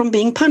from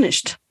being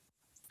punished.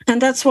 And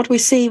that's what we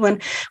see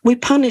when we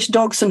punish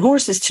dogs and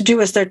horses to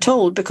do as they're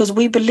told, because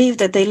we believe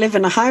that they live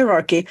in a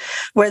hierarchy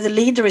where the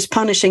leader is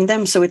punishing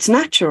them, so it's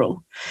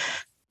natural.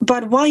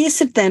 But why is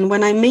it then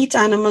when I meet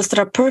animals that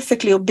are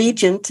perfectly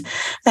obedient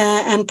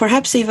and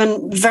perhaps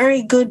even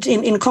very good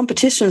in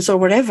competitions or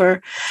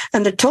whatever,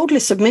 and they're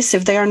totally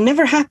submissive, they are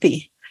never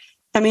happy?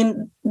 I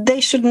mean,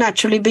 they should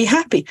naturally be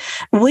happy.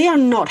 We are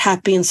not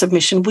happy in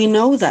submission. We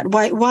know that.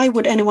 Why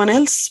would anyone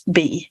else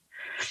be?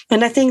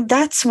 And I think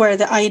that's where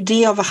the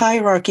idea of a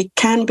hierarchy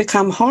can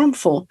become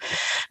harmful.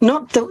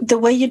 Not the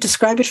way you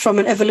describe it from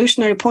an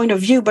evolutionary point of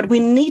view, but we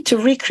need to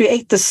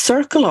recreate the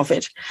circle of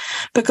it.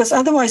 Because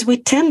otherwise we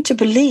tend to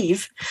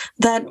believe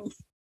that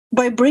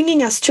by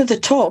bringing us to the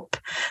top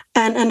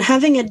and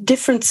having a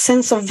different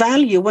sense of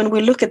value when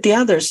we look at the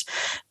others,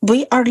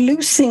 we are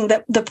losing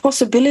the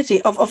possibility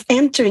of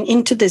entering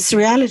into this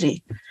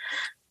reality.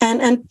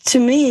 And to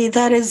me,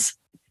 that is,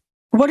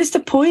 what is the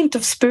point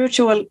of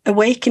spiritual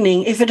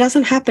awakening if it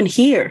doesn't happen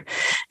here,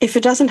 if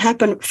it doesn't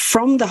happen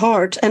from the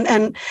heart,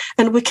 and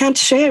we can't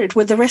share it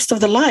with the rest of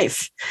the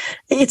life?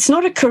 It's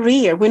not a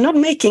career. We're not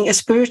making a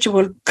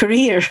spiritual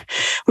career.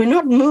 We're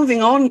not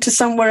moving on to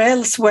somewhere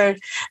else where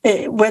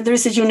there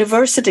is a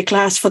university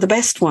class for the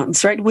best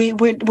ones, right?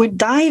 We're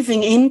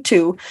diving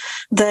into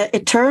the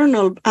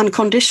eternal,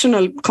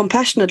 unconditional,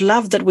 compassionate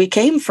love that we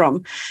came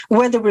from.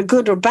 Whether we're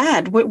good or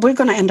bad, we're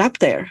going to end up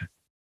there.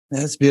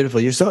 That's beautiful.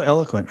 You're so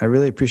eloquent. I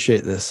really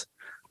appreciate this.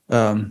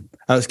 I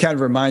was kind of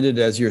reminded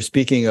as you're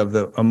speaking of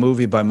a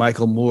movie by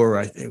Michael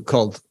Moore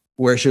called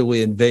Where Shall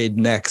We Invade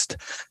Next?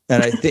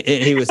 And I think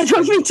he was. I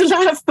don't mean to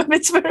laugh, but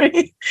it's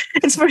very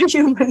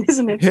human,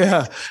 isn't it?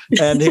 Yeah,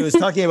 and he was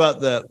talking about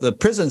the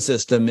prison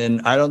system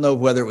in, I don't know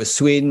whether it was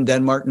Sweden,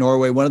 Denmark,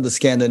 Norway, one of the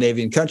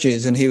Scandinavian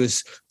countries, and he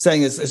was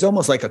saying it's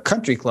almost like a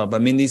country club. I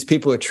mean, these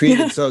people are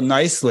treated so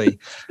nicely,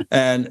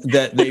 and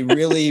that they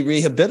really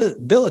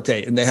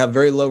rehabilitate, and they have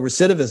very low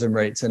recidivism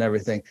rates and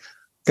everything,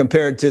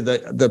 compared to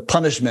the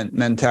punishment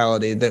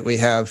mentality that we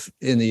have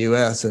in the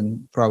U.S.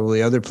 and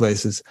probably other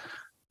places.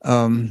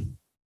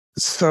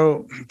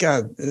 So,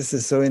 God, this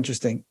is so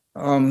interesting.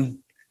 Well,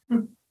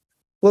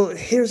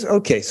 here's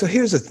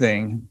the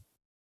thing.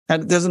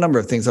 And there's a number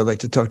of things I'd like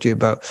to talk to you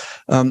about.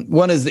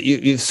 One is that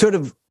you've sort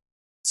of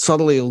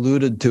subtly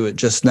alluded to it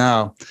just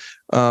now.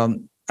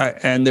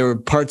 And there were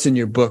parts in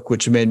your book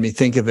which made me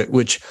think of it,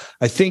 which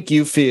I think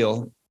you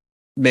feel,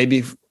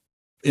 maybe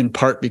in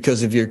part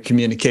because of your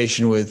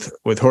communication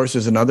with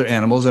horses and other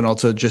animals, and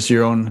also just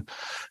your own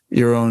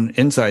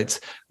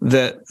insights,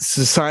 that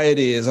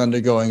society is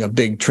undergoing a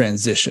big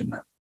transition,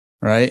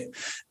 right?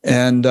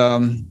 And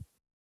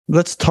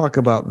let's talk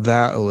about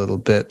that a little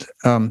bit.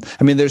 I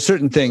mean, there's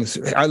certain things.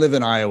 I live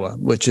in Iowa,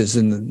 which is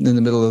in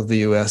the middle of the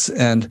U.S.,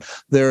 and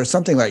there are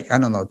something like,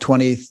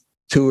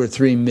 22 or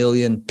 3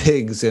 million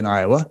pigs in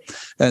Iowa,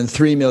 and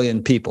 3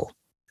 million people.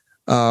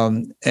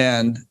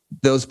 And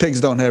those pigs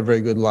don't have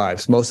very good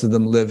lives. Most of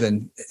them live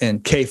in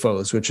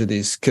CAFOs, which are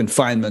these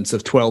confinements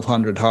of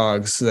 1,200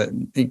 hogs that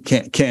you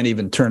can't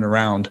even turn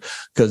around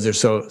because they're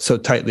so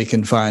tightly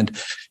confined.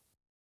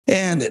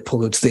 And it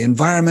pollutes the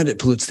environment. It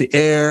pollutes the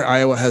air.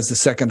 Iowa has the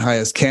second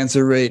highest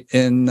cancer rate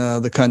in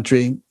the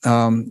country.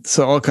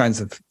 So all kinds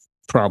of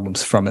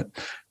problems from it.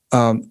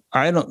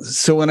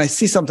 So when I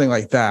see something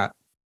like that,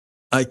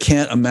 I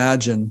can't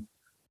imagine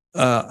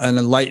an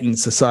enlightened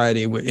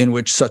society in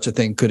which such a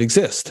thing could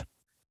exist.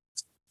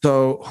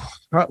 So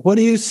what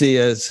do you see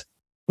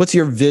what's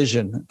your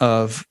vision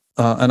of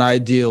an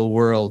ideal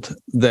world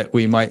that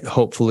we might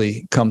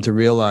hopefully come to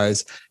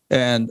realize?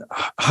 And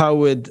how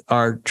would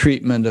our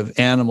treatment of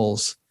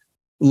animals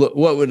look?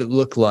 What would it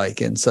look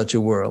like in such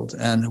a world?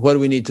 And what do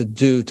we need to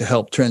do to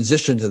help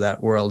transition to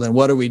that world? And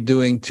what are we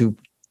doing to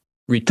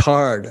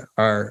retard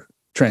our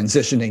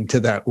transitioning to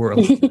that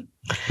world?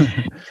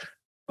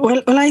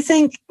 Well,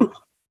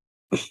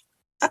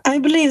 I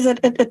believe that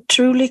a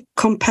truly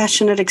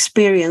compassionate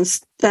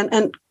experience,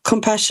 and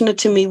compassionate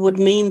to me would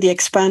mean the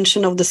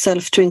expansion of the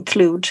self to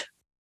include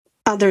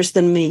others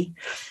than me.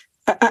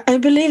 I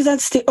believe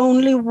that's the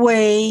only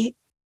way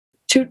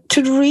to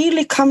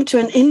really come to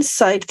an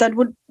insight that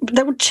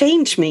would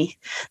change me,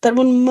 that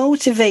would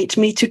motivate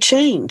me to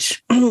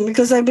change.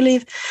 Because I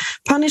believe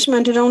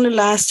punishment, it only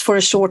lasts for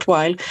a short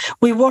while.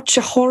 We watch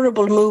a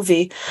horrible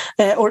movie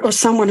or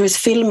someone who is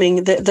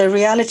filming the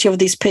reality of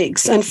these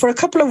pigs, and for a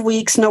couple of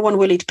weeks no one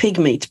will eat pig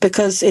meat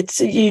because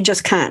you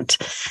just can't,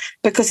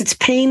 because it's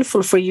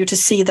painful for you to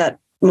see that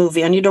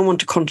movie and you don't want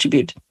to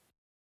contribute.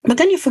 But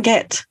then you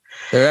forget.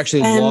 There are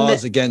actually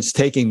laws against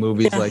taking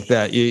movies like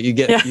that. You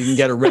can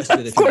get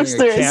arrested if you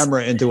bring a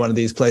camera into one of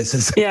these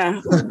places. Yeah,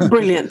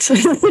 brilliant.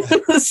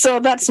 So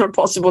that's not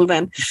possible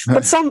then.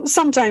 But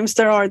sometimes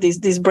there are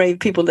these brave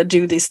people that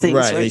do these things.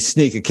 Right, they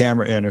sneak a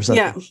camera in or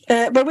something.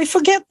 Yeah, but we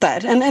forget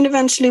that, and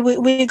eventually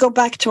we go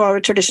back to our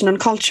tradition and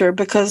culture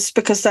because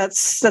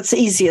that's the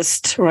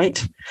easiest,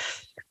 right?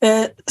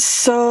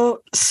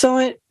 So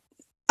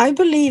I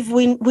believe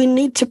we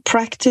need to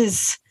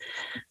practice.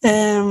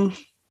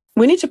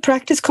 We need to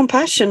practice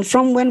compassion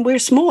from when we're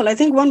small. I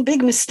think one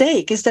big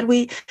mistake is that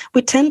we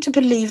tend to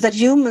believe that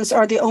humans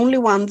are the only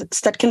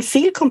ones that can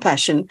feel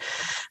compassion,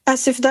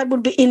 as if that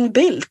would be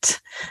inbuilt.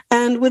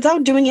 And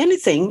without doing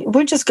anything,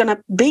 we're just going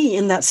to be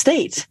in that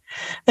state.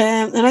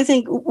 And I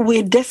think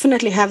we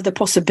definitely have the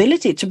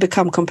possibility to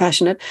become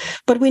compassionate,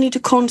 but we need to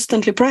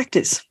constantly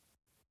practice.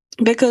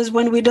 Because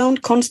when we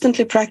don't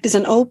constantly practice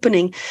an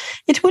opening,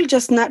 it will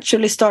just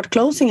naturally start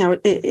closing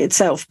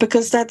itself,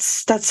 because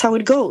that's how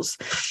it goes.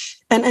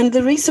 And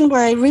the reason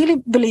why I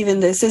really believe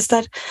in this is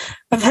that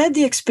I've had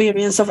the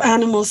experience of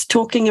animals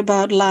talking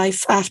about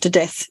life after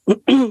death.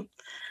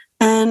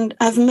 And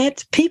I've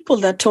met people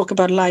that talk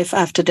about life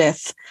after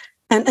death.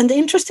 And the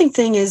interesting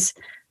thing is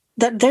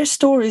that their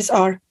stories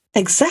are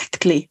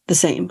exactly the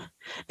same.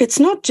 It's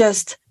not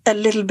just a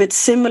little bit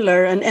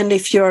similar, and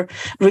if you're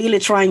really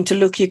trying to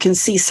look, you can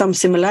see some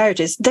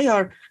similarities. They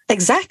are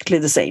exactly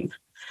the same,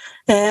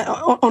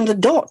 on the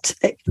dot,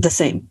 the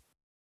same.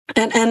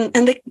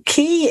 And the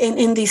key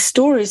in these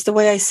stories, the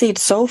way I see it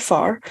so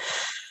far,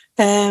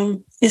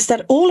 is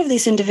that all of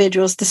these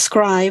individuals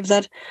describe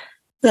that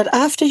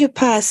after you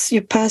pass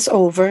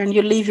over and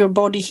you leave your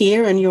body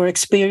here, and your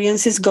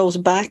experiences goes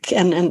back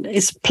and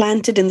is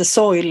planted in the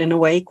soil in a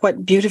way,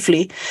 quite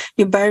beautifully.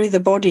 You bury the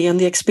body, and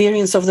the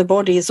experience of the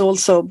body is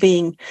also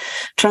being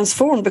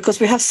transformed, because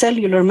we have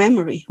cellular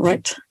memory,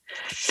 right?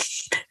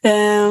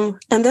 And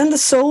then the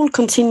soul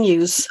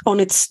continues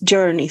on its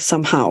journey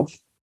somehow.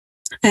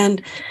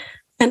 And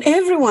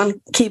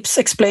everyone keeps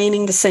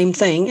explaining the same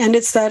thing. And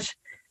it's that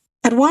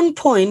at one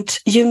point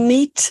you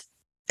meet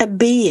a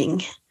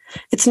being.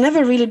 It's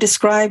never really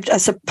described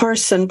as a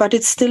person, but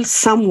it's still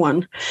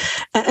someone.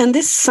 And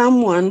this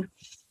someone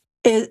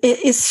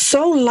is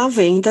so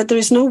loving that there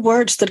is no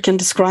words that can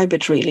describe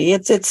it, really.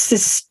 It's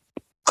this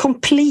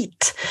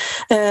complete,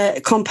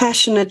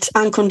 compassionate,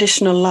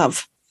 unconditional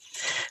love.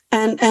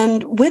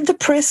 And with the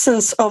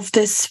presence of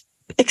this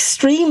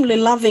extremely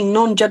loving,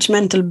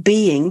 non-judgmental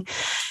being,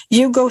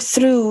 you go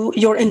through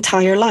your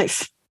entire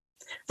life.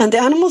 And the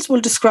animals will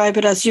describe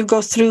it as you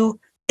go through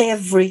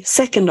every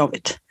second of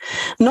it,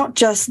 not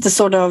just the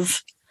sort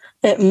of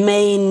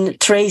main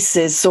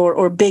traces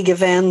or big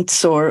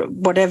events or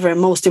whatever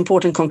most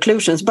important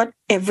conclusions, but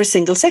every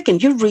single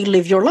second you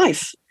relive your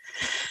life.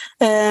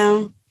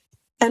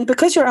 And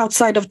because you're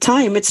outside of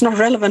time, it's not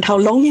relevant how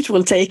long it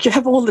will take. You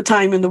have all the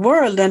time in the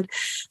world, and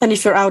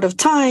if you're out of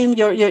time,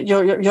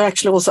 you're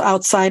actually also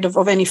outside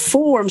of any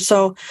form.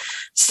 So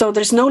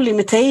there's no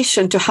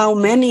limitation to how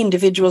many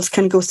individuals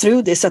can go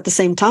through this at the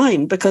same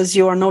time, because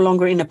you are no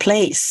longer in a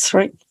place,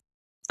 right?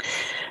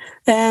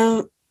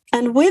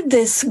 And with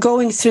this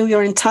going through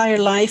your entire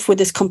life with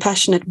this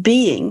compassionate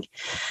being,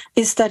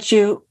 is that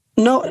you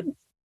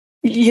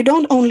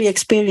don't only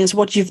experience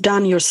what you've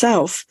done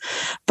yourself,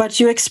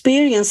 but you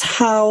experience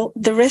how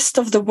the rest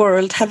of the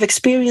world have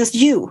experienced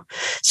you.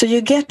 So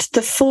you get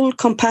the full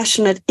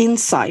compassionate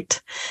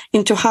insight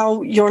into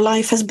how your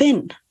life has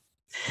been.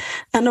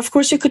 And of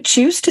course, you could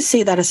choose to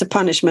see that as a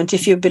punishment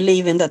if you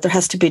believe in that there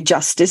has to be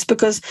justice,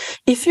 because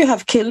if you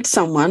have killed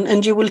someone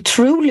and you will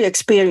truly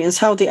experience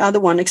how the other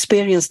one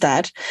experienced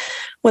that,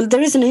 well,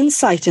 there is an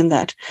insight in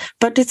that,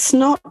 but it's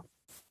not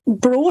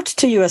brought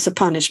to you as a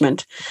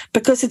punishment,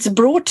 because it's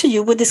brought to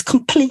you with this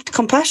complete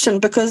compassion,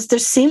 because there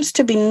seems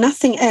to be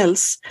nothing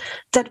else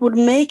that would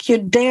make you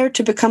dare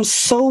to become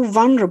so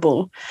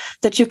vulnerable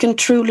that you can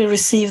truly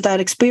receive that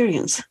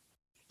experience.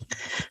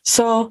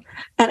 So,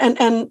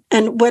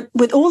 and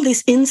with all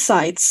these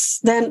insights,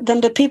 then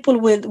the people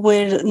with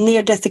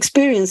near-death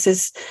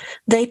experiences,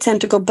 they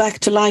tend to go back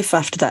to life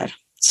after that.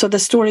 So the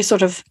story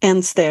sort of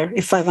ends there,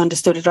 if I've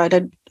understood it right.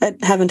 I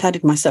haven't had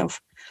it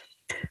myself.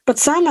 But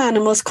some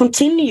animals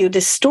continue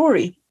this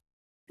story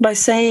by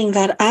saying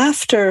that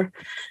after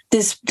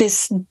this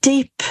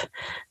deep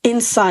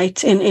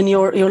insight in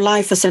your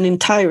life as an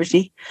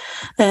entirety,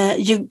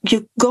 you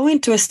go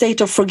into a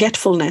state of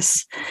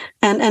forgetfulness,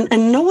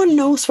 and no one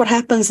knows what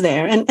happens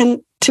there.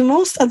 And to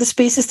most of the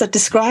species that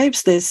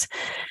describes this,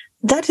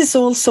 that is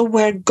also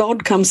where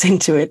God comes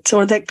into it,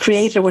 or that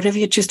creator, whatever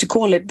you choose to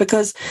call it,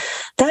 because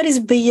that is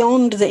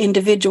beyond the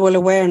individual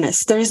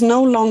awareness. There is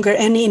no longer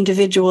any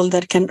individual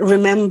that can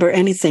remember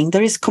anything.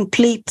 There is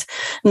complete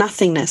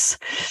nothingness.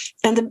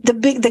 And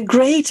the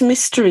great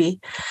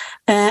mystery,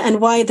 and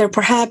why there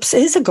perhaps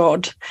is a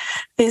God,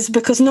 is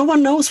because no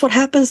one knows what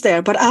happens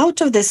there. But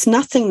out of this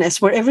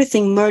nothingness, where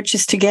everything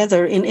merges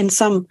together in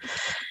some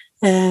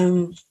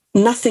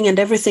nothing and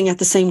everything at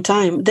the same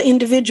time, the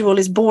individual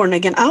is born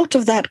again. Out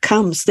of that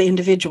comes the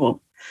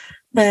individual.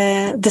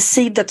 The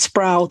seed that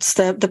sprouts,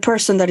 the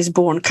person that is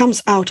born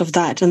comes out of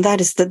that. And that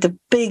is the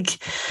big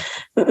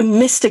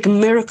mystic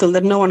miracle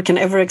that no one can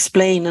ever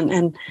explain.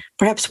 And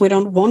perhaps we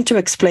don't want to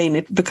explain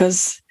it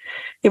because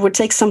it would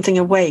take something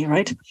away,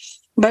 right?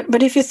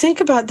 But if you think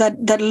about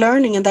that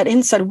learning and that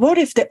insight, what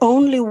if the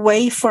only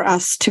way for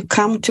us to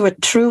come to a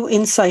true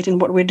insight in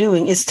what we're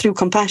doing is through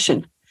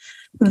compassion?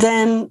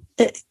 Then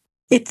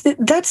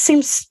that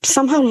seems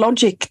somehow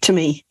logic to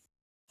me.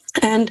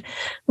 And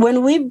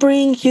when we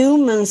bring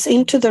humans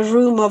into the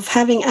room of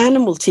having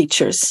animal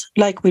teachers,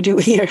 like we do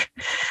here,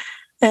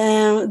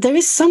 there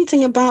is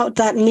something about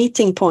that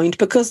meeting point,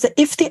 because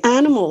if the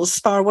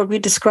animals are what we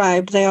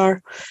described, they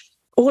are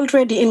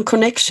already in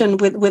connection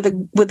with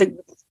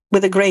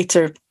a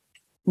greater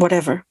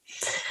whatever.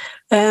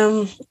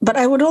 But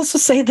I would also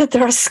say that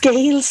there are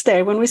scales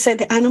there when we say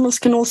the animals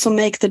can also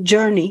make the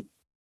journey.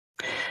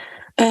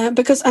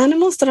 Because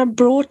animals that are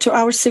brought to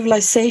our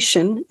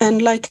civilization,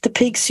 and like the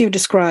pigs you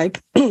describe,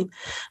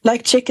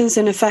 like chickens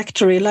in a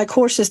factory, like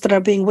horses that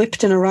are being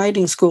whipped in a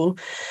riding school,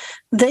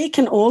 they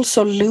can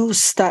also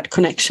lose that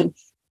connection.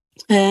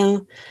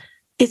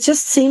 It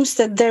just seems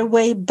that their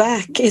way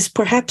back is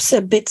perhaps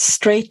a bit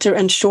straighter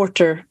and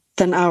shorter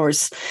than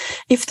ours.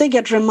 If they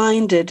get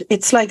reminded,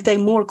 it's like they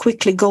more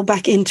quickly go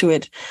back into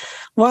it.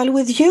 While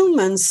with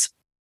humans,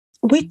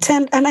 we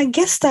tend, and I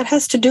guess that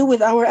has to do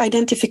with our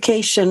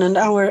identification and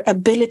our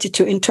ability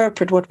to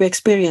interpret what we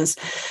experience.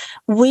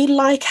 We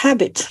like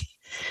habit.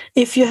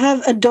 If you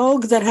have a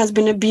dog that has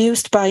been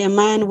abused by a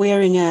man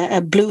wearing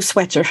a blue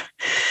sweater,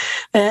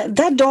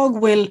 that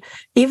dog will,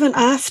 even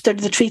after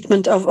the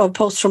treatment of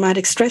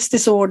post-traumatic stress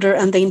disorder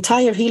and the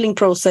entire healing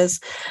process,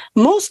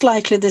 most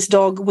likely this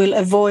dog will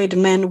avoid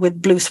men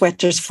with blue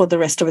sweaters for the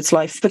rest of its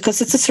life,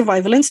 because it's a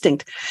survival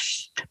instinct.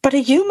 But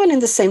a human in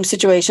the same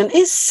situation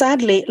is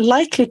sadly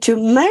likely to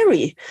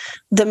marry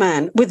the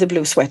man with the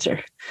blue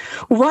sweater.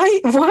 Why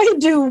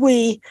do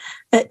we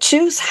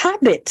choose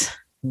habit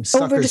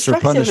over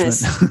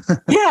destructiveness?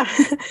 Yeah,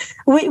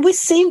 we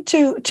seem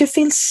to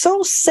feel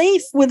so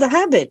safe with the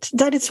habit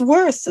that it's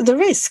worth the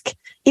risk.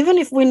 Even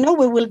if we know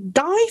we will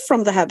die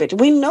from the habit,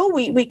 we know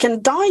we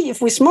can die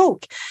if we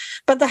smoke,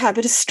 but the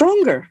habit is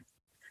stronger.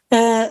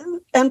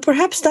 And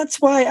perhaps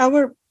that's why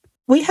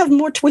we have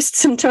more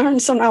twists and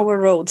turns on our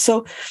road.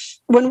 So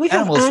when we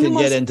have animals can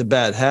get into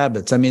bad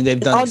habits. I mean, they've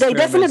done. Oh, they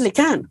definitely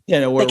can.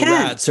 Where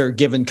rats are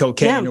given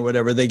cocaine or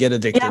whatever, they get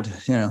addicted.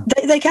 Yeah.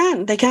 They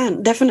can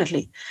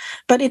definitely,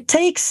 but it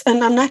takes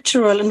an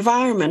unnatural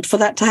environment for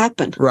that to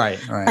happen. Right.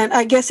 And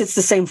I guess it's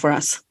the same for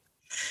us.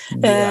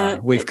 Yeah,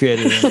 we've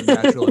created a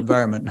natural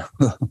environment.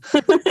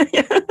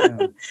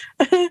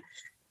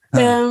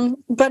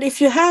 But if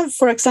you have,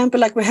 for example,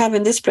 like we have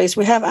in this place,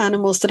 we have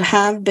animals that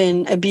have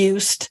been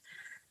abused.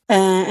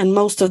 And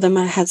most of them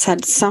has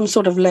had some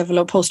sort of level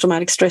of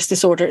post-traumatic stress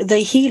disorder.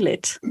 They heal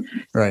it.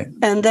 Right.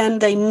 And then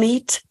they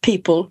meet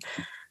people.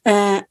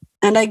 And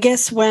I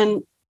guess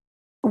when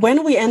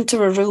we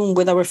enter a room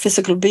with our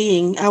physical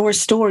being, our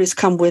stories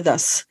come with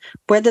us,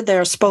 whether they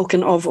are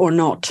spoken of or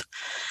not.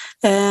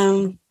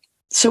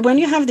 So when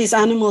you have these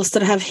animals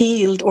that have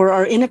healed or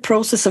are in a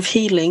process of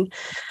healing,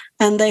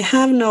 and they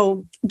have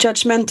no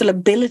judgmental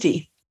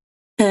ability,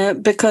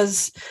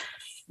 because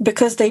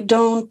they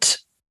don't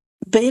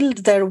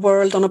build their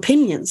world on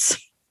opinions,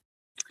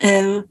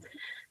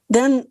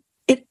 then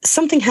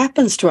something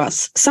happens to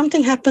us.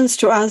 Something happens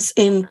to us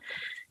in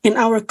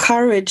our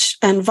courage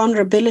and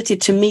vulnerability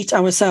to meet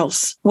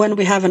ourselves when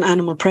we have an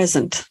animal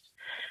present,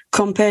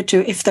 compared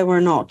to if there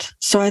were not.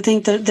 So I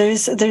think that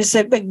there's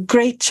a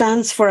great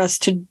chance for us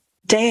to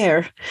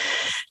dare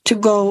to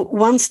go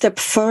one step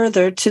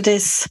further to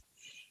this,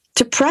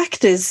 to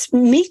practice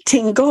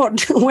meeting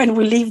God when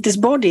we leave this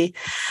body.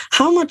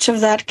 How much of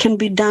that can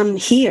be done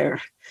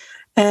here?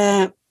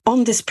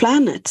 On this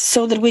planet,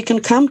 so that we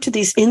can come to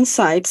these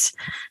insights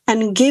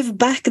and give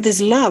back this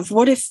love.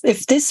 What if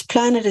this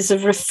planet is a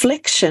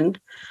reflection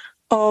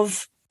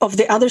of of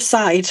the other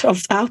side,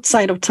 of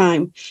outside of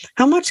time,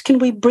 how much can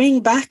we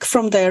bring back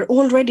from there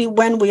already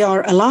when we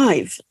are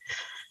alive?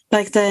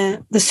 Like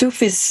the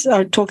Sufis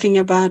are talking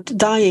about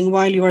dying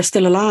while you are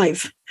still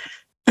alive.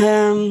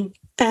 And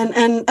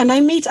I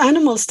meet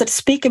animals that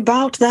speak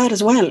about that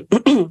as well.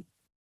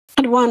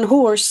 And one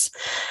horse,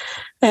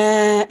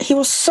 he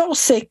was so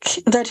sick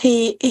that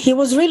he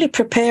was really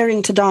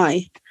preparing to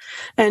die.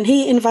 And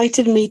he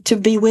invited me to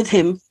be with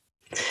him.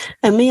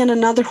 And me and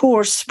another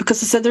horse,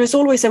 because he said there is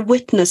always a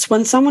witness.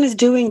 When someone is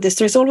doing this,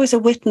 there is always a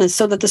witness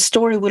so that the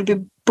story will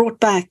be brought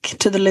back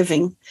to the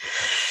living.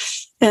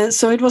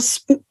 So it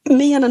was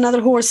me and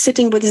another horse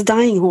sitting with his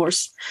dying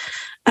horse.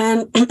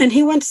 And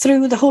he went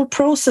through the whole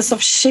process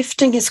of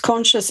shifting his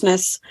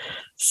consciousness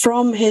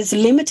from his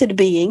limited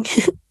being,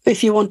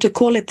 if you want to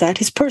call it that,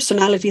 his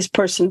personality, his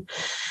person,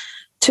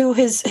 to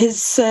his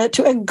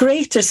to a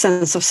greater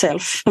sense of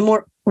self, a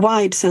more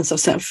wide sense of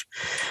self.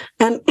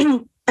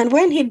 And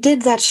when he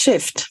did that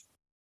shift,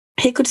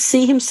 he could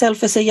see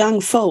himself as a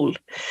young foal.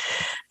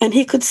 And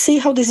he could see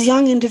how this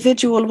young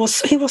individual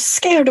was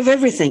scared of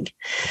everything.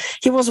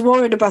 He was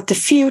worried about the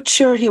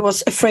future. He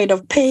was afraid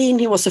of pain.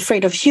 He was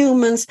afraid of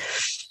humans.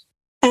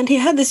 And he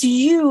had this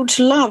huge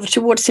love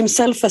towards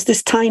himself as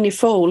this tiny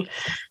foal.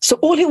 So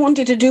all he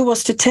wanted to do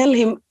was to tell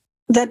him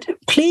that,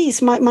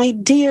 please, my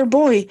dear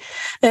boy,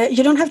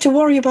 you don't have to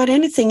worry about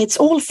anything. It's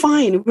all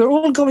fine. We're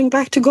all going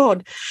back to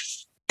God.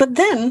 But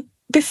then,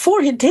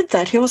 before he did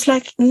that, he was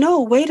like,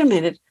 no, wait a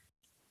minute.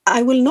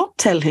 I will not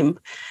tell him,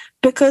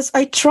 because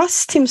I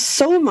trust him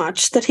so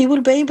much that he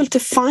will be able to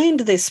find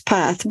this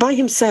path by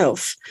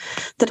himself,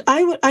 that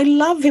I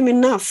love him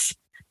enough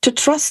to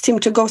trust him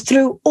to go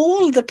through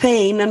all the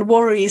pain and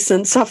worries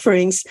and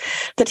sufferings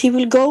that he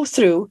will go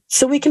through,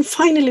 so we can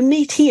finally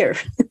meet here.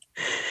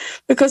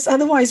 Because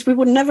otherwise we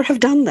would never have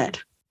done that.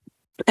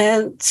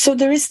 And so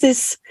there is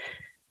this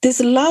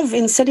love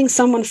in setting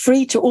someone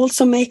free to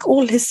also make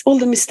all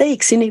the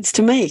mistakes he needs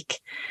to make.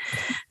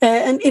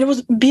 And it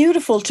was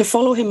beautiful to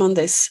follow him on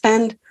this.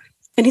 And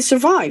he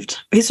survived.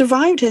 He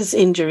survived his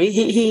injury.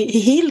 He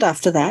healed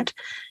after that.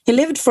 He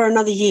lived for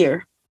another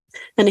year,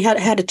 and he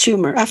had a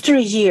tumor. After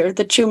a year,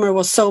 the tumor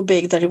was so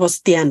big that it was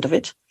the end of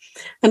it.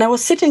 And I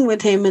was sitting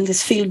with him in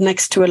this field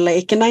next to a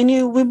lake,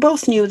 and we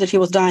both knew that he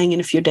was dying in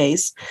a few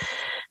days.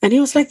 And he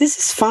was like, this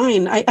is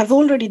fine. I've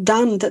already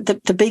done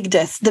the big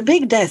death. The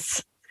big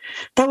death,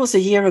 that was a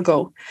year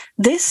ago.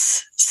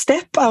 This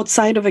step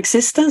outside of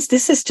existence,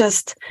 this is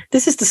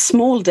the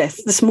small death,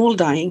 the small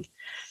dying.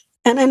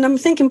 And I'm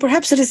thinking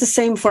perhaps it is the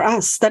same for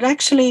us, that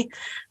actually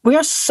we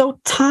are so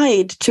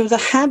tied to the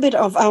habit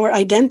of our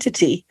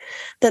identity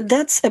that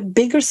that's a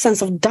bigger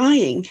sense of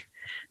dying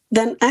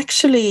than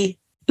actually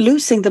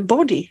losing the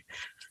body,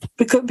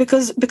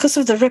 because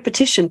of the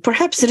repetition.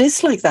 Perhaps it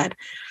is like that.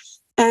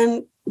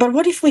 But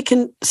what if we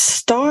can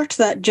start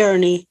that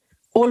journey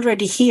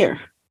already here?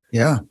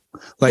 Yeah.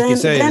 Like you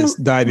say, it's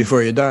die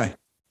before you die.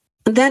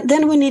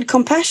 Then we need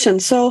compassion.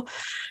 So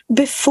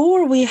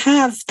before we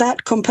have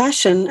that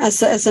compassion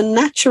as a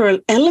natural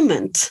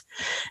element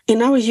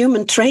in our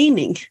human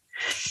training,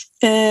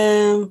 we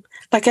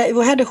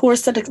had a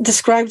horse that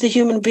described the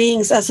human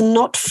beings as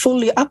not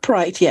fully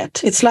upright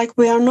yet. It's like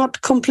we are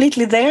not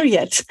completely there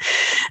yet.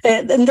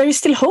 And there is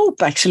still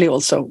hope, actually,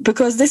 also,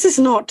 because this is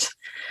not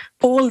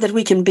all that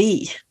we can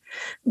be.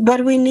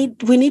 But we need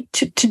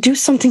to do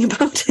something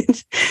about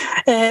it.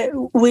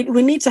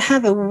 We need to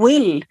have a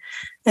will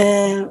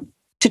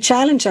to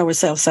challenge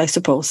ourselves, I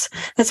suppose.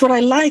 That's what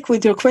I like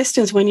with your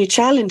questions when you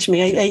challenge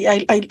me.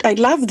 I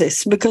love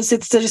this, because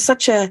there is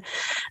such a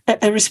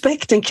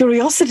respect and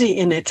curiosity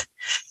in it.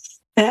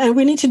 And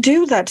we need to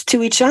do that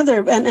to each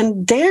other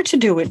and dare to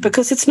do it,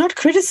 because it's not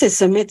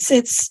criticism.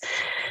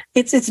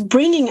 It's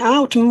bringing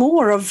out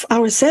more of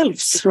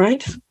ourselves,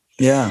 right?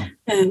 Yeah.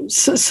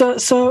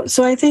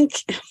 So I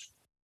think,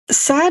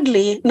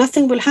 sadly,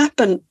 nothing will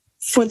happen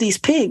for these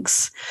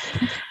pigs.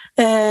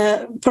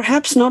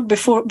 Perhaps not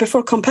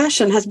before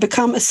compassion has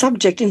become a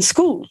subject in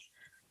school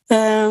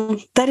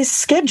that is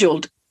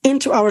scheduled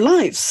into our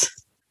lives.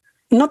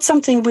 Not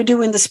something we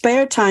do in the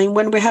spare time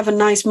when we have a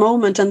nice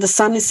moment and the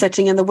sun is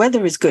setting and the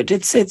weather is good.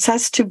 It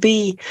has to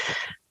be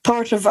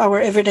part of our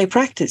everyday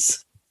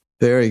practice.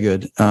 Very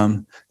good.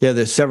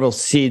 There's several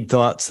seed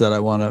thoughts that I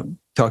want to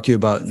talk to you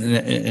about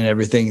in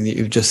everything that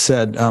you've just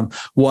said.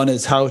 One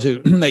is how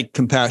to make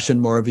compassion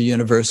more of a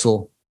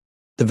universal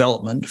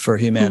development for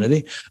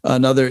humanity. Mm-hmm.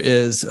 Another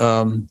is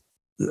on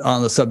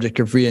the subject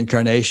of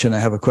reincarnation. I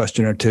have a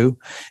question or two.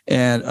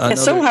 And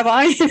so have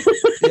I.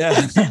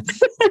 Yeah.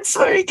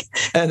 Sorry.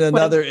 And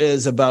another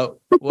is about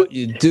what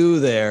you do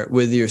there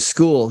with your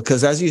school.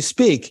 Because as you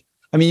speak,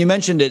 I mean, you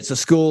mentioned it's a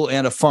school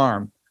and a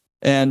farm.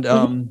 And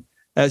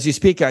as you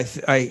speak,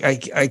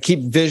 I keep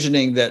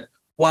visioning that,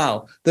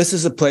 wow, this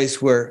is a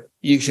place where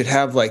you should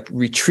have like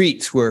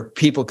retreats where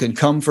people can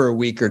come for a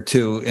week or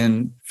two,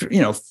 and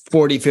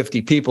 40,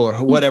 50 people or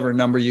whatever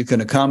number you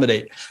can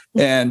accommodate,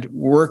 and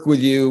work with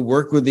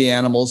the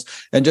animals,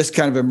 and just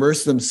kind of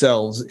immerse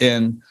themselves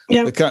in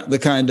the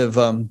kind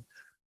of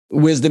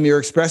wisdom you're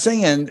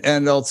expressing,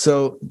 and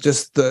also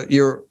just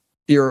your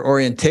your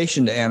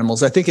orientation to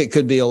animals, I think it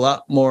could be a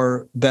lot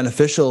more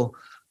beneficial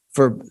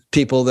for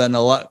people than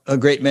a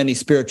great many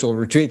spiritual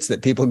retreats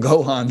that people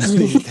go on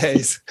these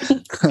days.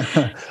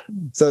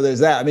 So there's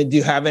that. I mean, do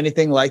you have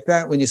anything like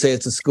that when you say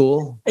it's a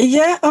school?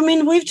 Yeah, I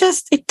mean,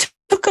 it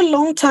took a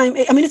long time.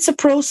 I mean, it's a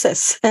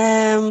process.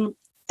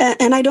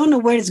 And I don't know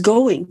where it's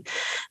going,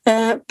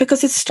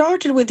 because it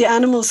started with the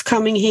animals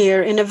coming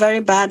here in a very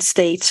bad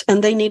state,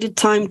 and they needed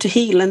time to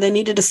heal, and they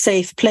needed a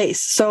safe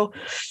place. So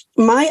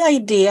my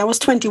idea, I was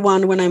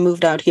 21 when I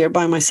moved out here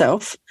by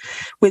myself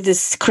with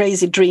this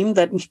crazy dream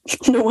that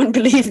no one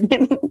believed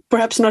in,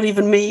 perhaps not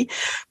even me,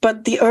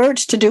 but the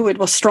urge to do it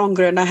was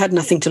stronger, and I had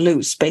nothing to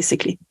lose,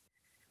 basically.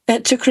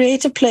 To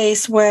create a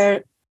place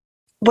where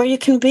you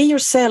can be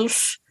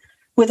yourself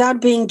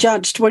without being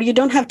judged, where you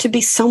don't have to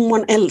be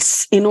someone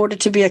else in order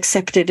to be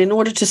accepted, in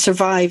order to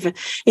survive,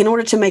 in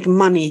order to make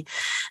money.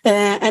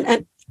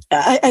 And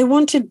I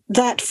wanted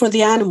that for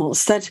the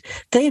animals, that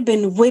they've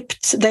been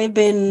whipped, they've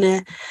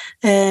been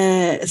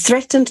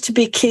threatened to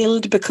be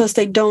killed because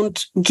they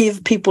don't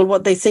give people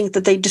what they think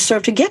that they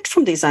deserve to get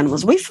from these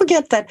animals. We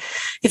forget that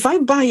if I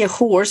buy a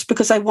horse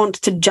because I want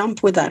to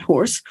jump with that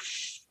horse,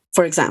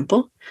 for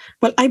example,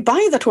 well, I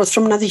buy that horse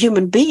from another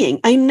human being.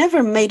 I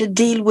never made a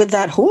deal with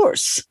that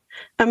horse.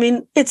 I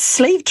mean, it's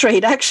slave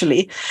trade,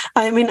 actually.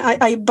 I mean,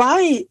 I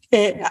buy,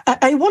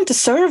 I want a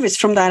service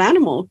from that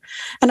animal,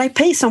 and I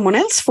pay someone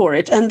else for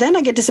it. And then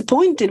I get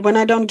disappointed when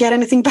I don't get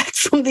anything back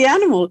from the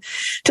animal,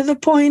 to the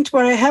point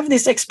where I have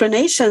these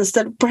explanations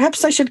that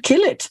perhaps I should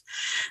kill it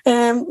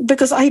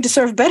because I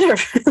deserve better.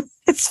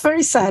 It's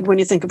very sad when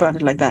you think about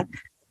it like that.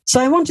 So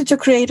I wanted to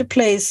create a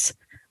place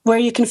where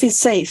you can feel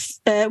safe,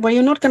 where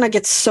you're not going to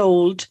get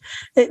sold.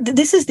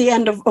 This is the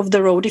end of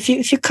the road. If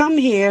you come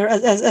here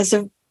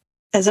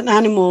as an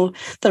animal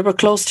that were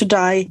close to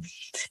die,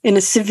 in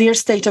a severe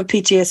state of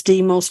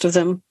PTSD, most of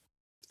them,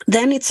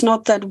 then it's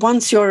not that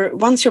once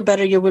you're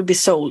better, you will be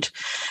sold.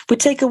 We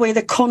take away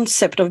the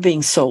concept of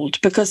being sold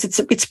because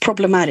it's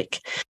problematic.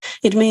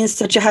 It means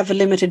that you have a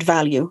limited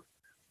value.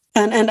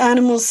 And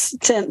animals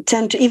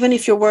tend to, even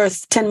if you're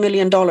worth $10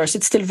 million,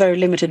 it's still very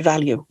limited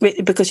value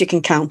because you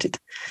can count it.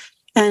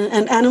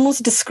 And animals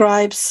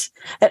describes,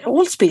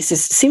 all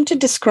species seem to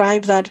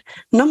describe that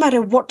no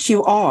matter what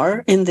you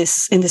are in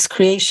this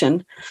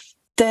creation,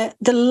 the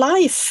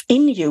life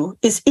in you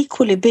is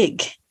equally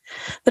big.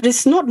 There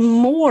is not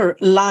more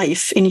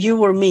life in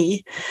you or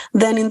me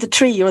than in the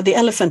tree or the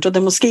elephant or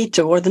the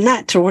mosquito or the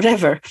gnat or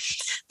whatever.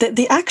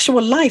 The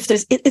actual life,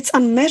 it's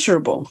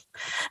unmeasurable.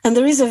 And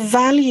there is a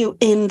value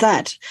in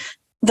that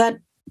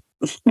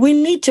we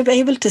need to be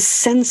able to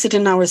sense it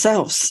in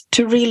ourselves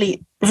to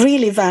really,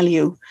 really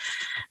value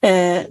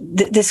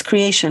this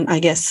creation, I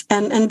guess.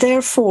 And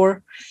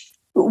therefore,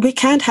 we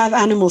can't have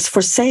animals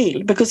for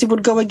sale because it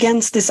would go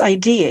against this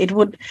idea.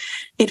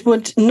 It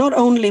would not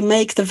only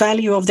make the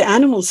value of the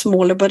animal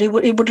smaller, but it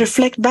would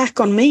reflect back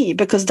on me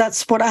because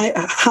that's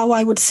how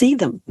I would see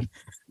them.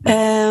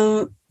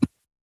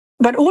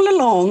 But all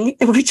along,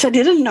 which I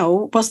didn't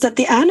know, was that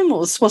the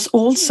animals was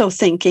also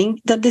thinking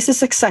that this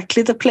is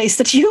exactly the place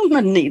that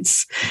human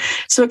needs.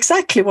 So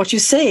exactly what you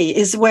say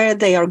is where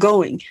they are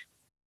going.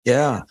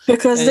 Yeah.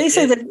 Because they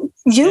say that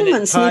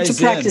humans need to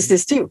practice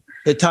this too.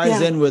 It ties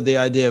in with the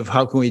idea of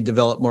how can we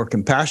develop more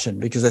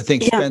compassion? Because I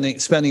think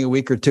spending a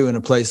week or two in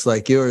a place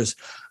like yours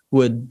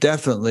would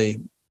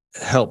definitely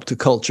help to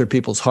culture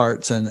people's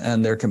hearts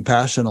and their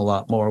compassion a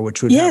lot more,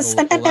 which would have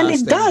a and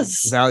it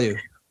does value.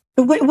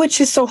 Which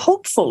is so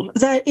hopeful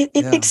that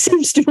it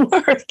seems to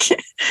work.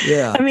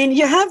 Yeah. I mean,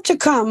 you have to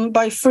come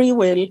by free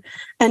will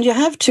and you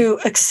have to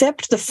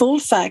accept the full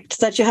fact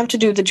that you have to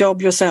do the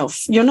job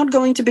yourself. You're not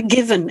going to be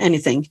given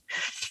anything.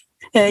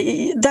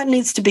 That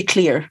needs to be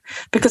clear,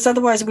 because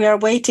otherwise we are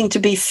waiting to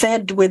be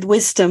fed with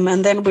wisdom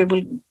and then we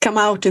will come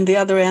out in the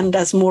other end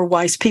as more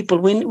wise people.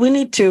 We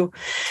need to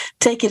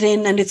take it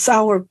in, and it's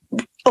our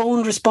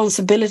own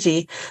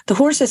responsibility. The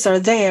horses are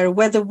there,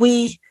 whether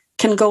we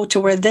can go to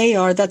where they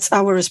are, that's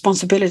our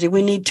responsibility.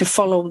 We need to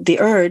follow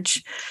the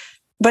urge.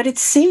 But it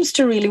seems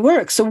to really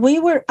work. So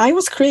I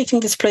was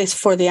creating this place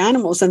for the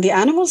animals, and the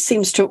animals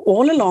seems to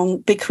all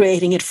along be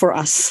creating it for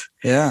us.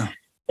 Yeah.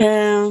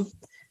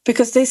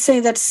 Because they say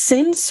that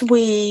since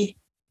we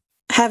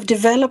have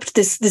developed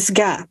this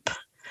gap,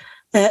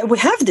 we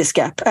have this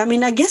gap. I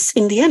mean, I guess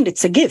in the end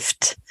it's a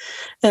gift.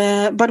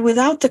 But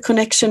without the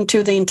connection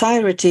to the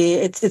entirety,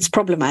 it's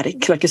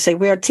problematic. Like you say,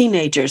 we are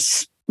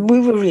teenagers. We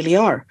really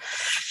are.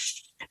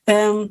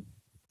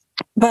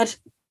 But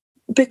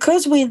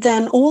because we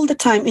then all the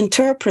time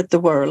interpret the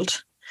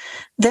world,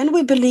 then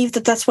we believe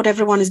that that's what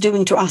everyone is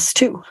doing to us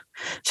too.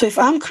 So if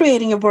I'm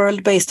creating a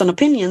world based on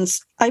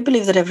opinions, I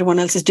believe that everyone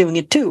else is doing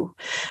it too,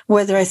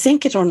 whether I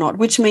think it or not,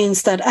 which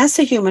means that as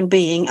a human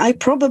being, I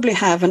probably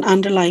have an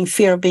underlying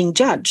fear of being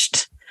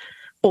judged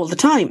all the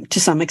time to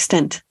some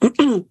extent,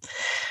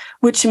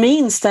 which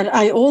means that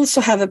I also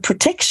have a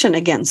protection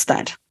against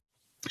that.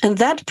 And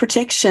that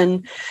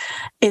protection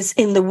is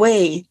in the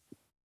way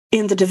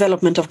in the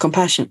development of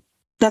compassion.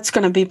 that's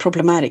going to be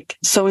problematic.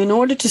 So in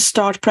order to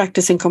start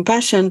practicing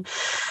compassion,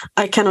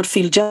 I cannot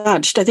feel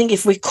judged. I think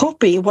if we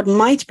copy what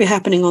might be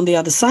happening on the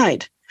other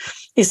side,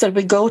 is that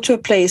we go to a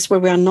place where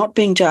we are not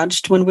being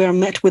judged, when we are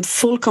met with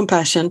full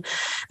compassion,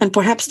 and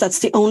perhaps that's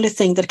the only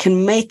thing that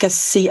can make us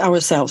see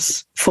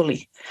ourselves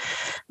fully.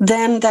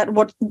 Then that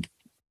would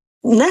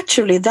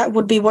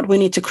be what we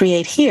need to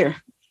create here.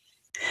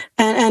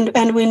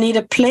 And we need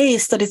a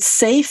place that is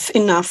safe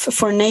enough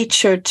for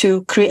nature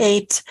to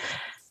create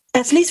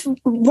at least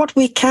what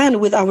we can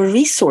with our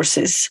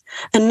resources,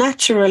 a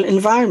natural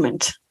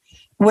environment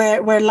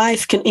where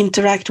life can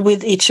interact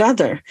with each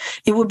other.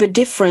 It would be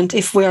different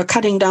if we are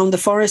cutting down the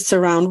forests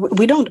around.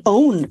 We don't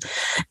own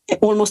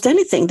almost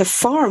anything. The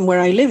farm where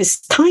I live is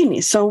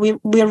tiny, so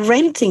we're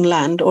renting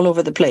land all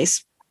over the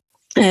place.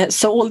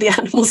 So all the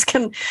animals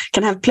can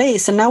have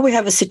place. And now we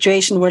have a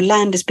situation where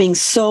land is being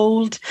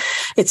sold.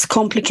 It's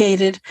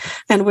complicated.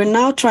 And we're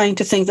now trying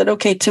to think that,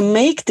 okay, to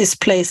make this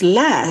place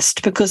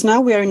last, because now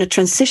we are in a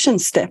transition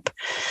step,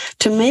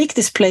 to make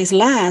this place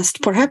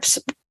last, perhaps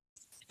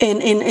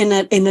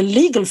in a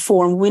legal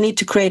form, we need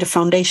to create a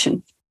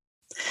foundation.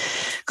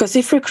 Because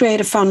if we create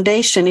a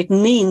foundation, it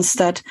means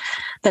that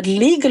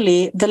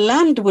legally the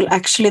land will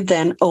actually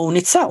then own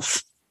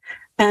itself.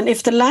 And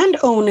if the land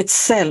owns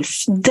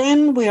itself,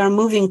 then we are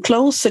moving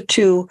closer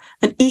to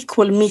an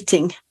equal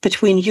meeting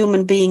between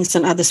human beings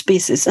and other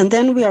species. And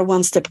then we are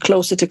one step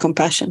closer to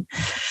compassion.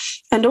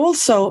 And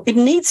also, it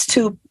needs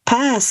to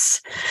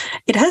pass,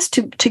 it has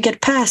to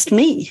get past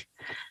me.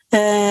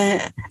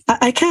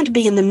 I can't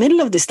be in the middle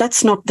of this.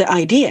 That's not the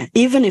idea.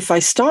 Even if I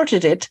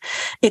started it,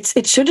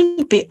 it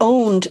shouldn't be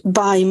owned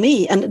by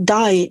me and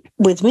die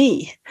with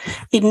me.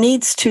 It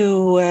needs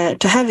to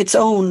have its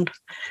own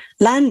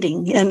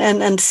landing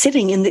and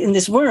sitting in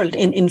this world.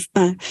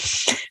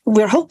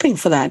 We're hoping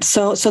for that.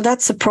 So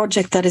that's a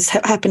project that is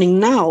happening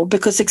now,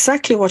 because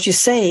exactly what you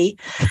say.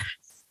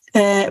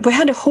 We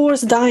had a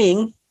horse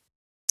dying.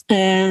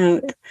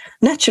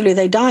 Naturally,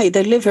 they die.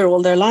 They live here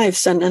all their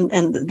lives,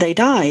 and they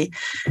die.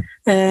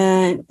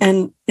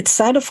 And it's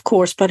sad, of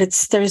course, but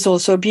there is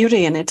also a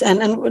beauty in it.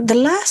 And the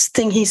last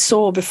thing he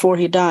saw before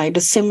he died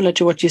is similar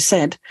to what you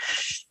said.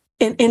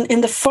 In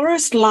the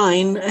forest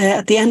line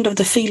at the end of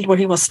the field where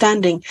he was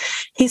standing,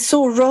 he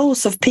saw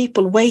rows of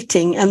people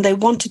waiting, and they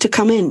wanted to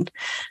come in.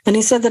 And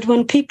he said that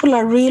when people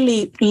are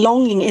really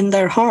longing in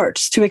their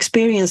hearts to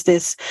experience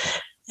this,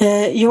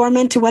 you are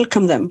meant to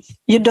welcome them.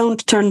 You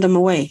don't turn them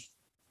away.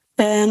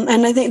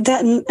 And I think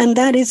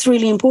that is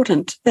really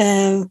important.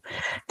 And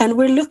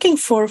we're looking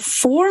for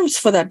forms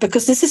for that,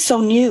 because this is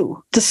so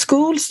new. The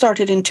school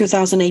started in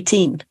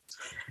 2018.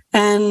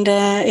 And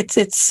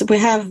we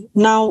have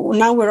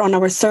now we're on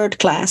our third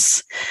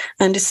class,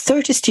 and it's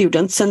 30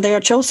 students, and they are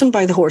chosen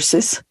by the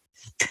horses.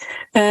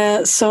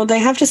 So they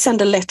have to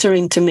send a letter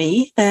in to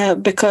me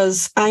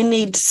because I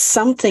need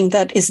something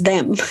that is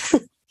them.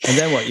 And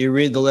then what? You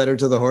read the letter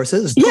to the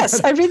horses? Yes,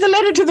 I read the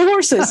letter to the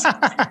horses.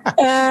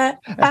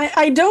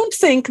 I don't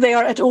think they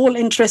are at all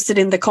interested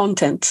in the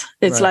content.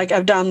 It's right. Like,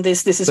 I've done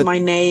this. This is my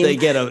name. They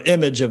get an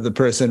image of the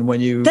person when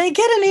you... They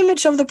get an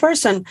image of the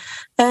person.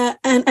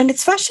 And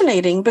it's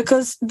fascinating,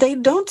 because they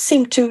don't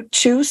seem to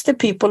choose the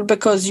people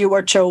because you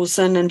are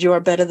chosen and you are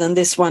better than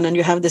this one and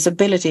you have this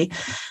ability.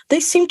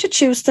 They seem to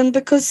choose them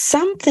because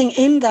something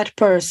in that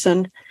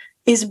person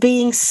is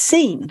being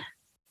seen.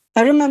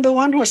 I remember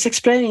one horse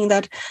explaining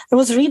that I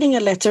was reading a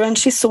letter and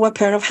she saw a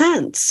pair of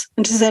hands.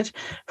 And she said,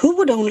 who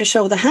would only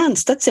show the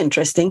hands? That's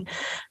interesting.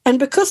 And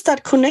because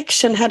that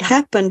connection had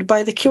happened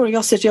by the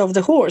curiosity of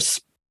the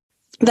horse,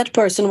 that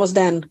person was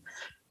then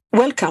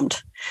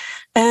welcomed.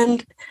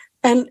 And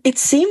it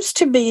seems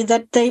to be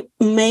that they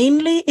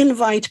mainly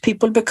invite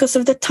people because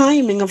of the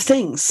timing of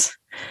things,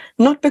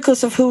 not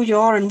because of who you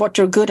are and what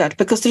you're good at,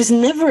 because there is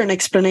never an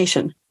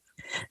explanation.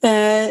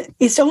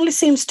 It only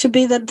seems to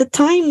be that the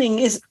timing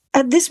is,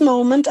 at this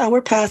moment,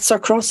 our paths are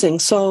crossing,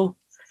 so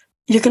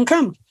you can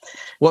come.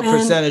 What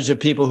percentage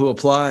of people who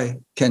apply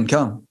can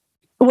come?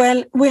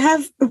 Well, we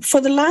have, for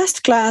the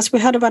last class, we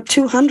had about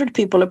 200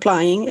 people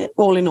applying,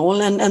 all in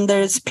all, and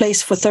there's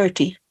place for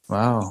 30.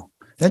 Wow,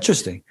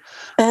 interesting.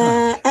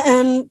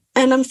 And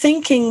I'm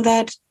thinking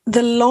that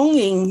the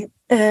longing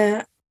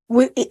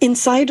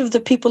inside of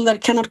the people that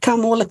cannot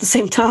come all at the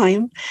same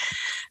time,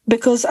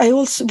 because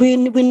we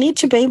need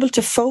to be able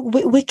to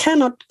we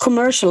cannot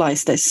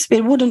commercialialize this.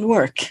 It wouldn't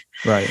work.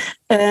 Right.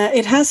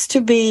 It has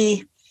to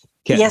be.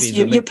 Yes,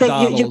 you pay.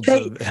 Animal.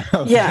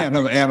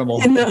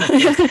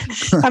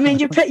 I mean,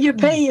 you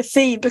pay a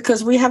fee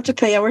because we have to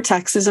pay our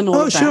taxes and all.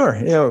 Oh, of that. Sure.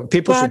 Yeah,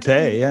 people should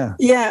pay. Yeah.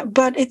 Yeah,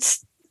 but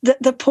it's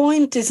the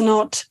point is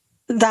not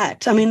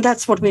that. I mean,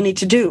 that's what we need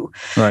to do.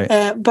 Right.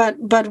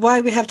 But why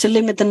we have to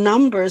limit the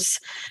numbers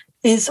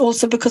is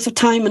also because of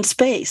time and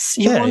space.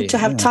 You want to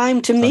have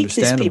time to meet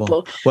these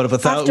people. What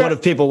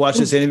if people watch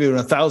this interview and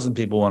 1,000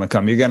 people want to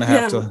come? You're going to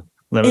have to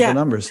limit the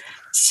numbers.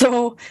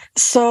 So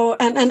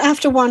and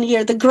after 1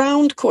 year, the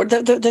ground course,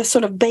 the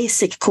sort of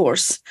basic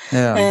course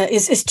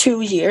is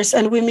 2 years,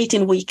 and we meet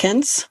in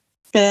weekends,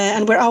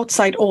 and we're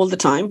outside all the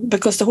time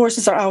because the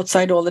horses are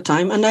outside all the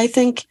time. And I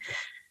think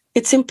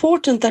it's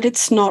important that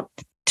it's not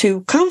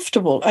too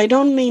comfortable. I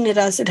don't mean it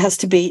as it has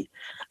to be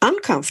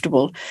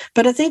uncomfortable,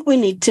 but I think we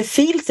need to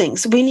feel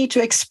things. We need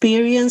to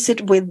experience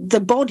it with the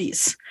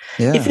bodies.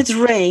 Yeah. If it's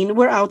rain,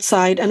 we're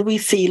outside and we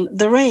feel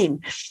the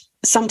rain.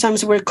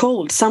 Sometimes we're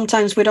cold.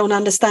 Sometimes we don't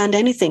understand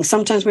anything.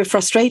 Sometimes we're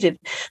frustrated.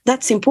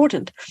 That's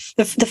important.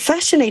 The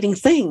fascinating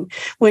thing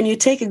when you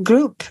take a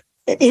group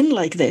in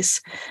like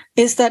this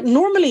is that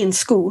normally in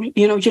school,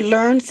 you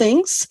learn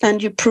things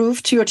and you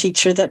prove to your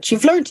teacher that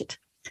you've learned it.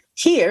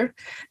 Here,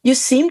 you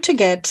seem to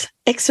get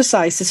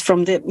exercises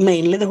from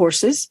mainly the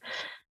horses,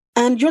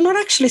 and you're not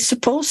actually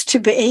supposed to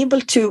be able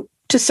to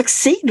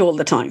succeed all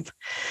the time.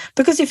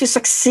 Because if you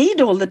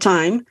succeed all the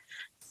time,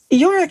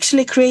 you're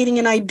actually creating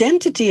an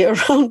identity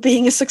around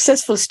being a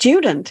successful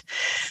student.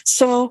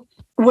 So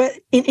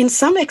in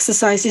some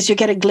exercises, you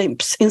get a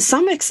glimpse. In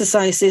some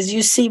exercises,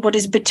 you see what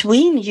is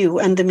between you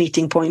and the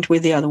meeting point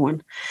with the other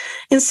one.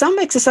 In some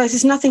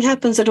exercises, nothing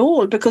happens at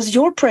all because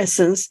your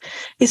presence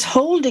is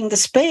holding the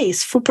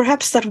space for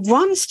perhaps that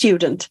one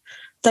student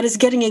that is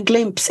getting a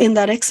glimpse in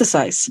that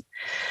exercise.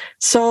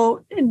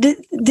 So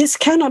this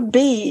cannot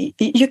be,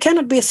 you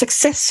cannot be a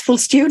successful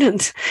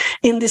student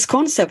in this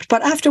concept.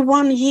 But after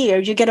 1 year,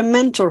 you get a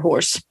mentor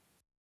horse.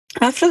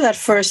 After that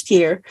first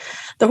year,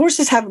 the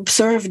horses have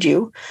observed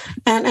you.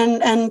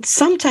 And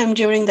sometime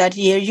during that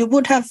year, you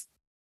would have,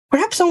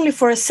 perhaps only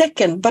for a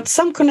second, but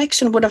some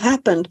connection would have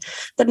happened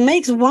that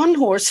makes one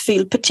horse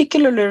feel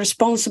particularly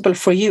responsible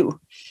for you.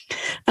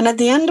 And at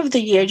the end of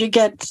the year, you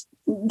get,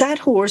 that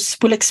horse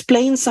will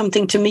explain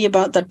something to me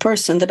about that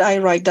person that I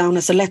write down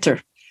as a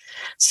letter.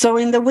 So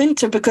in the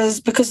winter,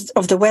 because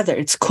of the weather,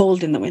 it's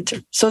cold in the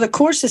winter. So the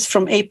course is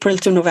from April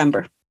to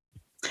November.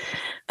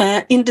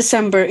 In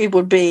December, it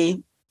would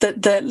be,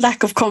 the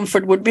lack of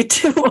comfort would be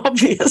too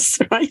obvious,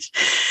 right?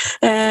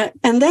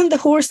 And then the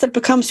horse that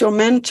becomes your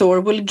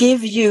mentor will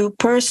give you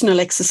personal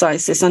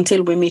exercises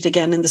until we meet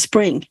again in the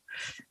spring.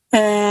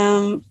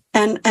 And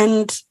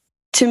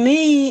to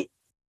me,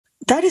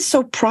 that is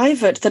so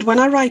private that when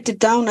I write it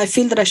down, I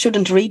feel that I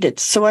shouldn't read it.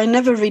 So I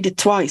never read it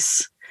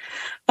twice.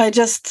 I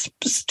just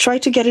try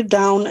to get it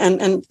down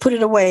and put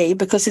it away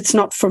because it's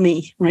not for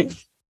me, right?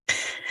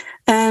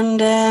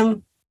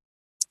 And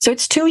so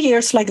it's 2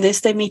 years like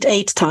this. They meet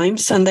 8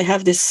 times and they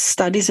have these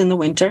studies in the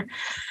winter.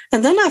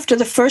 And then after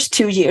the first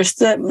 2 years,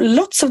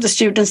 lots of the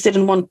students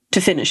didn't want to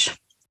finish.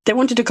 They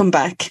wanted to come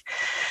back.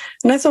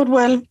 And I thought,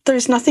 well, there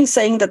is nothing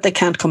saying that they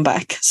can't come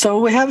back. So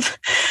we have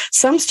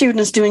some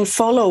students doing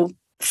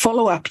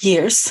follow-up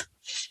years.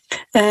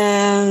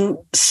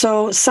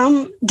 So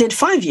some did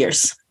 5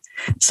 years.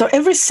 So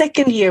every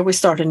second year we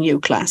start a new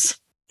class.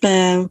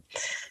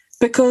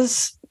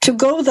 Because to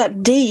go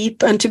that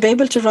deep and to be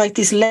able to write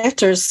these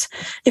letters,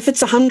 if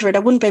it's 100, I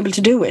wouldn't be able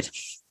to do it.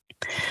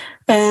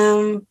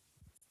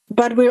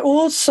 But we're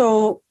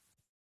also,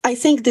 I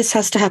think this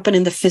has to happen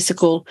in the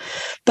physical,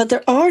 but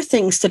there are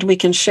things that we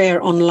can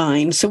share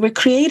online. So we're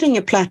creating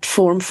a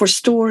platform for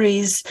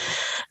stories.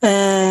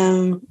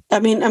 I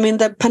mean,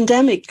 the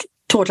pandemic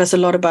taught us a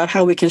lot about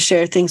how we can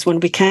share things when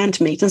we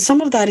can't meet. And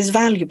some of that is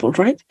valuable,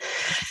 right?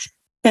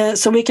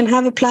 So we can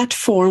have a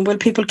platform where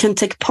people can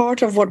take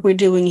part of what we're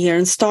doing here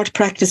and start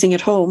practicing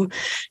at home,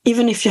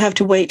 even if you have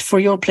to wait for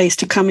your place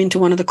to come into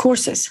one of the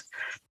courses.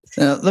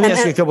 Let me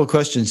ask you a couple of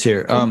questions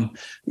here.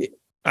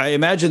 I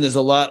imagine there's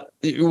a lot,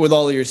 with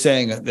all you're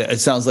saying, it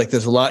sounds like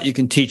there's a lot you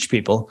can teach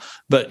people,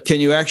 but can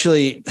you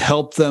actually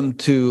help them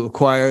to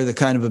acquire the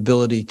kind of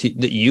ability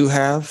that you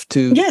have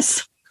to?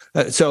 Yes.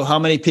 So how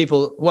many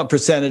people, what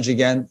percentage,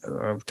 again,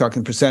 or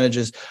talking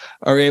percentages,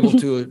 are able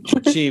to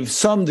achieve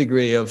some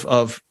degree of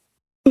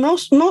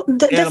animal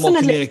definitely.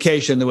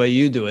 Communication the way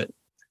you do it?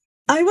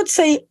 I would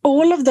say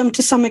all of them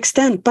to some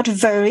extent, but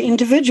very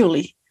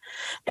individually.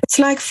 It's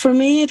like, for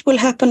me, it will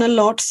happen a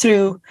lot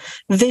through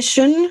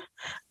vision,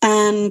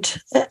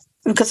 and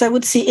because I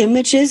would see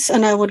images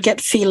and I would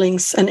get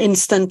feelings and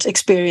instant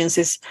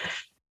experiences.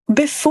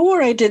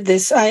 Before I did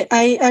this,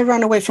 I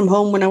ran away from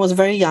home when I was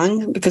very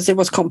young because it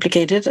was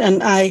complicated,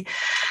 and I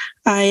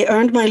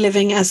earned my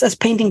living as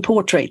painting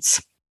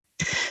portraits.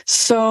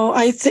 So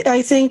I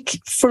think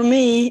for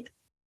me,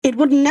 it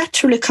would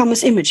naturally come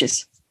as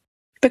images,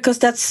 because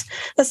that's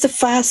the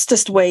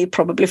fastest way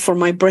probably for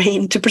my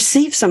brain to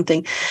perceive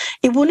something.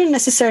 It wouldn't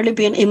necessarily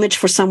be an image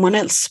for someone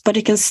else, but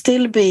it can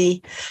still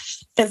be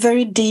a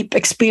very deep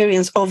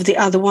experience of the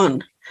other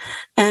one.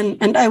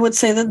 And I would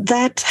say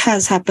that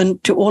has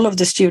happened to all of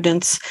the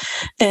students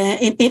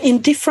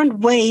in different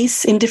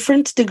ways, in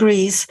different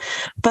degrees.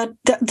 But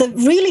the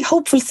really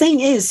hopeful thing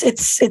is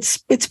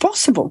it's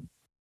possible.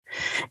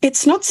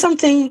 It's not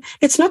something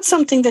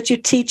that you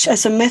teach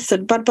as a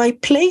method, but by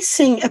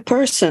placing a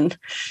person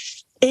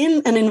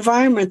in an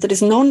environment that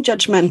is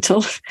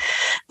non-judgmental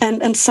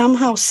and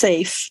somehow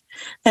safe,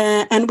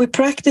 and we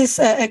practice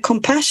a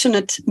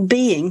compassionate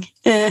being,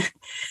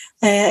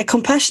 a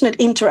compassionate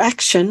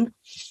interaction.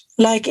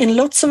 Like in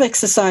lots of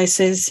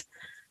exercises,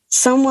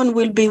 someone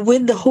will be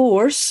with the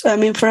horse. I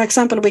mean, for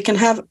example, we can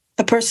have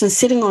a person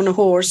sitting on a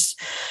horse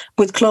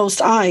with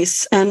closed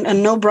eyes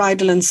and no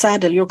bridle and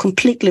saddle, you're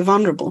completely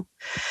vulnerable.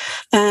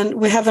 And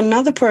we have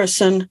another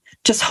person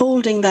just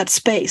holding that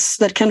space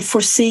that can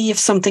foresee if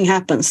something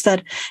happens,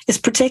 that is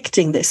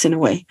protecting this in a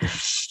way.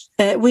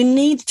 We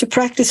need to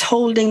practice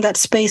holding that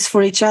space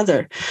for each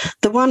other.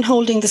 The one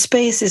holding the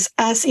space is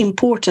as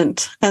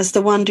important as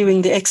the one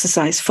doing the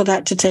exercise for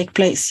that to take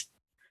place.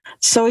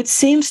 So it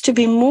seems to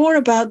be more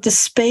about the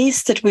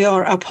space that we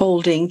are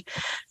upholding.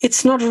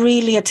 It's not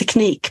really a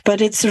technique,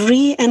 but it's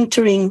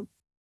re-entering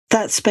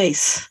that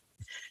space.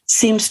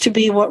 Seems to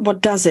be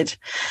what does it.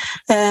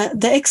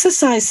 The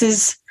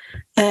exercises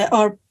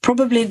are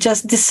probably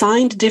just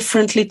designed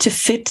differently to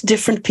fit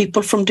different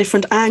people from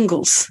different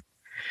angles.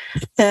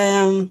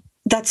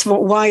 That's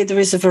why there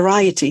is a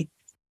variety.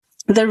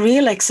 The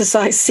real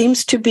exercise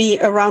seems to be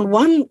around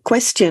one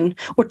question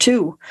or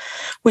two,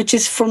 which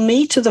is from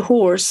me to the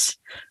horse,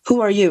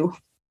 who are you?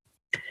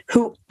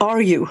 Who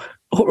are you?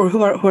 Or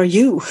who are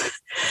you?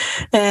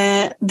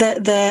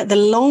 The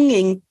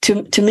longing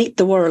to meet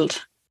the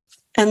world.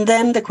 And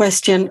then the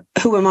question,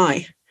 who am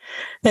I?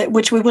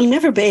 Which we will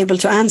never be able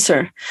to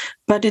answer,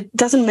 but it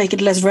doesn't make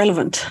it less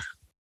relevant.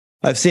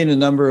 I've seen a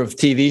number of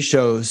TV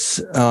shows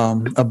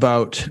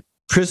about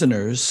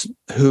prisoners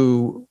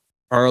who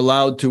are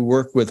allowed to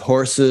work with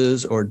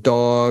horses or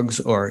dogs,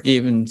 or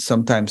even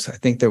sometimes, I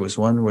think there was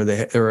one where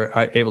they were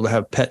able to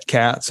have pet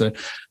cats.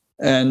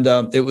 And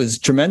it was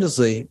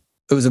it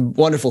was a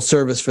wonderful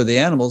service for the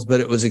animals,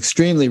 but it was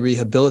extremely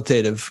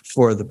rehabilitative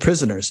for the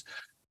prisoners.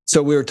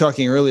 So we were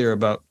talking earlier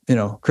about,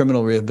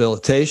 criminal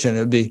rehabilitation.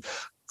 It'd be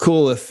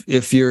cool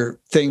if your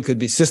thing could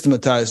be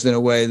systematized in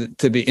a way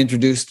to be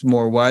introduced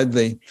more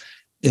widely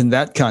in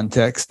that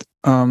context.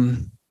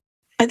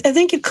 I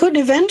think it could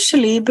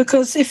eventually,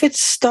 because if it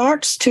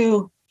starts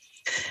to,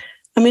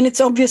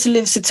 it obviously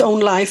lives its own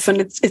life,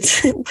 and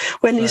it's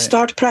when you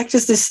start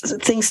practice, this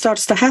thing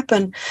starts to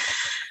happen.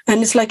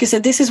 And it's like you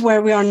said, this is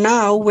where we are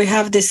now. We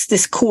have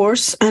this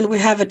course, and we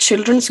have a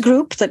children's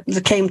group that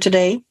came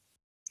today.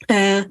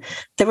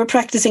 They were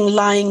practicing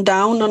lying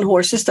down on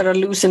horses that are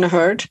loose in a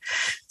herd,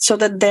 so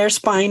that their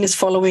spine is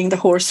following the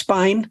horse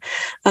spine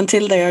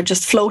until they are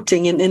just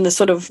floating in a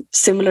sort of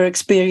similar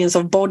experience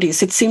of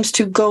bodies. It seems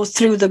to go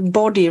through the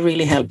body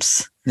really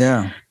helps.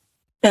 Yeah.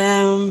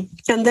 And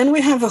then we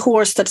have a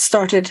horse that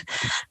started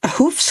a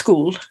hoof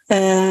school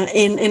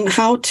in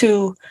how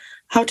to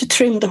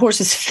trim the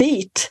horse's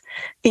feet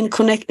in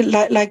connect,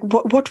 like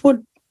what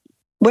would.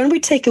 When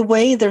we take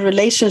away the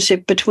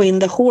relationship between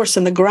the horse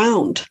and the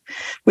ground,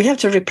 we have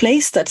to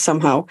replace that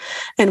somehow.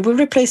 And we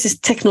replace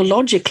it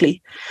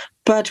technologically.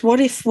 But what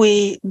if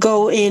we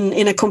go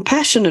in a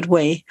compassionate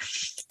way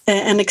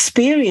and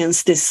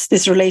experience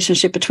this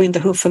relationship between the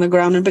hoof and the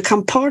ground and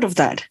become part of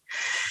that?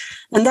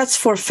 And that's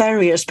for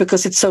farriers,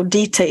 because it's so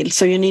detailed.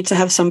 So you need to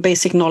have some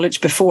basic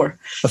knowledge before.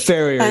 A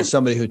farrier is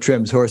somebody who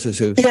trims horses'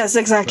 hooves. Yes,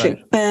 exactly.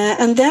 Right.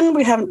 And then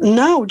we have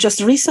now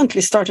just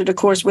recently started a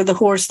course with a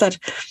horse that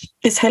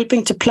is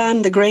helping to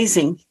plan the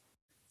grazing.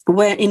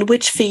 In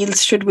which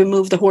fields should we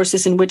move the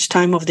horses in which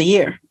time of the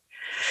year?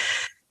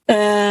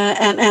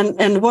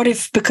 And what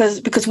if,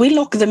 because we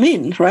lock them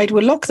in, right?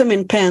 We lock them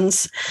in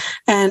pens,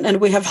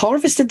 and we have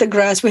harvested the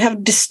grass. We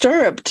have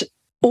disturbed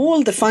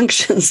all the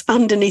functions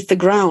underneath the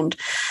ground.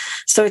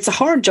 So it's a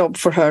hard job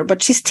for her,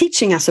 but she's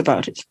teaching us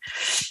about it.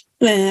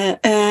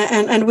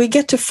 And we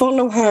get to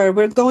follow her.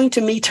 We're going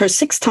to meet her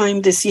 6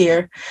 times this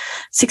year,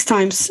 6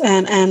 times,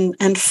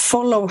 and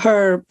follow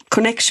her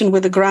connection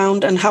with the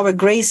ground and how a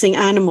grazing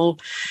animal,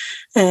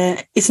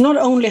 it's not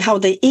only how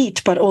they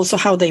eat, but also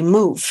how they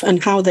move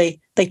and how they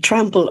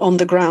trample on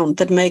the ground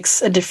that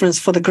makes a difference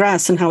for the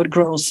grass and how it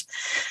grows.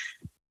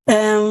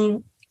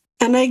 And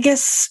I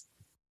guess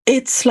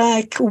it's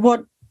like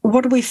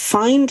what we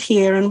find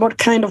here and what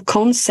kind of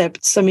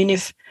concepts.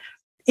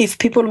 If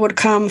people would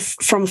come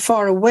from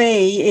far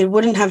away, it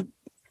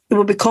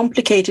would be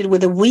complicated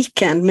with a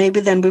weekend. Maybe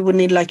then we would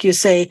need, like you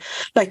say,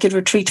 like a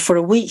retreat for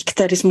a week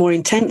that is more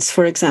intense,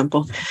 for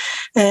example.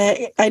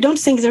 I don't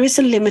think there is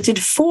a limited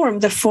form.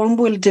 The form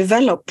will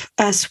develop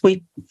as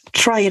we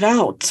try it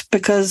out,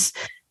 because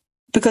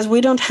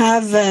we don't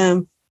have,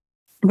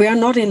 we are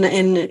not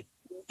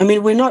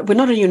we're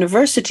not a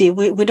university.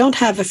 We don't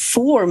have a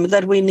form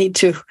that we need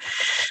to.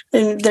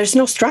 There's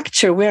no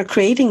structure. We are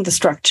creating the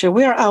structure.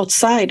 We are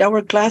outside.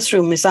 Our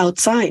classroom is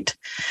outside.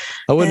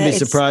 I wouldn't be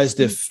surprised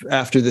if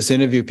after this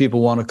interview,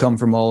 people want to come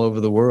from all over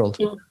the world.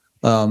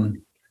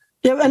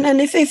 Yeah, and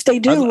if they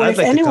do, or if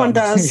like anyone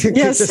does,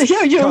 yes,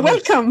 you're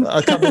welcome.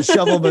 I'll come and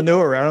shovel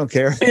manure. I don't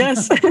care.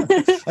 Yes.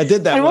 I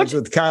did that once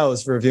with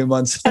cows for a few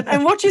months.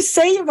 and what you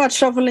say about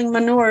shoveling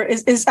manure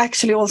is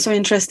actually also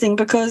interesting,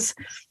 because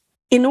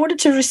in order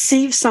to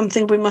receive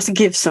something, we must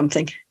give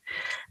something.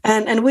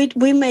 And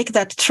we make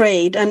that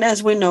trade, and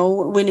as we know,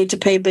 we need to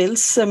pay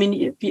bills. I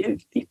mean,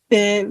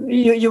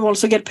 you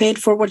also get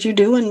paid for what you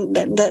do, and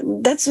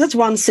that's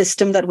one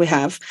system that we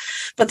have.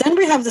 But then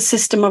we have the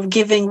system of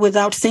giving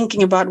without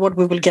thinking about what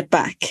we will get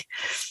back,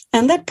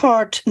 and that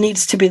part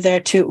needs to be there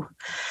too.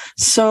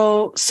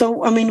 So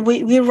I mean,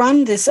 we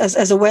run this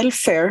as a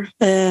welfare,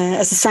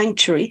 as a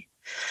sanctuary.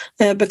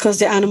 Because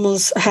the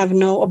animals have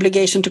no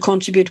obligation to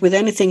contribute with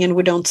anything, and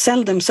we don't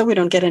sell them, so we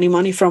don't get any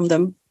money from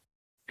them.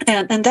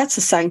 And that's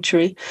a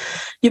sanctuary.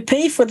 You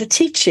pay for the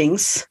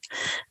teachings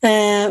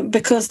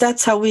because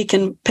that's how we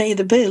can pay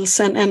the bills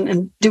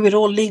and do it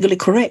all legally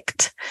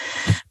correct.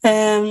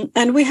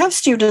 And we have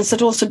students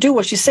that also do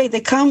what you say. They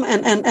come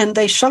and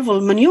they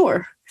shovel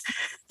manure.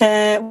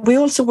 We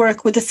also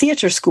work with the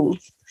theater school,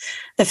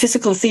 a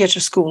physical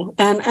theater school.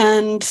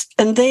 And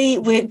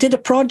we did a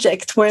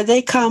project where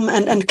they come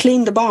and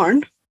clean the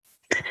barn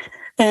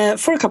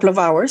for a couple of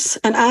hours,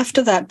 and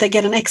after that they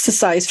get an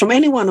exercise from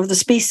any one of the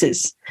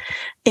species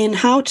in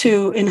how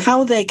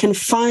they can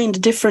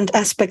find different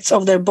aspects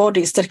of their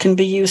bodies that can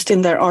be used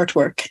in their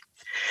artwork.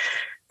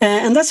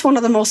 And that's one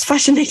of the most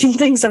fascinating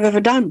things I've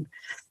ever done,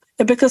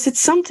 because it's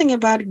something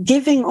about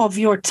giving of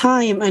your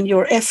time and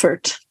your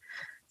effort,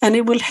 and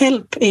it will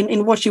help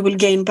in what you will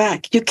gain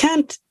back. You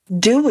can't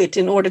do it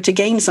in order to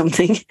gain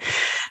something,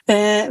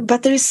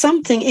 but there is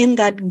something in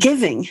that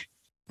giving.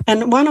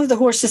 And one of the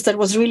horses that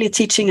was really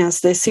teaching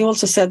us this, he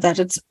also said that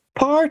it's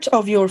part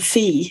of your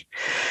fee,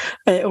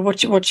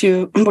 what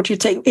you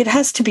take. It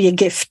has to be a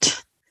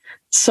gift.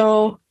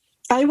 So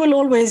I will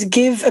always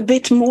give a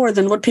bit more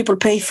than what people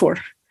pay for,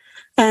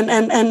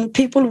 and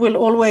people will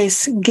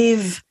always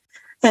give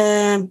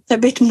a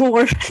bit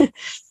more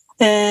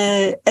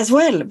as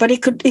well. But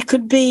it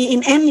could be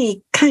in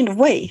any kind of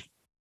way.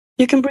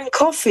 You can bring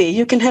coffee.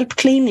 You can help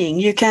cleaning.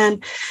 You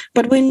can,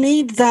 but we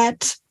need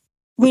that.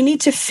 We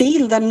need to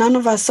feel that none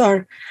of us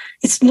are,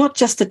 it's not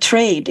just a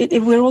trade.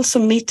 We're also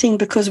meeting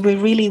because we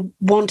really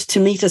want to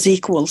meet as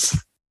equals,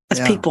 as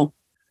people.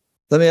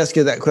 Let me ask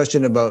you that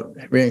question about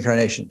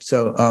reincarnation.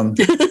 So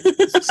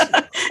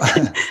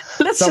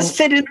let's just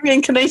fit in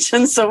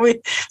reincarnation so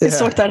we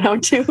sort that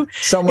out too.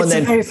 It's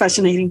very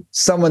fascinating.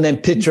 Someone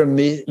named Petra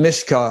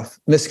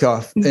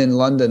Miskov in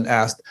London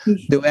asked,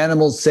 do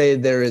animals say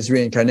there is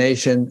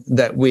reincarnation,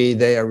 that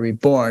they are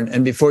reborn?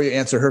 And before you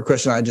answer her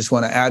question, I just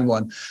want to add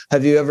one.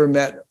 Have you ever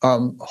met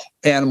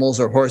animals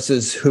or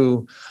horses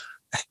who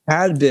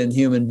had been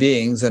human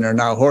beings and are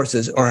now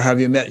horses, or have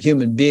you met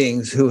human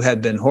beings who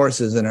had been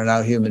horses and are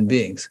now human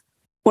beings?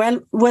 Well,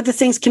 whether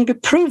things can be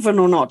proven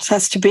or not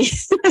has to be.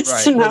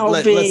 Right.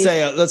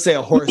 Let's say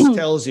a horse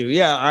tells you,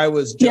 "Yeah, I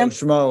was Joe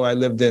Schmo. I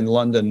lived in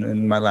London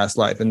in my last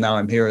life, and now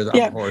I'm here as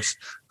a horse."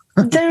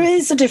 There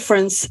is a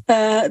difference.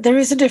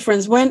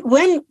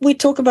 When we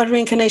talk about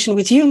reincarnation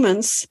with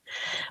humans,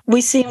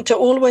 we seem to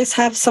always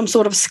have some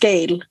sort of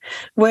scale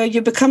where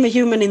you become a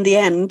human in the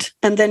end,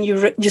 and then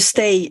you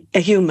stay a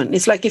human.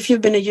 It's like if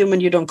you've been a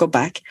human, you don't go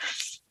back.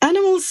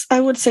 Animals,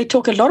 I would say,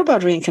 talk a lot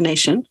about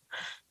reincarnation,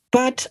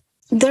 but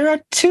there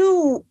are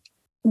two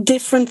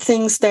different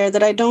things there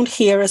that I don't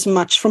hear as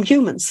much from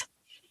humans.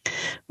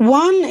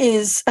 One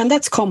is, and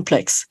that's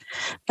complex,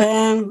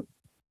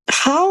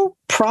 how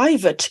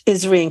private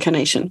is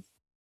reincarnation?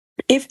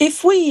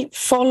 If we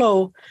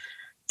follow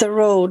the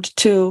road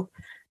to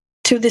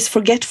this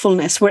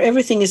forgetfulness where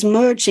everything is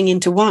merging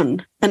into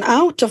one, and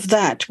out of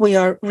that we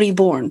are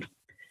reborn,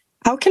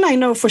 how can I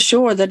know for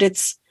sure that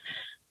it's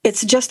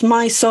just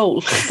my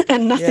soul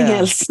and nothing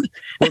else?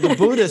 Well, the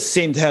Buddhists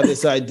seem to have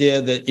this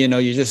idea that,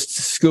 you just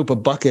scoop a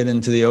bucket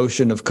into the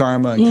ocean of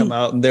karma and come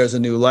out and there's a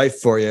new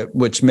life for you,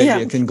 which may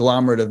be a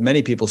conglomerate of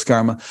many people's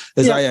karma,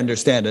 as I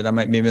understand it. I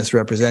might be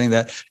misrepresenting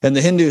that. And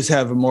the Hindus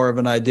have more of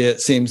an idea,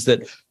 it seems,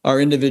 that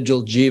our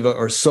individual jiva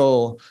or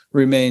soul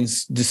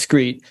remains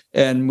discrete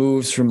and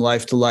moves from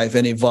life to life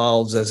and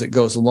evolves as it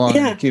goes along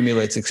and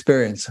accumulates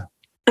experience.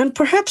 And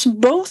perhaps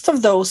both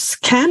of those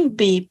can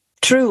be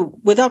true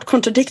without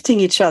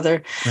contradicting each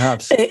other.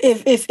 Perhaps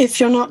if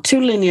you're not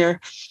too linear.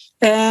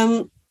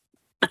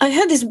 I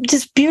had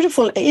this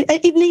beautiful.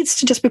 It needs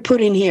to just be put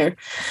in here.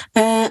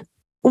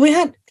 We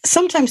had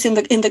sometimes in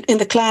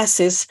the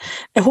classes,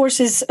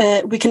 horses.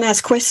 We can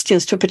ask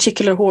questions to a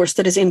particular horse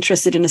that is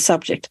interested in a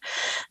subject,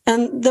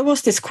 and there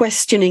was this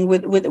questioning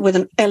with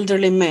an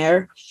elderly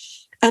mare,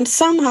 and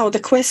somehow the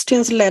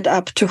questions led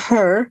up to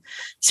her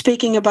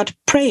speaking about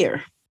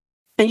prayer.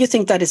 And you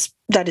think that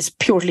is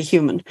purely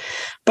human.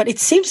 But it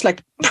seems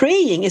like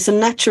praying is a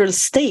natural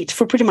state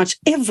for pretty much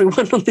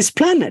everyone on this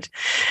planet.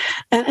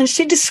 And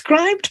she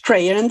described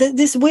prayer, and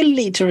this will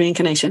lead to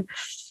reincarnation.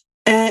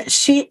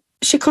 She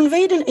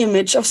conveyed an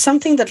image of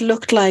something that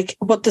looked like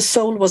what the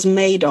soul was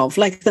made of,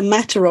 like the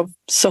matter of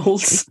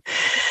souls.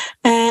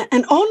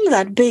 And on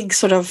that big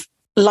sort of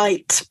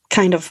light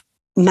kind of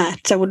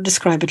mat, I would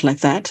describe it like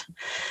that,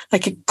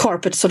 like a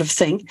carpet sort of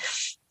thing,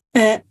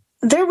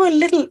 there were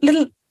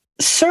little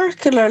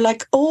circular,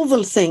 like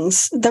oval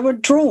things that were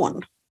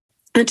drawn.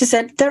 And she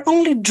said, they're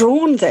only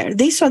drawn there.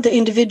 These are the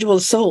individual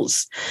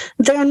souls.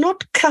 They are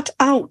not cut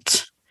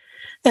out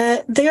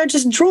they are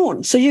just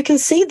drawn. So you can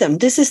see them.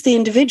 This is the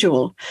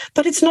individual,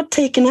 but it's not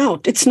taken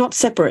out. It's not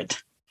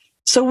separate.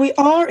 So we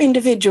are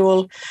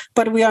individual,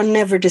 but we are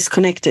never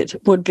disconnected,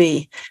 would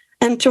be.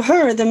 And to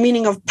her, the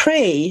meaning of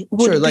prey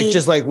would be...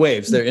 just like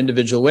waves. They're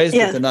individual waves,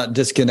 but they're not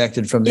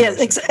disconnected from the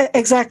ocean.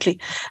 Exactly.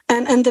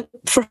 And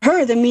for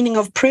her, the meaning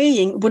of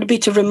praying would be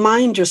to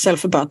remind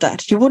yourself about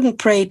that. You wouldn't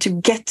pray to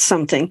get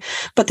something,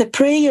 but the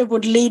prayer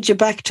would lead you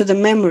back to the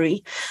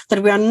memory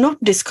that we are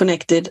not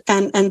disconnected,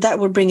 and that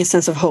would bring a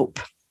sense of hope.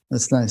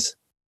 That's nice.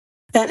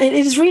 And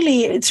it's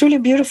really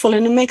beautiful,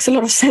 and it makes a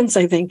lot of sense,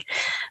 I think.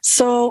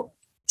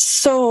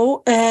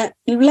 So,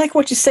 like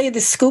what you say,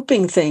 this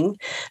scooping thing,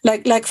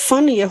 like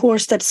Funny, a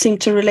horse that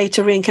seemed to relate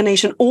to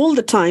reincarnation all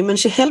the time, and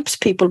she helps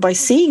people by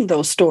seeing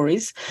those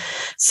stories,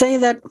 say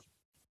that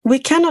we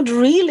cannot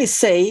really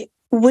say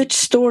which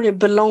story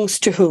belongs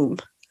to whom,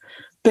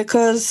 but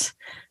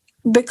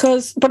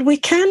we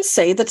can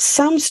say that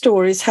some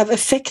stories have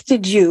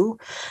affected you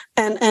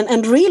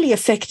and really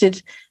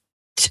affected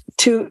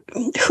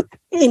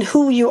in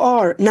who you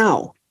are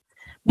now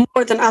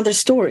more than other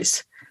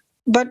stories.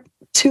 But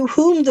to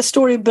whom the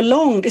story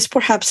belonged is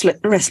perhaps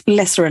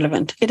less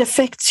relevant. It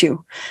affects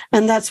you,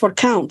 and that's what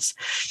counts.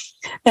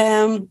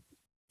 And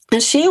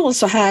she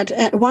also had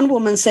one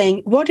woman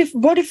saying, what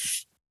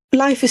if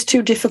life is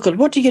too difficult?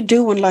 What do you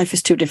do when life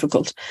is too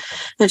difficult?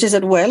 And she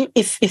said, well,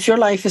 if your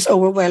life is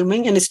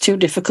overwhelming and it's too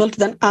difficult,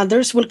 then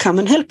others will come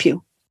and help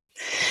you.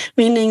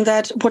 Meaning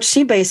that what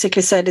she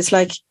basically said is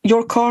like,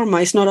 your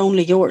karma is not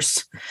only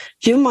yours.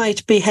 You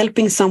might be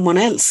helping someone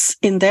else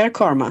in their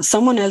karma.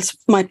 Someone else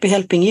might be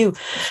helping you.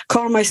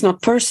 Karma is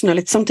not personal.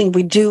 It's something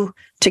we do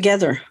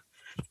together.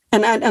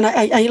 And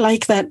I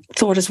like that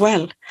thought as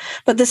well.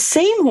 But the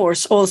same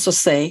horse also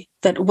say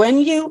that when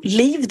you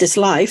leave this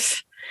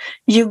life,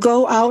 you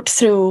go out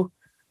through,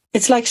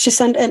 it's like she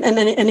sent an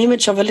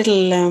image of a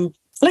little,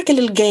 like a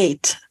little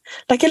gate,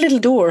 like a little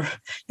door.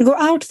 You go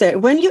out there.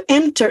 When you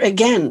enter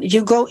again,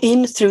 you go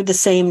in through the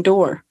same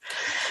door.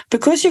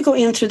 Because you go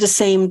in through the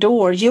same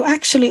door, you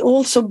actually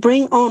also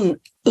bring on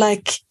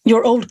like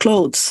your old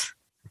clothes.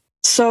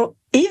 So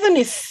even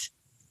if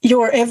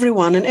you're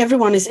everyone and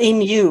everyone is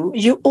in you,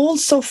 you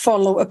also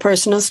follow a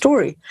personal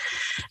story.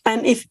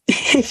 And if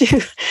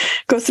you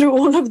go through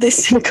all of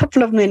this in a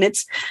couple of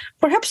minutes,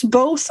 perhaps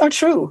both are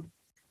true.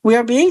 We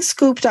are being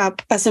scooped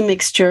up as a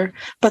mixture,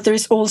 but there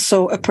is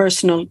also a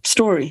personal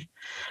story.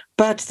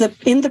 But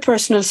in the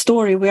personal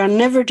story, we are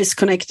never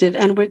disconnected,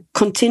 and we're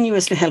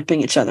continuously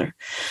helping each other.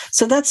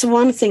 So that's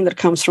one thing that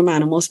comes from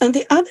animals. And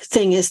the other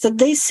thing is that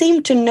they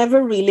seem to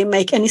never really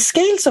make any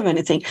scales of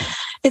anything.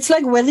 It's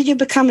like whether you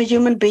become a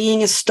human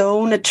being, a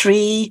stone, a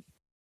tree,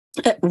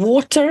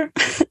 water.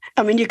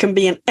 I mean, you can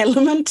be an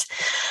element.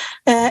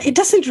 It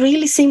doesn't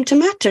really seem to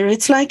matter.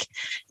 It's like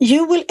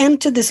you will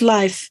enter this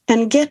life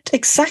and get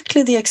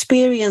exactly the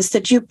experience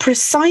that you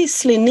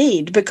precisely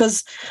need,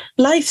 because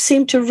life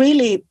seemed to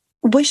really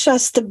wish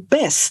us the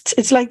best.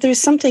 It's like there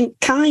is something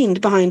kind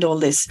behind all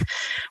this.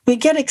 We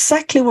get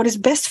exactly what is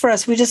best for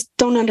us. We just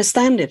don't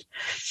understand it.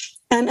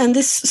 And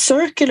this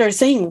circular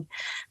thing,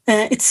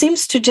 it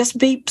seems to just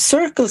be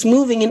circles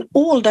moving in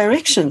all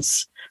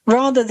directions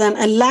rather than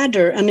a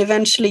ladder, and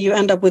eventually you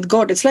end up with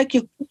God. It's like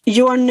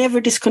you are never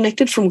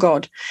disconnected from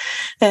God.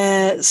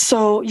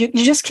 So you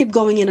just keep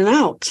going in and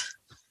out.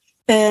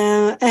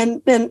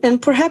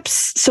 And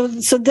perhaps so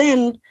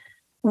then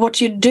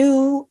what you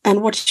do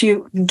and what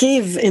you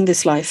give in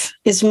this life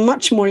is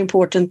much more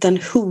important than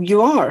who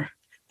you are,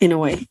 in a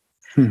way.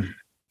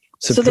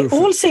 So they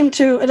all seem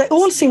to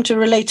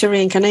relate to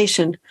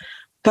reincarnation,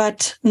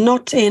 but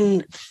not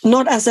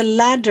as a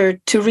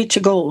ladder to reach a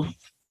goal.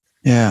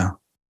 Yeah,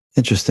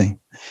 interesting.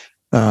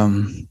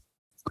 I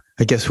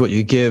guess what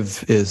you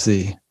give is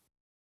the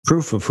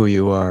proof of who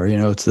you are. You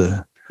know, it's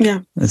the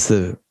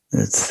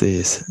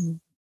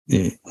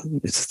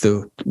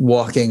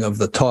walking of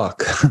the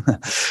talk,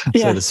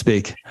 so to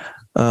speak.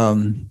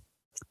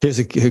 Here's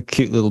a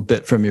cute little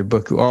bit from your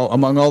book.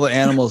 Among all the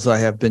animals I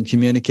have been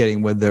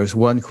communicating with, there's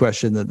one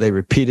question that they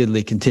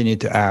repeatedly continue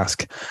to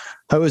ask.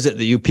 How is it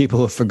that you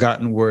people have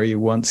forgotten where you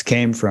once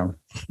came from?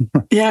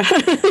 Yeah.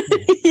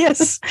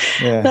 Yes.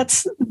 Yeah.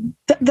 That's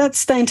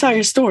the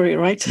entire story,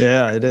 right?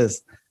 Yeah, it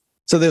is.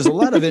 So there's a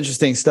lot of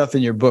interesting stuff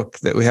in your book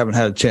that we haven't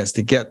had a chance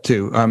to get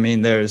to. I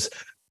mean,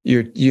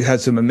 you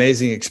had some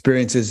amazing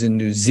experiences in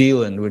New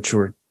Zealand, which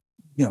were,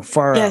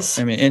 far out.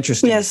 I mean,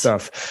 interesting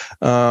stuff.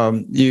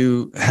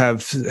 You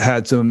have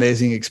had some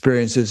amazing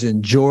experiences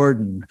in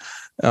Jordan.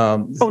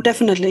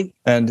 Definitely.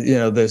 And,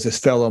 there's this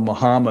fellow,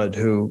 Muhammad,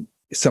 who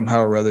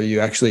somehow or other you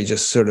actually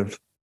just sort of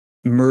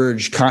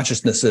merged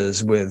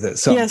consciousnesses with at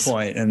some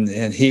point.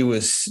 And he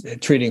was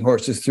treating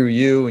horses through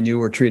you, and you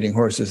were treating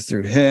horses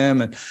through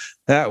him. And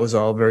that was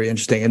all very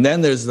interesting. And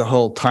then there's the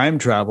whole time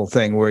travel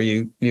thing where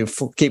you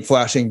keep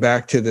flashing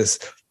back to this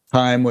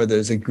time where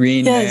there's a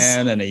green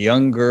man and a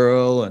young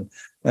girl, and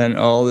and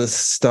all this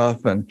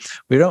stuff. And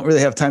we don't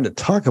really have time to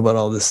talk about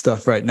all this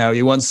stuff right now.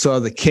 You once saw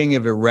the king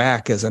of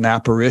Iraq as an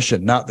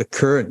apparition, not the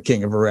current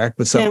king of Iraq,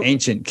 but some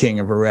ancient king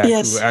of Iraq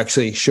who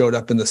actually showed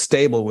up in the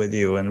stable with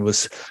you and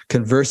was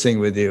conversing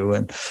with you.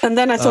 And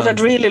then I thought I'd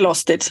really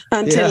lost it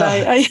until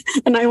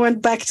I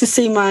went back to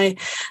see my,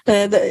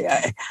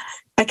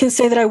 I can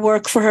say that I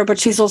work for her, but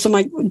she's also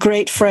my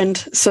great friend.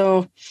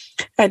 So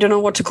I don't know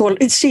what to call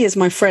it. She is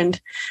my friend.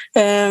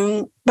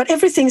 But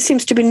everything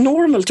seems to be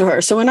normal to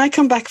her. So when I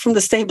come back from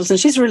the stables and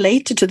she's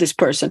related to this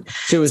person.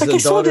 She was the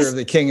daughter of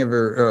the king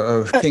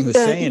of King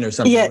Hussein or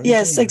something.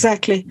 Yes,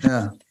 exactly.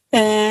 Yeah.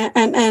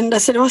 And I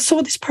said, I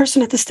saw this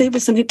person at the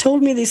stables and he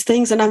told me these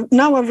things and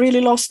now I've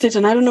really lost it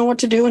and I don't know what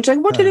to do. And she's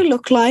like, what did he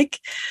look like?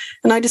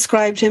 And I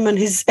described him and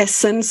his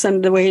essence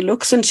and the way he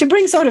looks. And she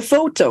brings out a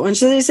photo and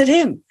she said, is it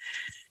him?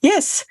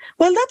 Yes.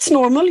 Well, that's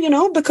normal,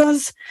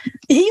 because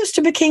he used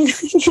to be king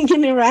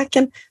in Iraq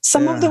and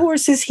some of the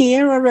horses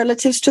here are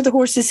relatives to the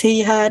horses he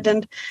had.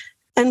 And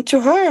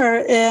to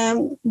her,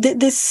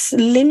 this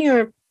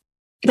linear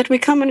that we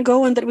come and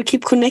go and that we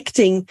keep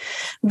connecting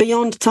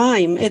beyond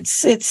time,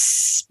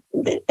 it's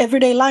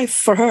everyday life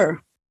for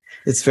her.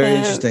 It's very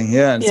interesting.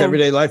 Yeah. And it's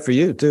everyday life for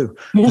you too.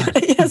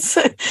 Yes.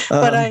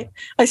 But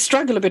I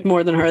struggle a bit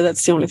more than her.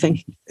 That's the only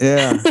thing.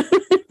 Yeah.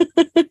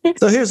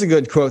 So here's a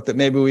good quote that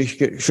maybe we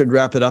should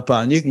wrap it up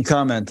on. You can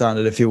comment on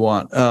it if you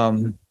want.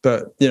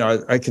 But,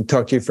 I could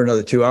talk to you for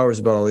another 2 hours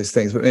about all these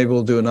things, but maybe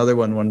we'll do another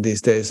one of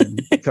these days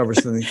and cover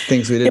some of the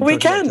things we didn't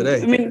talk about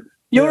today. I mean,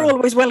 you're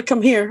always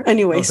welcome here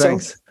anyway. Oh,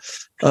 thanks.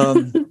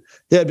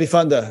 It'd be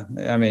fun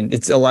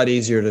it's a lot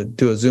easier to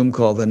do a Zoom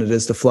call than it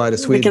is to fly to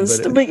Sweden.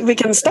 We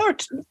can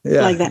start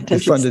like that.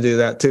 It's fun to do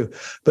that too.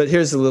 But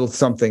here's a little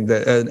something,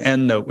 an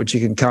end note, which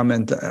you can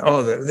comment.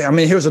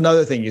 Here's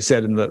another thing you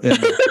said in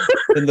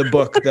the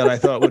book that I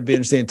thought would be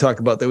interesting to talk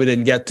about that we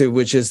didn't get to,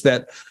 which is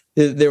that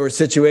there were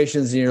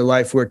situations in your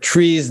life where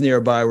trees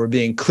nearby were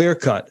being clear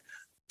cut.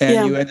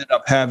 And you ended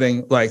up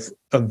having like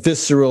a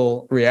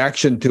visceral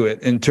reaction to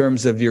it in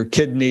terms of your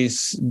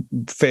kidneys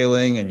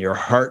failing and your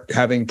heart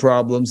having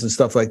problems and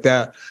stuff like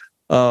that,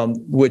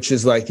 which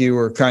is like you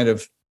were kind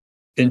of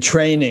in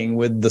training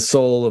with the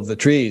soul of the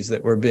trees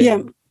that were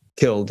being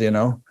killed,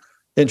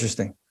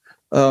 Interesting.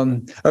 All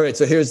right.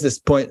 So here's this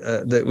point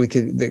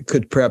that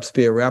could perhaps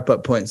be a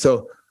wrap-up point.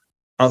 So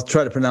I'll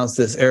try to pronounce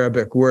this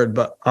Arabic word,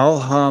 but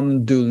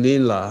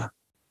alhamdulillah.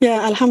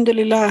 Yeah,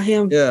 alhamdulillah.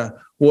 Yeah.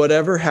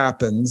 Whatever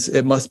happens,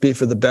 it must be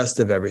for the best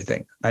of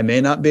everything. I may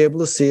not be able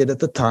to see it at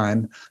the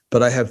time,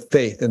 but I have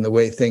faith in the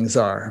way things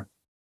are.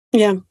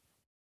 Yeah.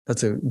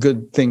 That's a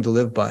good thing to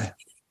live by.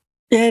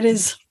 Yeah, it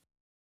is.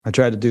 I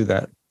try to do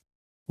that.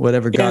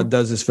 Whatever God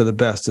does is for the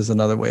best is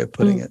another way of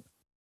putting it.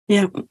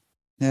 Yeah.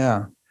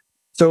 Yeah.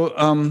 So,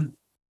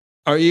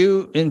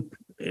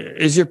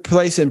 is your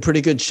place in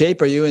pretty good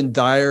shape? Are you in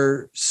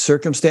dire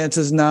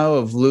circumstances now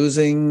of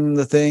losing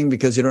the thing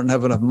because you don't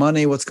have enough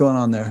money? What's going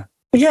on there?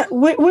 Yeah,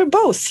 we're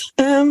both.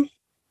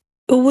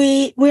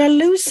 We are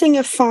losing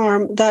a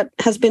farm that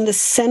has been the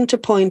center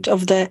point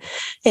of the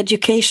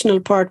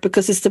educational part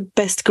because it's the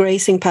best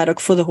grazing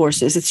paddock for the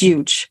horses. It's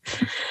huge.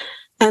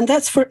 And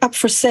that's up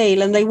for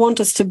sale, and they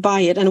want us to buy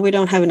it, and we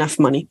don't have enough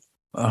money.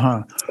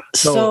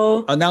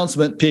 So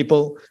announcement,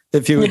 people,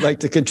 if you would like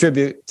to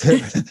contribute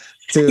to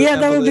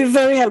that would be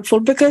very helpful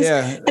because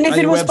and if on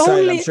your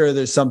website, I'm sure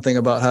there's something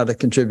about how to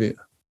contribute.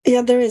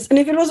 Yeah, there is. And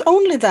if it was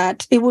only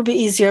that, it would be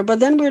easier.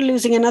 But then we're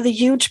losing another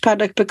huge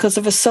paddock because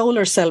of a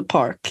solar cell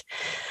park.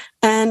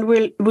 And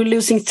we're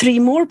losing 3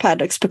 more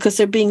paddocks because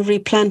they're being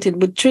replanted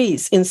with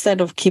trees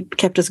instead of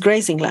kept as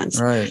grazing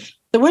lands. Right.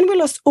 So when we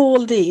lost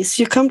all these,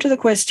 you come to the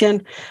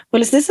question,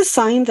 well, is this a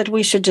sign that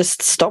we should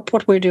just stop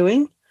what we're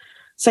doing?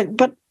 It's like,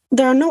 but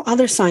there are no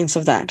other signs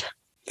of that.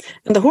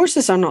 And the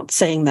horses are not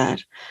saying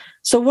that.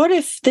 So what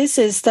if this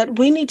is that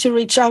we need to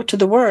reach out to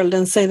the world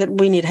and say that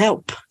we need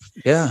help?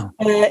 Yeah.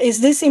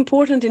 Is this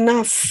important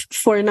enough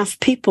for enough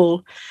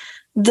people?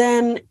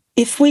 Then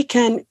if we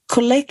can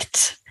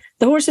collect,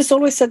 the horses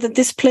always said that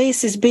this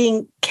place is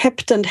being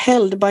kept and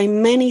held by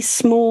many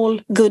small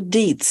good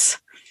deeds.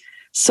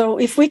 So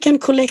if we can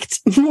collect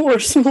more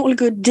small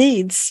good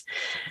deeds,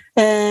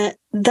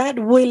 that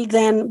will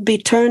then be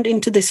turned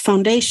into this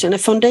foundation. A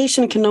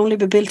foundation can only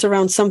be built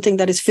around something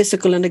that is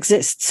physical and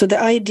exists. So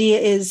the idea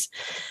is,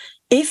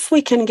 if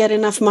we can get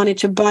enough money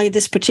to buy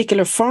this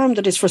particular farm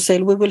that is for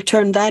sale, we will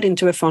turn that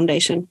into a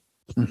foundation.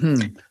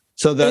 Mm-hmm.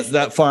 So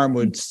that farm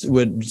would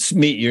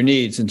meet your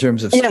needs in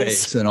terms of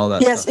space and all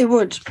that Yes, stuff. It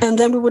would. And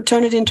then we would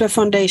turn it into a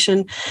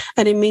foundation.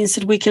 And it means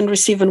that we can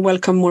receive and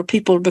welcome more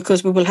people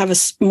because we will have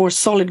a more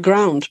solid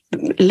ground,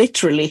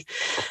 literally.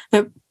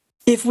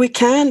 If we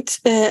can't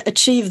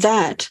achieve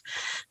that,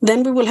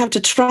 then we will have to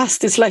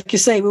trust. It's like you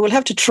say, we will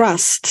have to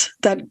trust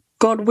that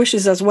God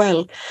wishes us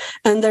well.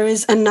 And there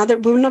is another,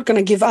 we're not going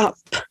to give up.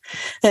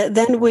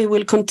 Then we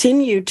will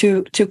continue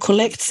to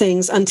collect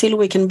things until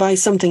we can buy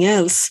something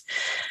else.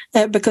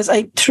 Because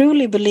I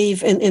truly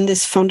believe in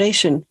this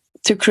foundation.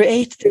 to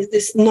create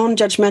this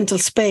non-judgmental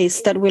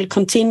space that will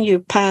continue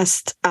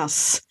past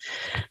us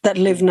that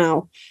live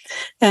now.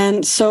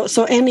 And so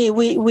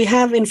we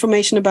have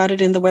information about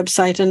it in the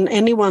website, and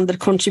anyone that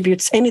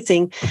contributes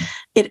anything,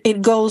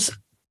 it goes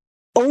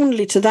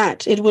only to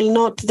that. It will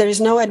not, there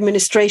is no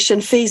administration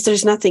fees,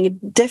 there's nothing.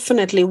 It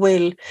definitely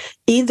will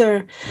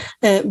either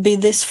be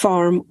this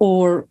farm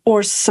or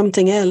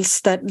something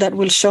else that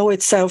will show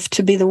itself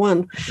to be the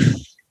one.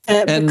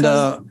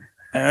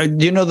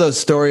 Do you know the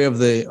story of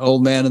the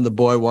old man and the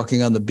boy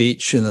walking on the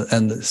beach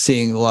and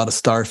seeing a lot of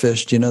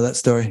starfish? Do you know that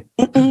story?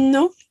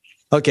 No.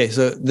 Okay,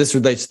 so this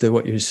relates to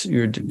what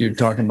you're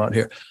talking about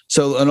here.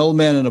 So an old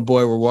man and a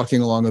boy were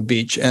walking along a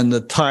beach, and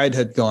the tide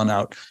had gone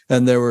out,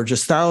 and there were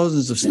just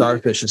thousands of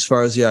starfish, as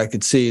far as the eye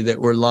could see, that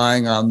were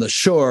lying on the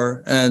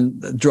shore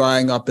and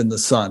drying up in the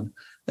sun.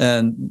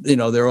 And,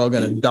 they're all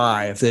going to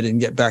die if they didn't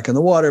get back in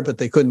the water, but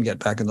they couldn't get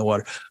back in the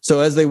water. So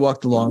as they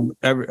walked along,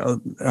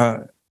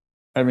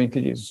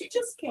 could you? She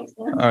just came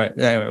in. All right.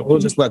 Anyway, we'll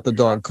just let the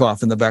dog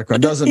cough in the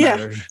background. Doesn't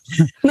matter.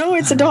 No,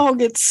 it's a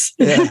dog. It's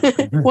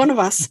one of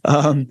us.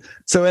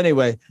 So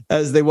anyway,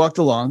 as they walked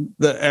along,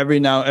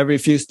 every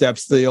few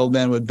steps, the old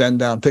man would bend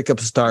down, pick up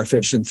a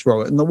starfish, and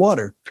throw it in the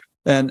water.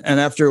 And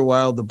after a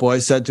while, the boy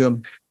said to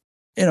him,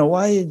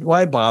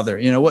 why bother?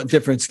 What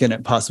difference can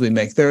it possibly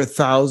make? There are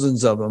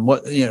thousands of them.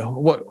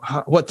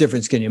 What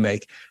difference can you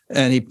make?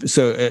 And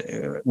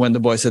when the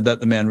boy said that,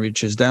 the man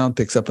reaches down,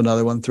 picks up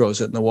another one, throws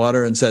it in the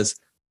water, and says,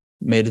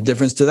 "Made a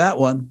difference to that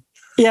one."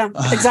 Yeah,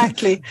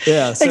 exactly.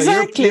 So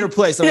exactly. Your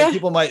place.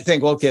 People might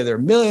think, okay, there are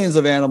millions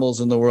of animals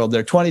in the world.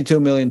 There are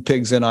 22 million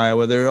pigs in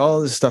Iowa. There are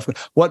all this stuff.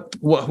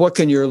 What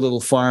can your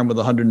little farm with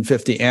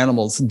 150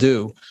 animals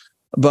do?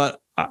 But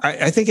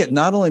I think it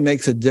not only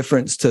makes a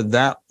difference to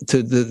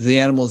the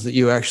animals that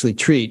you actually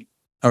treat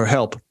or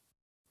help,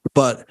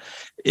 but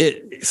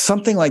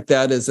something like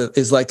that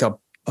is like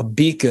a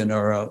beacon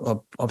or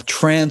a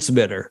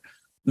transmitter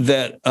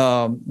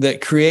that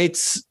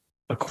creates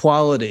a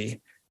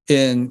quality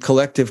in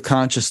collective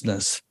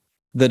consciousness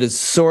that is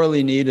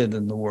sorely needed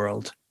in the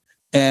world,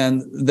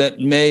 and that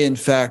may in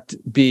fact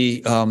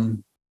be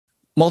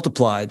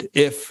multiplied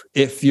if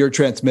your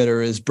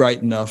transmitter is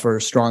bright enough or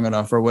strong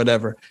enough or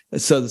whatever,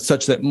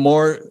 such that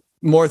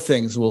more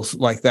things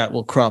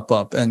will crop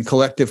up, and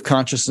collective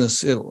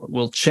consciousness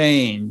will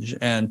change,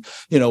 and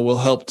will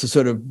help to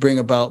sort of bring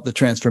about the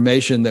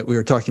transformation that we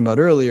were talking about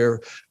earlier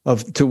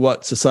to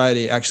what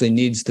society actually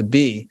needs to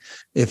be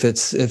if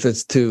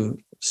it's to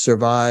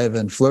survive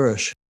and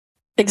flourish.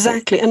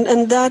 Exactly,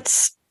 and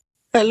that's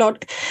a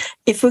lot.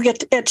 If we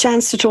get a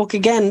chance to talk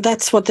again,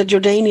 that's what the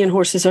Jordanian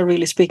horses are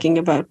really speaking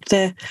about,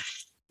 the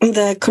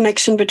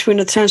connection between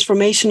the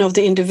transformation of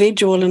the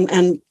individual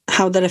and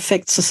how that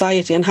affects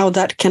society, and how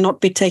that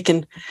cannot be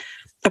taken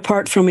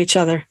apart from each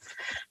other.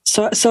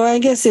 So I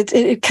guess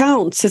it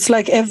counts. It's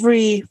like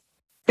every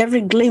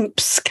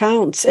glimpse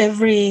counts,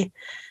 every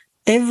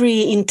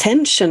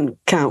intention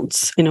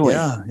counts in a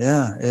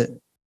way.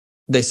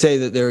 They say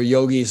that there are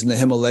yogis in the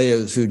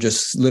Himalayas who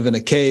just live in a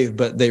cave,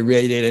 but they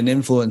radiate an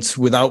influence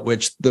without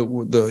which the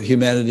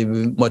humanity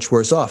would be much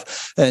worse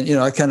off. And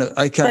I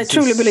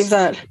truly believe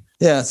that.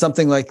 Yeah,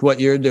 something like what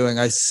you're doing,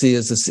 I see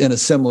as in a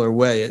similar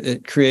way.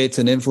 It creates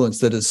an influence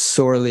that is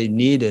sorely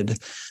needed,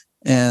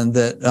 and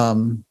that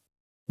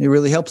it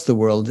really helps the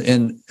world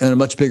in a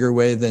much bigger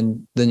way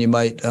than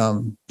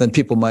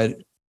people might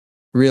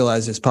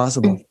realize is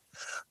possible.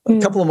 A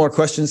couple of more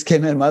questions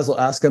came in. Might as well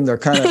ask them. They're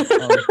kind of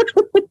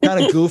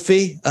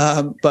goofy,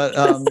 but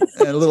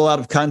a little out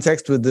of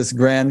context with this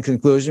grand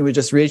conclusion we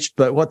just reached,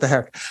 but what the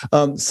heck.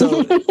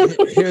 So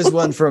here's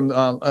one from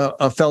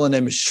a fellow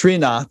named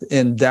Srinath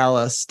in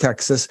Dallas,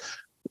 Texas.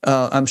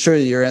 I'm sure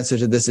your answer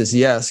to this is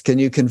yes. Can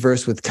you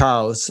converse with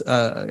cows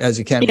as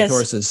you can with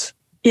horses?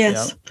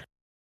 Yes.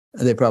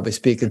 Yeah. They probably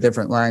speak a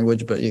different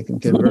language, but you can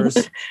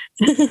converse.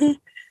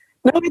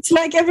 No, it's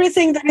like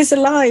everything that is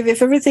alive.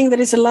 If everything that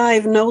is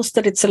alive knows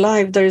that it's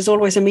alive, there is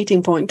always a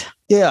meeting point.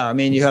 Yeah, I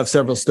mean, you have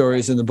several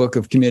stories in the book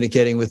of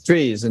communicating with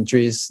trees, and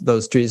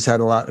those trees had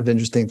a lot of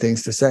interesting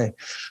things to say.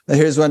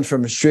 Here's one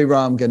from Sri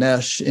Ram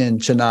Ganesh in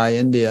Chennai,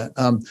 India.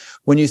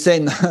 When you say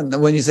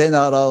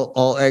not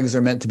all eggs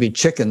are meant to be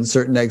chickens,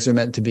 certain eggs are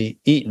meant to be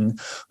eaten,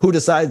 who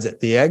decides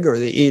it, the egg or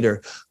the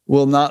eater?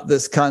 Will not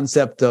this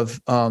concept of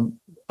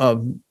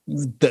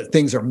that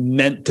things are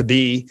meant to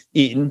be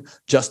eaten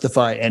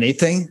justify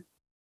anything?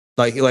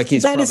 Like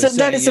he's that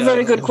is a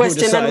very good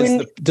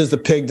question. Does the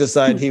pig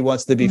decide he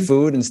wants to be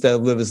food instead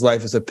of live his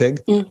life as a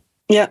pig?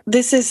 Yeah,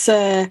 this is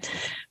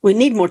we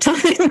need more time.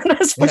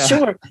 That's for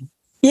sure.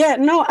 Yeah,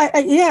 no,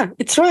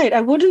 it's right. I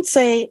wouldn't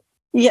say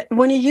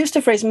when you use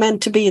the phrase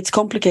 "meant to be," it's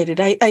complicated.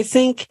 I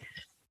think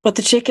what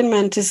the chicken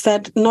meant is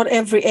that not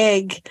every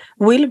egg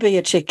will be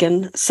a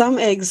chicken. Some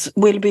eggs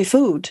will be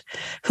food.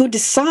 Who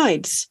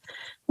decides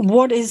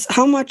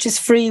how much is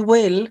free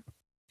will?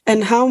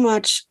 And how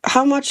much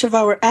of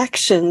our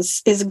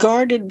actions is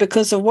guarded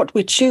because of what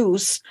we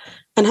choose,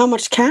 and how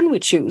much can we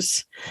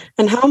choose,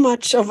 and how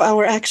much of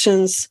our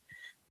actions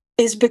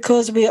is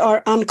because we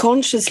are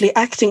unconsciously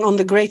acting on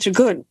the greater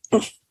good.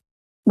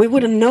 we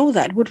wouldn't know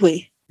that, would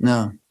we?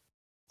 No.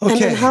 Okay.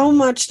 And then how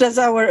much does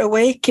our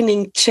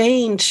awakening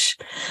change?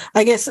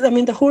 I guess, I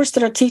mean, the horse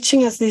that are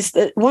teaching us this,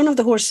 one of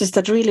the horses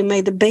that really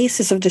made the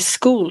basis of the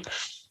school,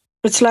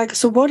 it's like,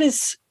 so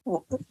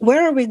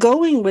where are we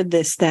going with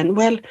this then?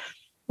 Well,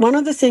 one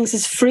of the things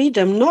is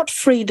freedom, not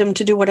freedom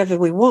to do whatever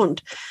we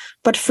want,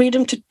 but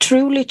freedom to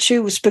truly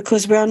choose,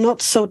 because we are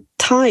not so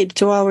tied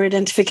to our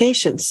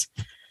identifications.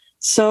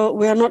 So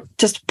we are not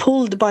just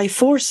pulled by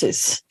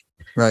forces.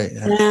 Right.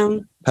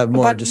 Have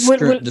more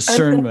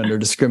discernment or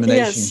discrimination.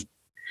 Yes.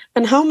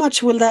 And how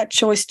much will that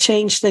choice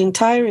change the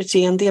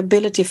entirety and the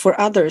ability for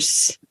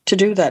others to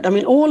do that? I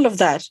mean, all of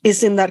that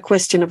is in that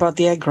question about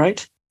the egg,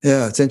 right?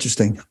 Yeah, it's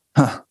interesting.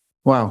 Huh.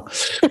 Wow.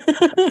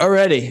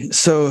 Alrighty.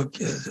 So,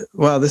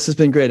 wow, this has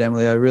been great,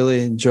 Emelie. I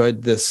really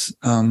enjoyed this.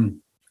 I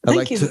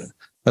liked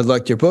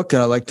your book,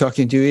 and I like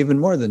talking to you even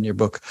more than your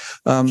book.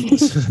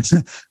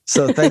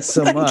 So thanks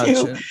so much.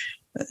 You.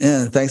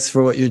 And thanks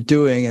for what you're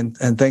doing.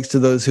 And thanks to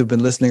those who've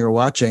been listening or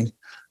watching.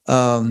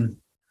 I'll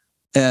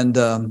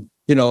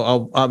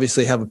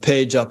obviously have a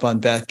page up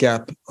on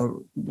Batgap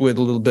with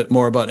a little bit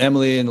more about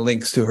Emelie and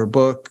links to her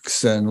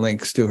books and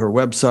links to her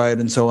website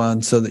and so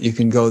on, so that you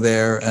can go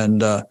there.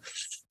 And,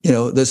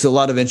 there's a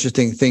lot of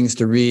interesting things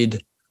to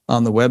read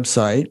on the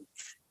website.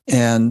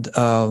 And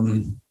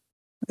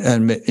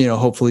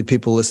hopefully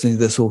people listening to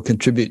this will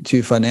contribute to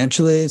you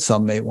financially.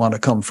 Some may want to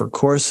come for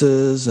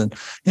courses. And,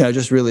 I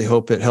just really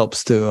hope it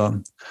helps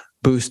to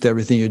boost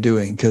everything you're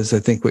doing, because I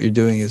think what you're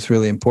doing is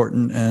really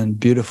important and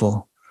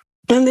beautiful.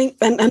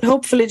 And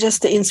hopefully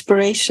just the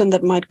inspiration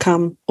that might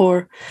come,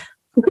 or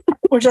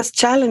just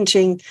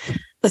challenging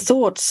the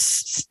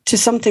thoughts to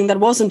something that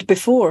wasn't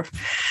before.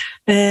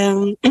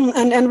 And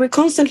we're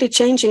constantly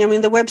changing. I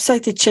mean, the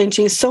website is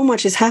changing. So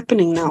much is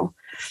happening now.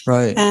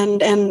 Right.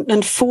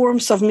 And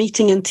forms of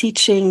meeting and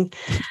teaching.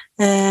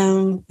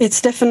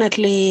 It's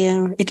definitely,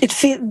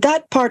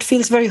 that part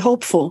feels very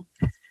hopeful.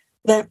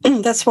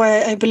 That's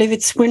why I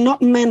believe we're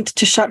not meant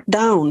to shut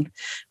down.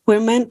 We're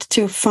meant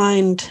to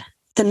find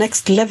the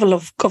next level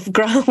of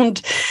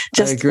ground.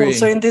 Just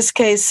also in this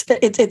case,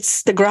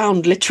 it's the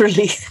ground,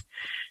 literally.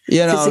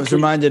 I was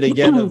reminded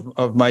again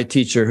of my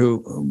teacher,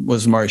 who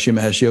was Maharishi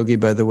Mahesh Yogi,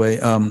 by the way.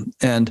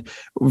 And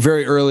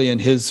very early in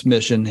his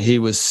mission, he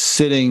was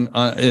sitting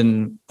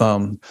in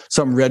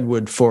some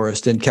redwood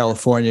forest in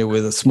California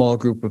with a small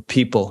group of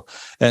people.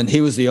 And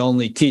he was the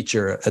only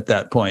teacher at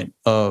that point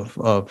of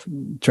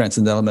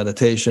transcendental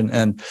meditation.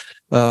 And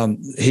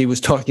he was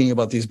talking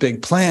about these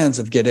big plans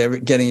of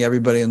getting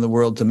everybody in the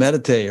world to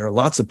meditate, or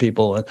lots of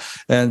people.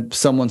 And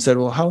someone said,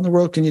 "Well, how in the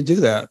world can you do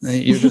that?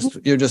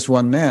 You're just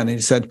one man." And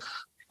he said,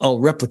 "I'll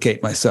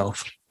replicate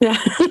myself."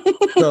 Yeah.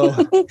 So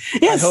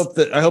yes. I hope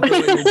that what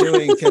you're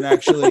doing can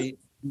actually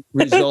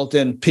result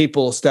in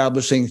people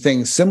establishing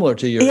things similar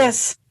to yours.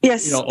 Yes.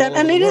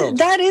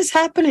 That is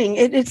happening.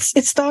 It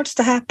starts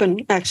to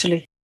happen,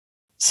 actually.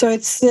 So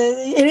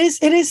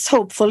it is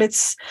hopeful.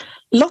 It's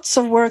lots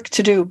of work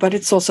to do, but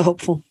it's also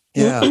hopeful.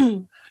 Yeah.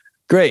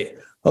 Great.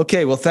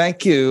 Okay. Well,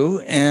 thank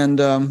you.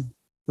 And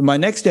my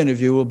next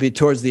interview will be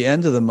towards the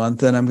end of the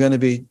month, and I'm going to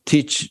be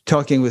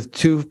talking with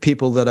two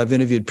people that I've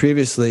interviewed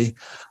previously,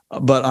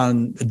 but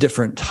on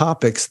different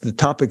topics. The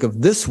topic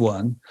of this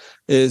one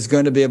is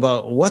going to be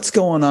about what's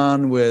going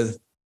on with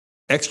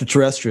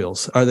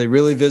extraterrestrials. Are they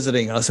really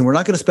visiting us? And we're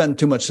not going to spend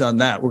too much on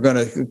that. We're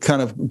going to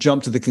kind of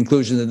jump to the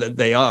conclusion that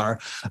they are,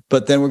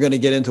 but then we're going to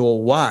get into,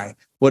 well, why?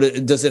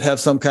 Does it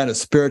have some kind of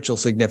spiritual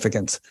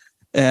significance?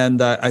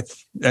 And I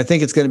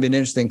think it's going to be an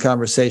interesting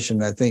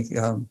conversation. I think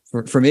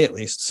for me at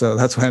least. So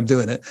that's why I'm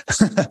doing it.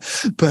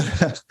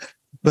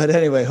 But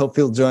anyway, hope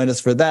you'll join us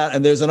for that.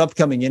 And there's an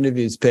upcoming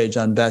interviews page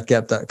on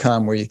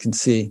batgap.com where you can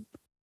see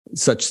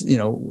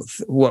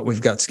what we've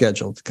got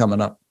scheduled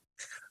coming up.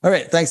 All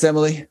right. Thanks,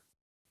 Emelie.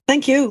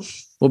 Thank you.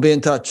 We'll be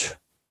in touch.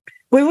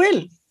 We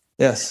will.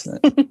 Yes.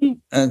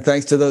 And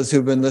thanks to those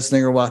who've been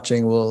listening or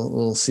watching.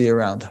 We'll see you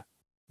around.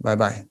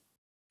 Bye-bye.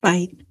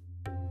 Bye.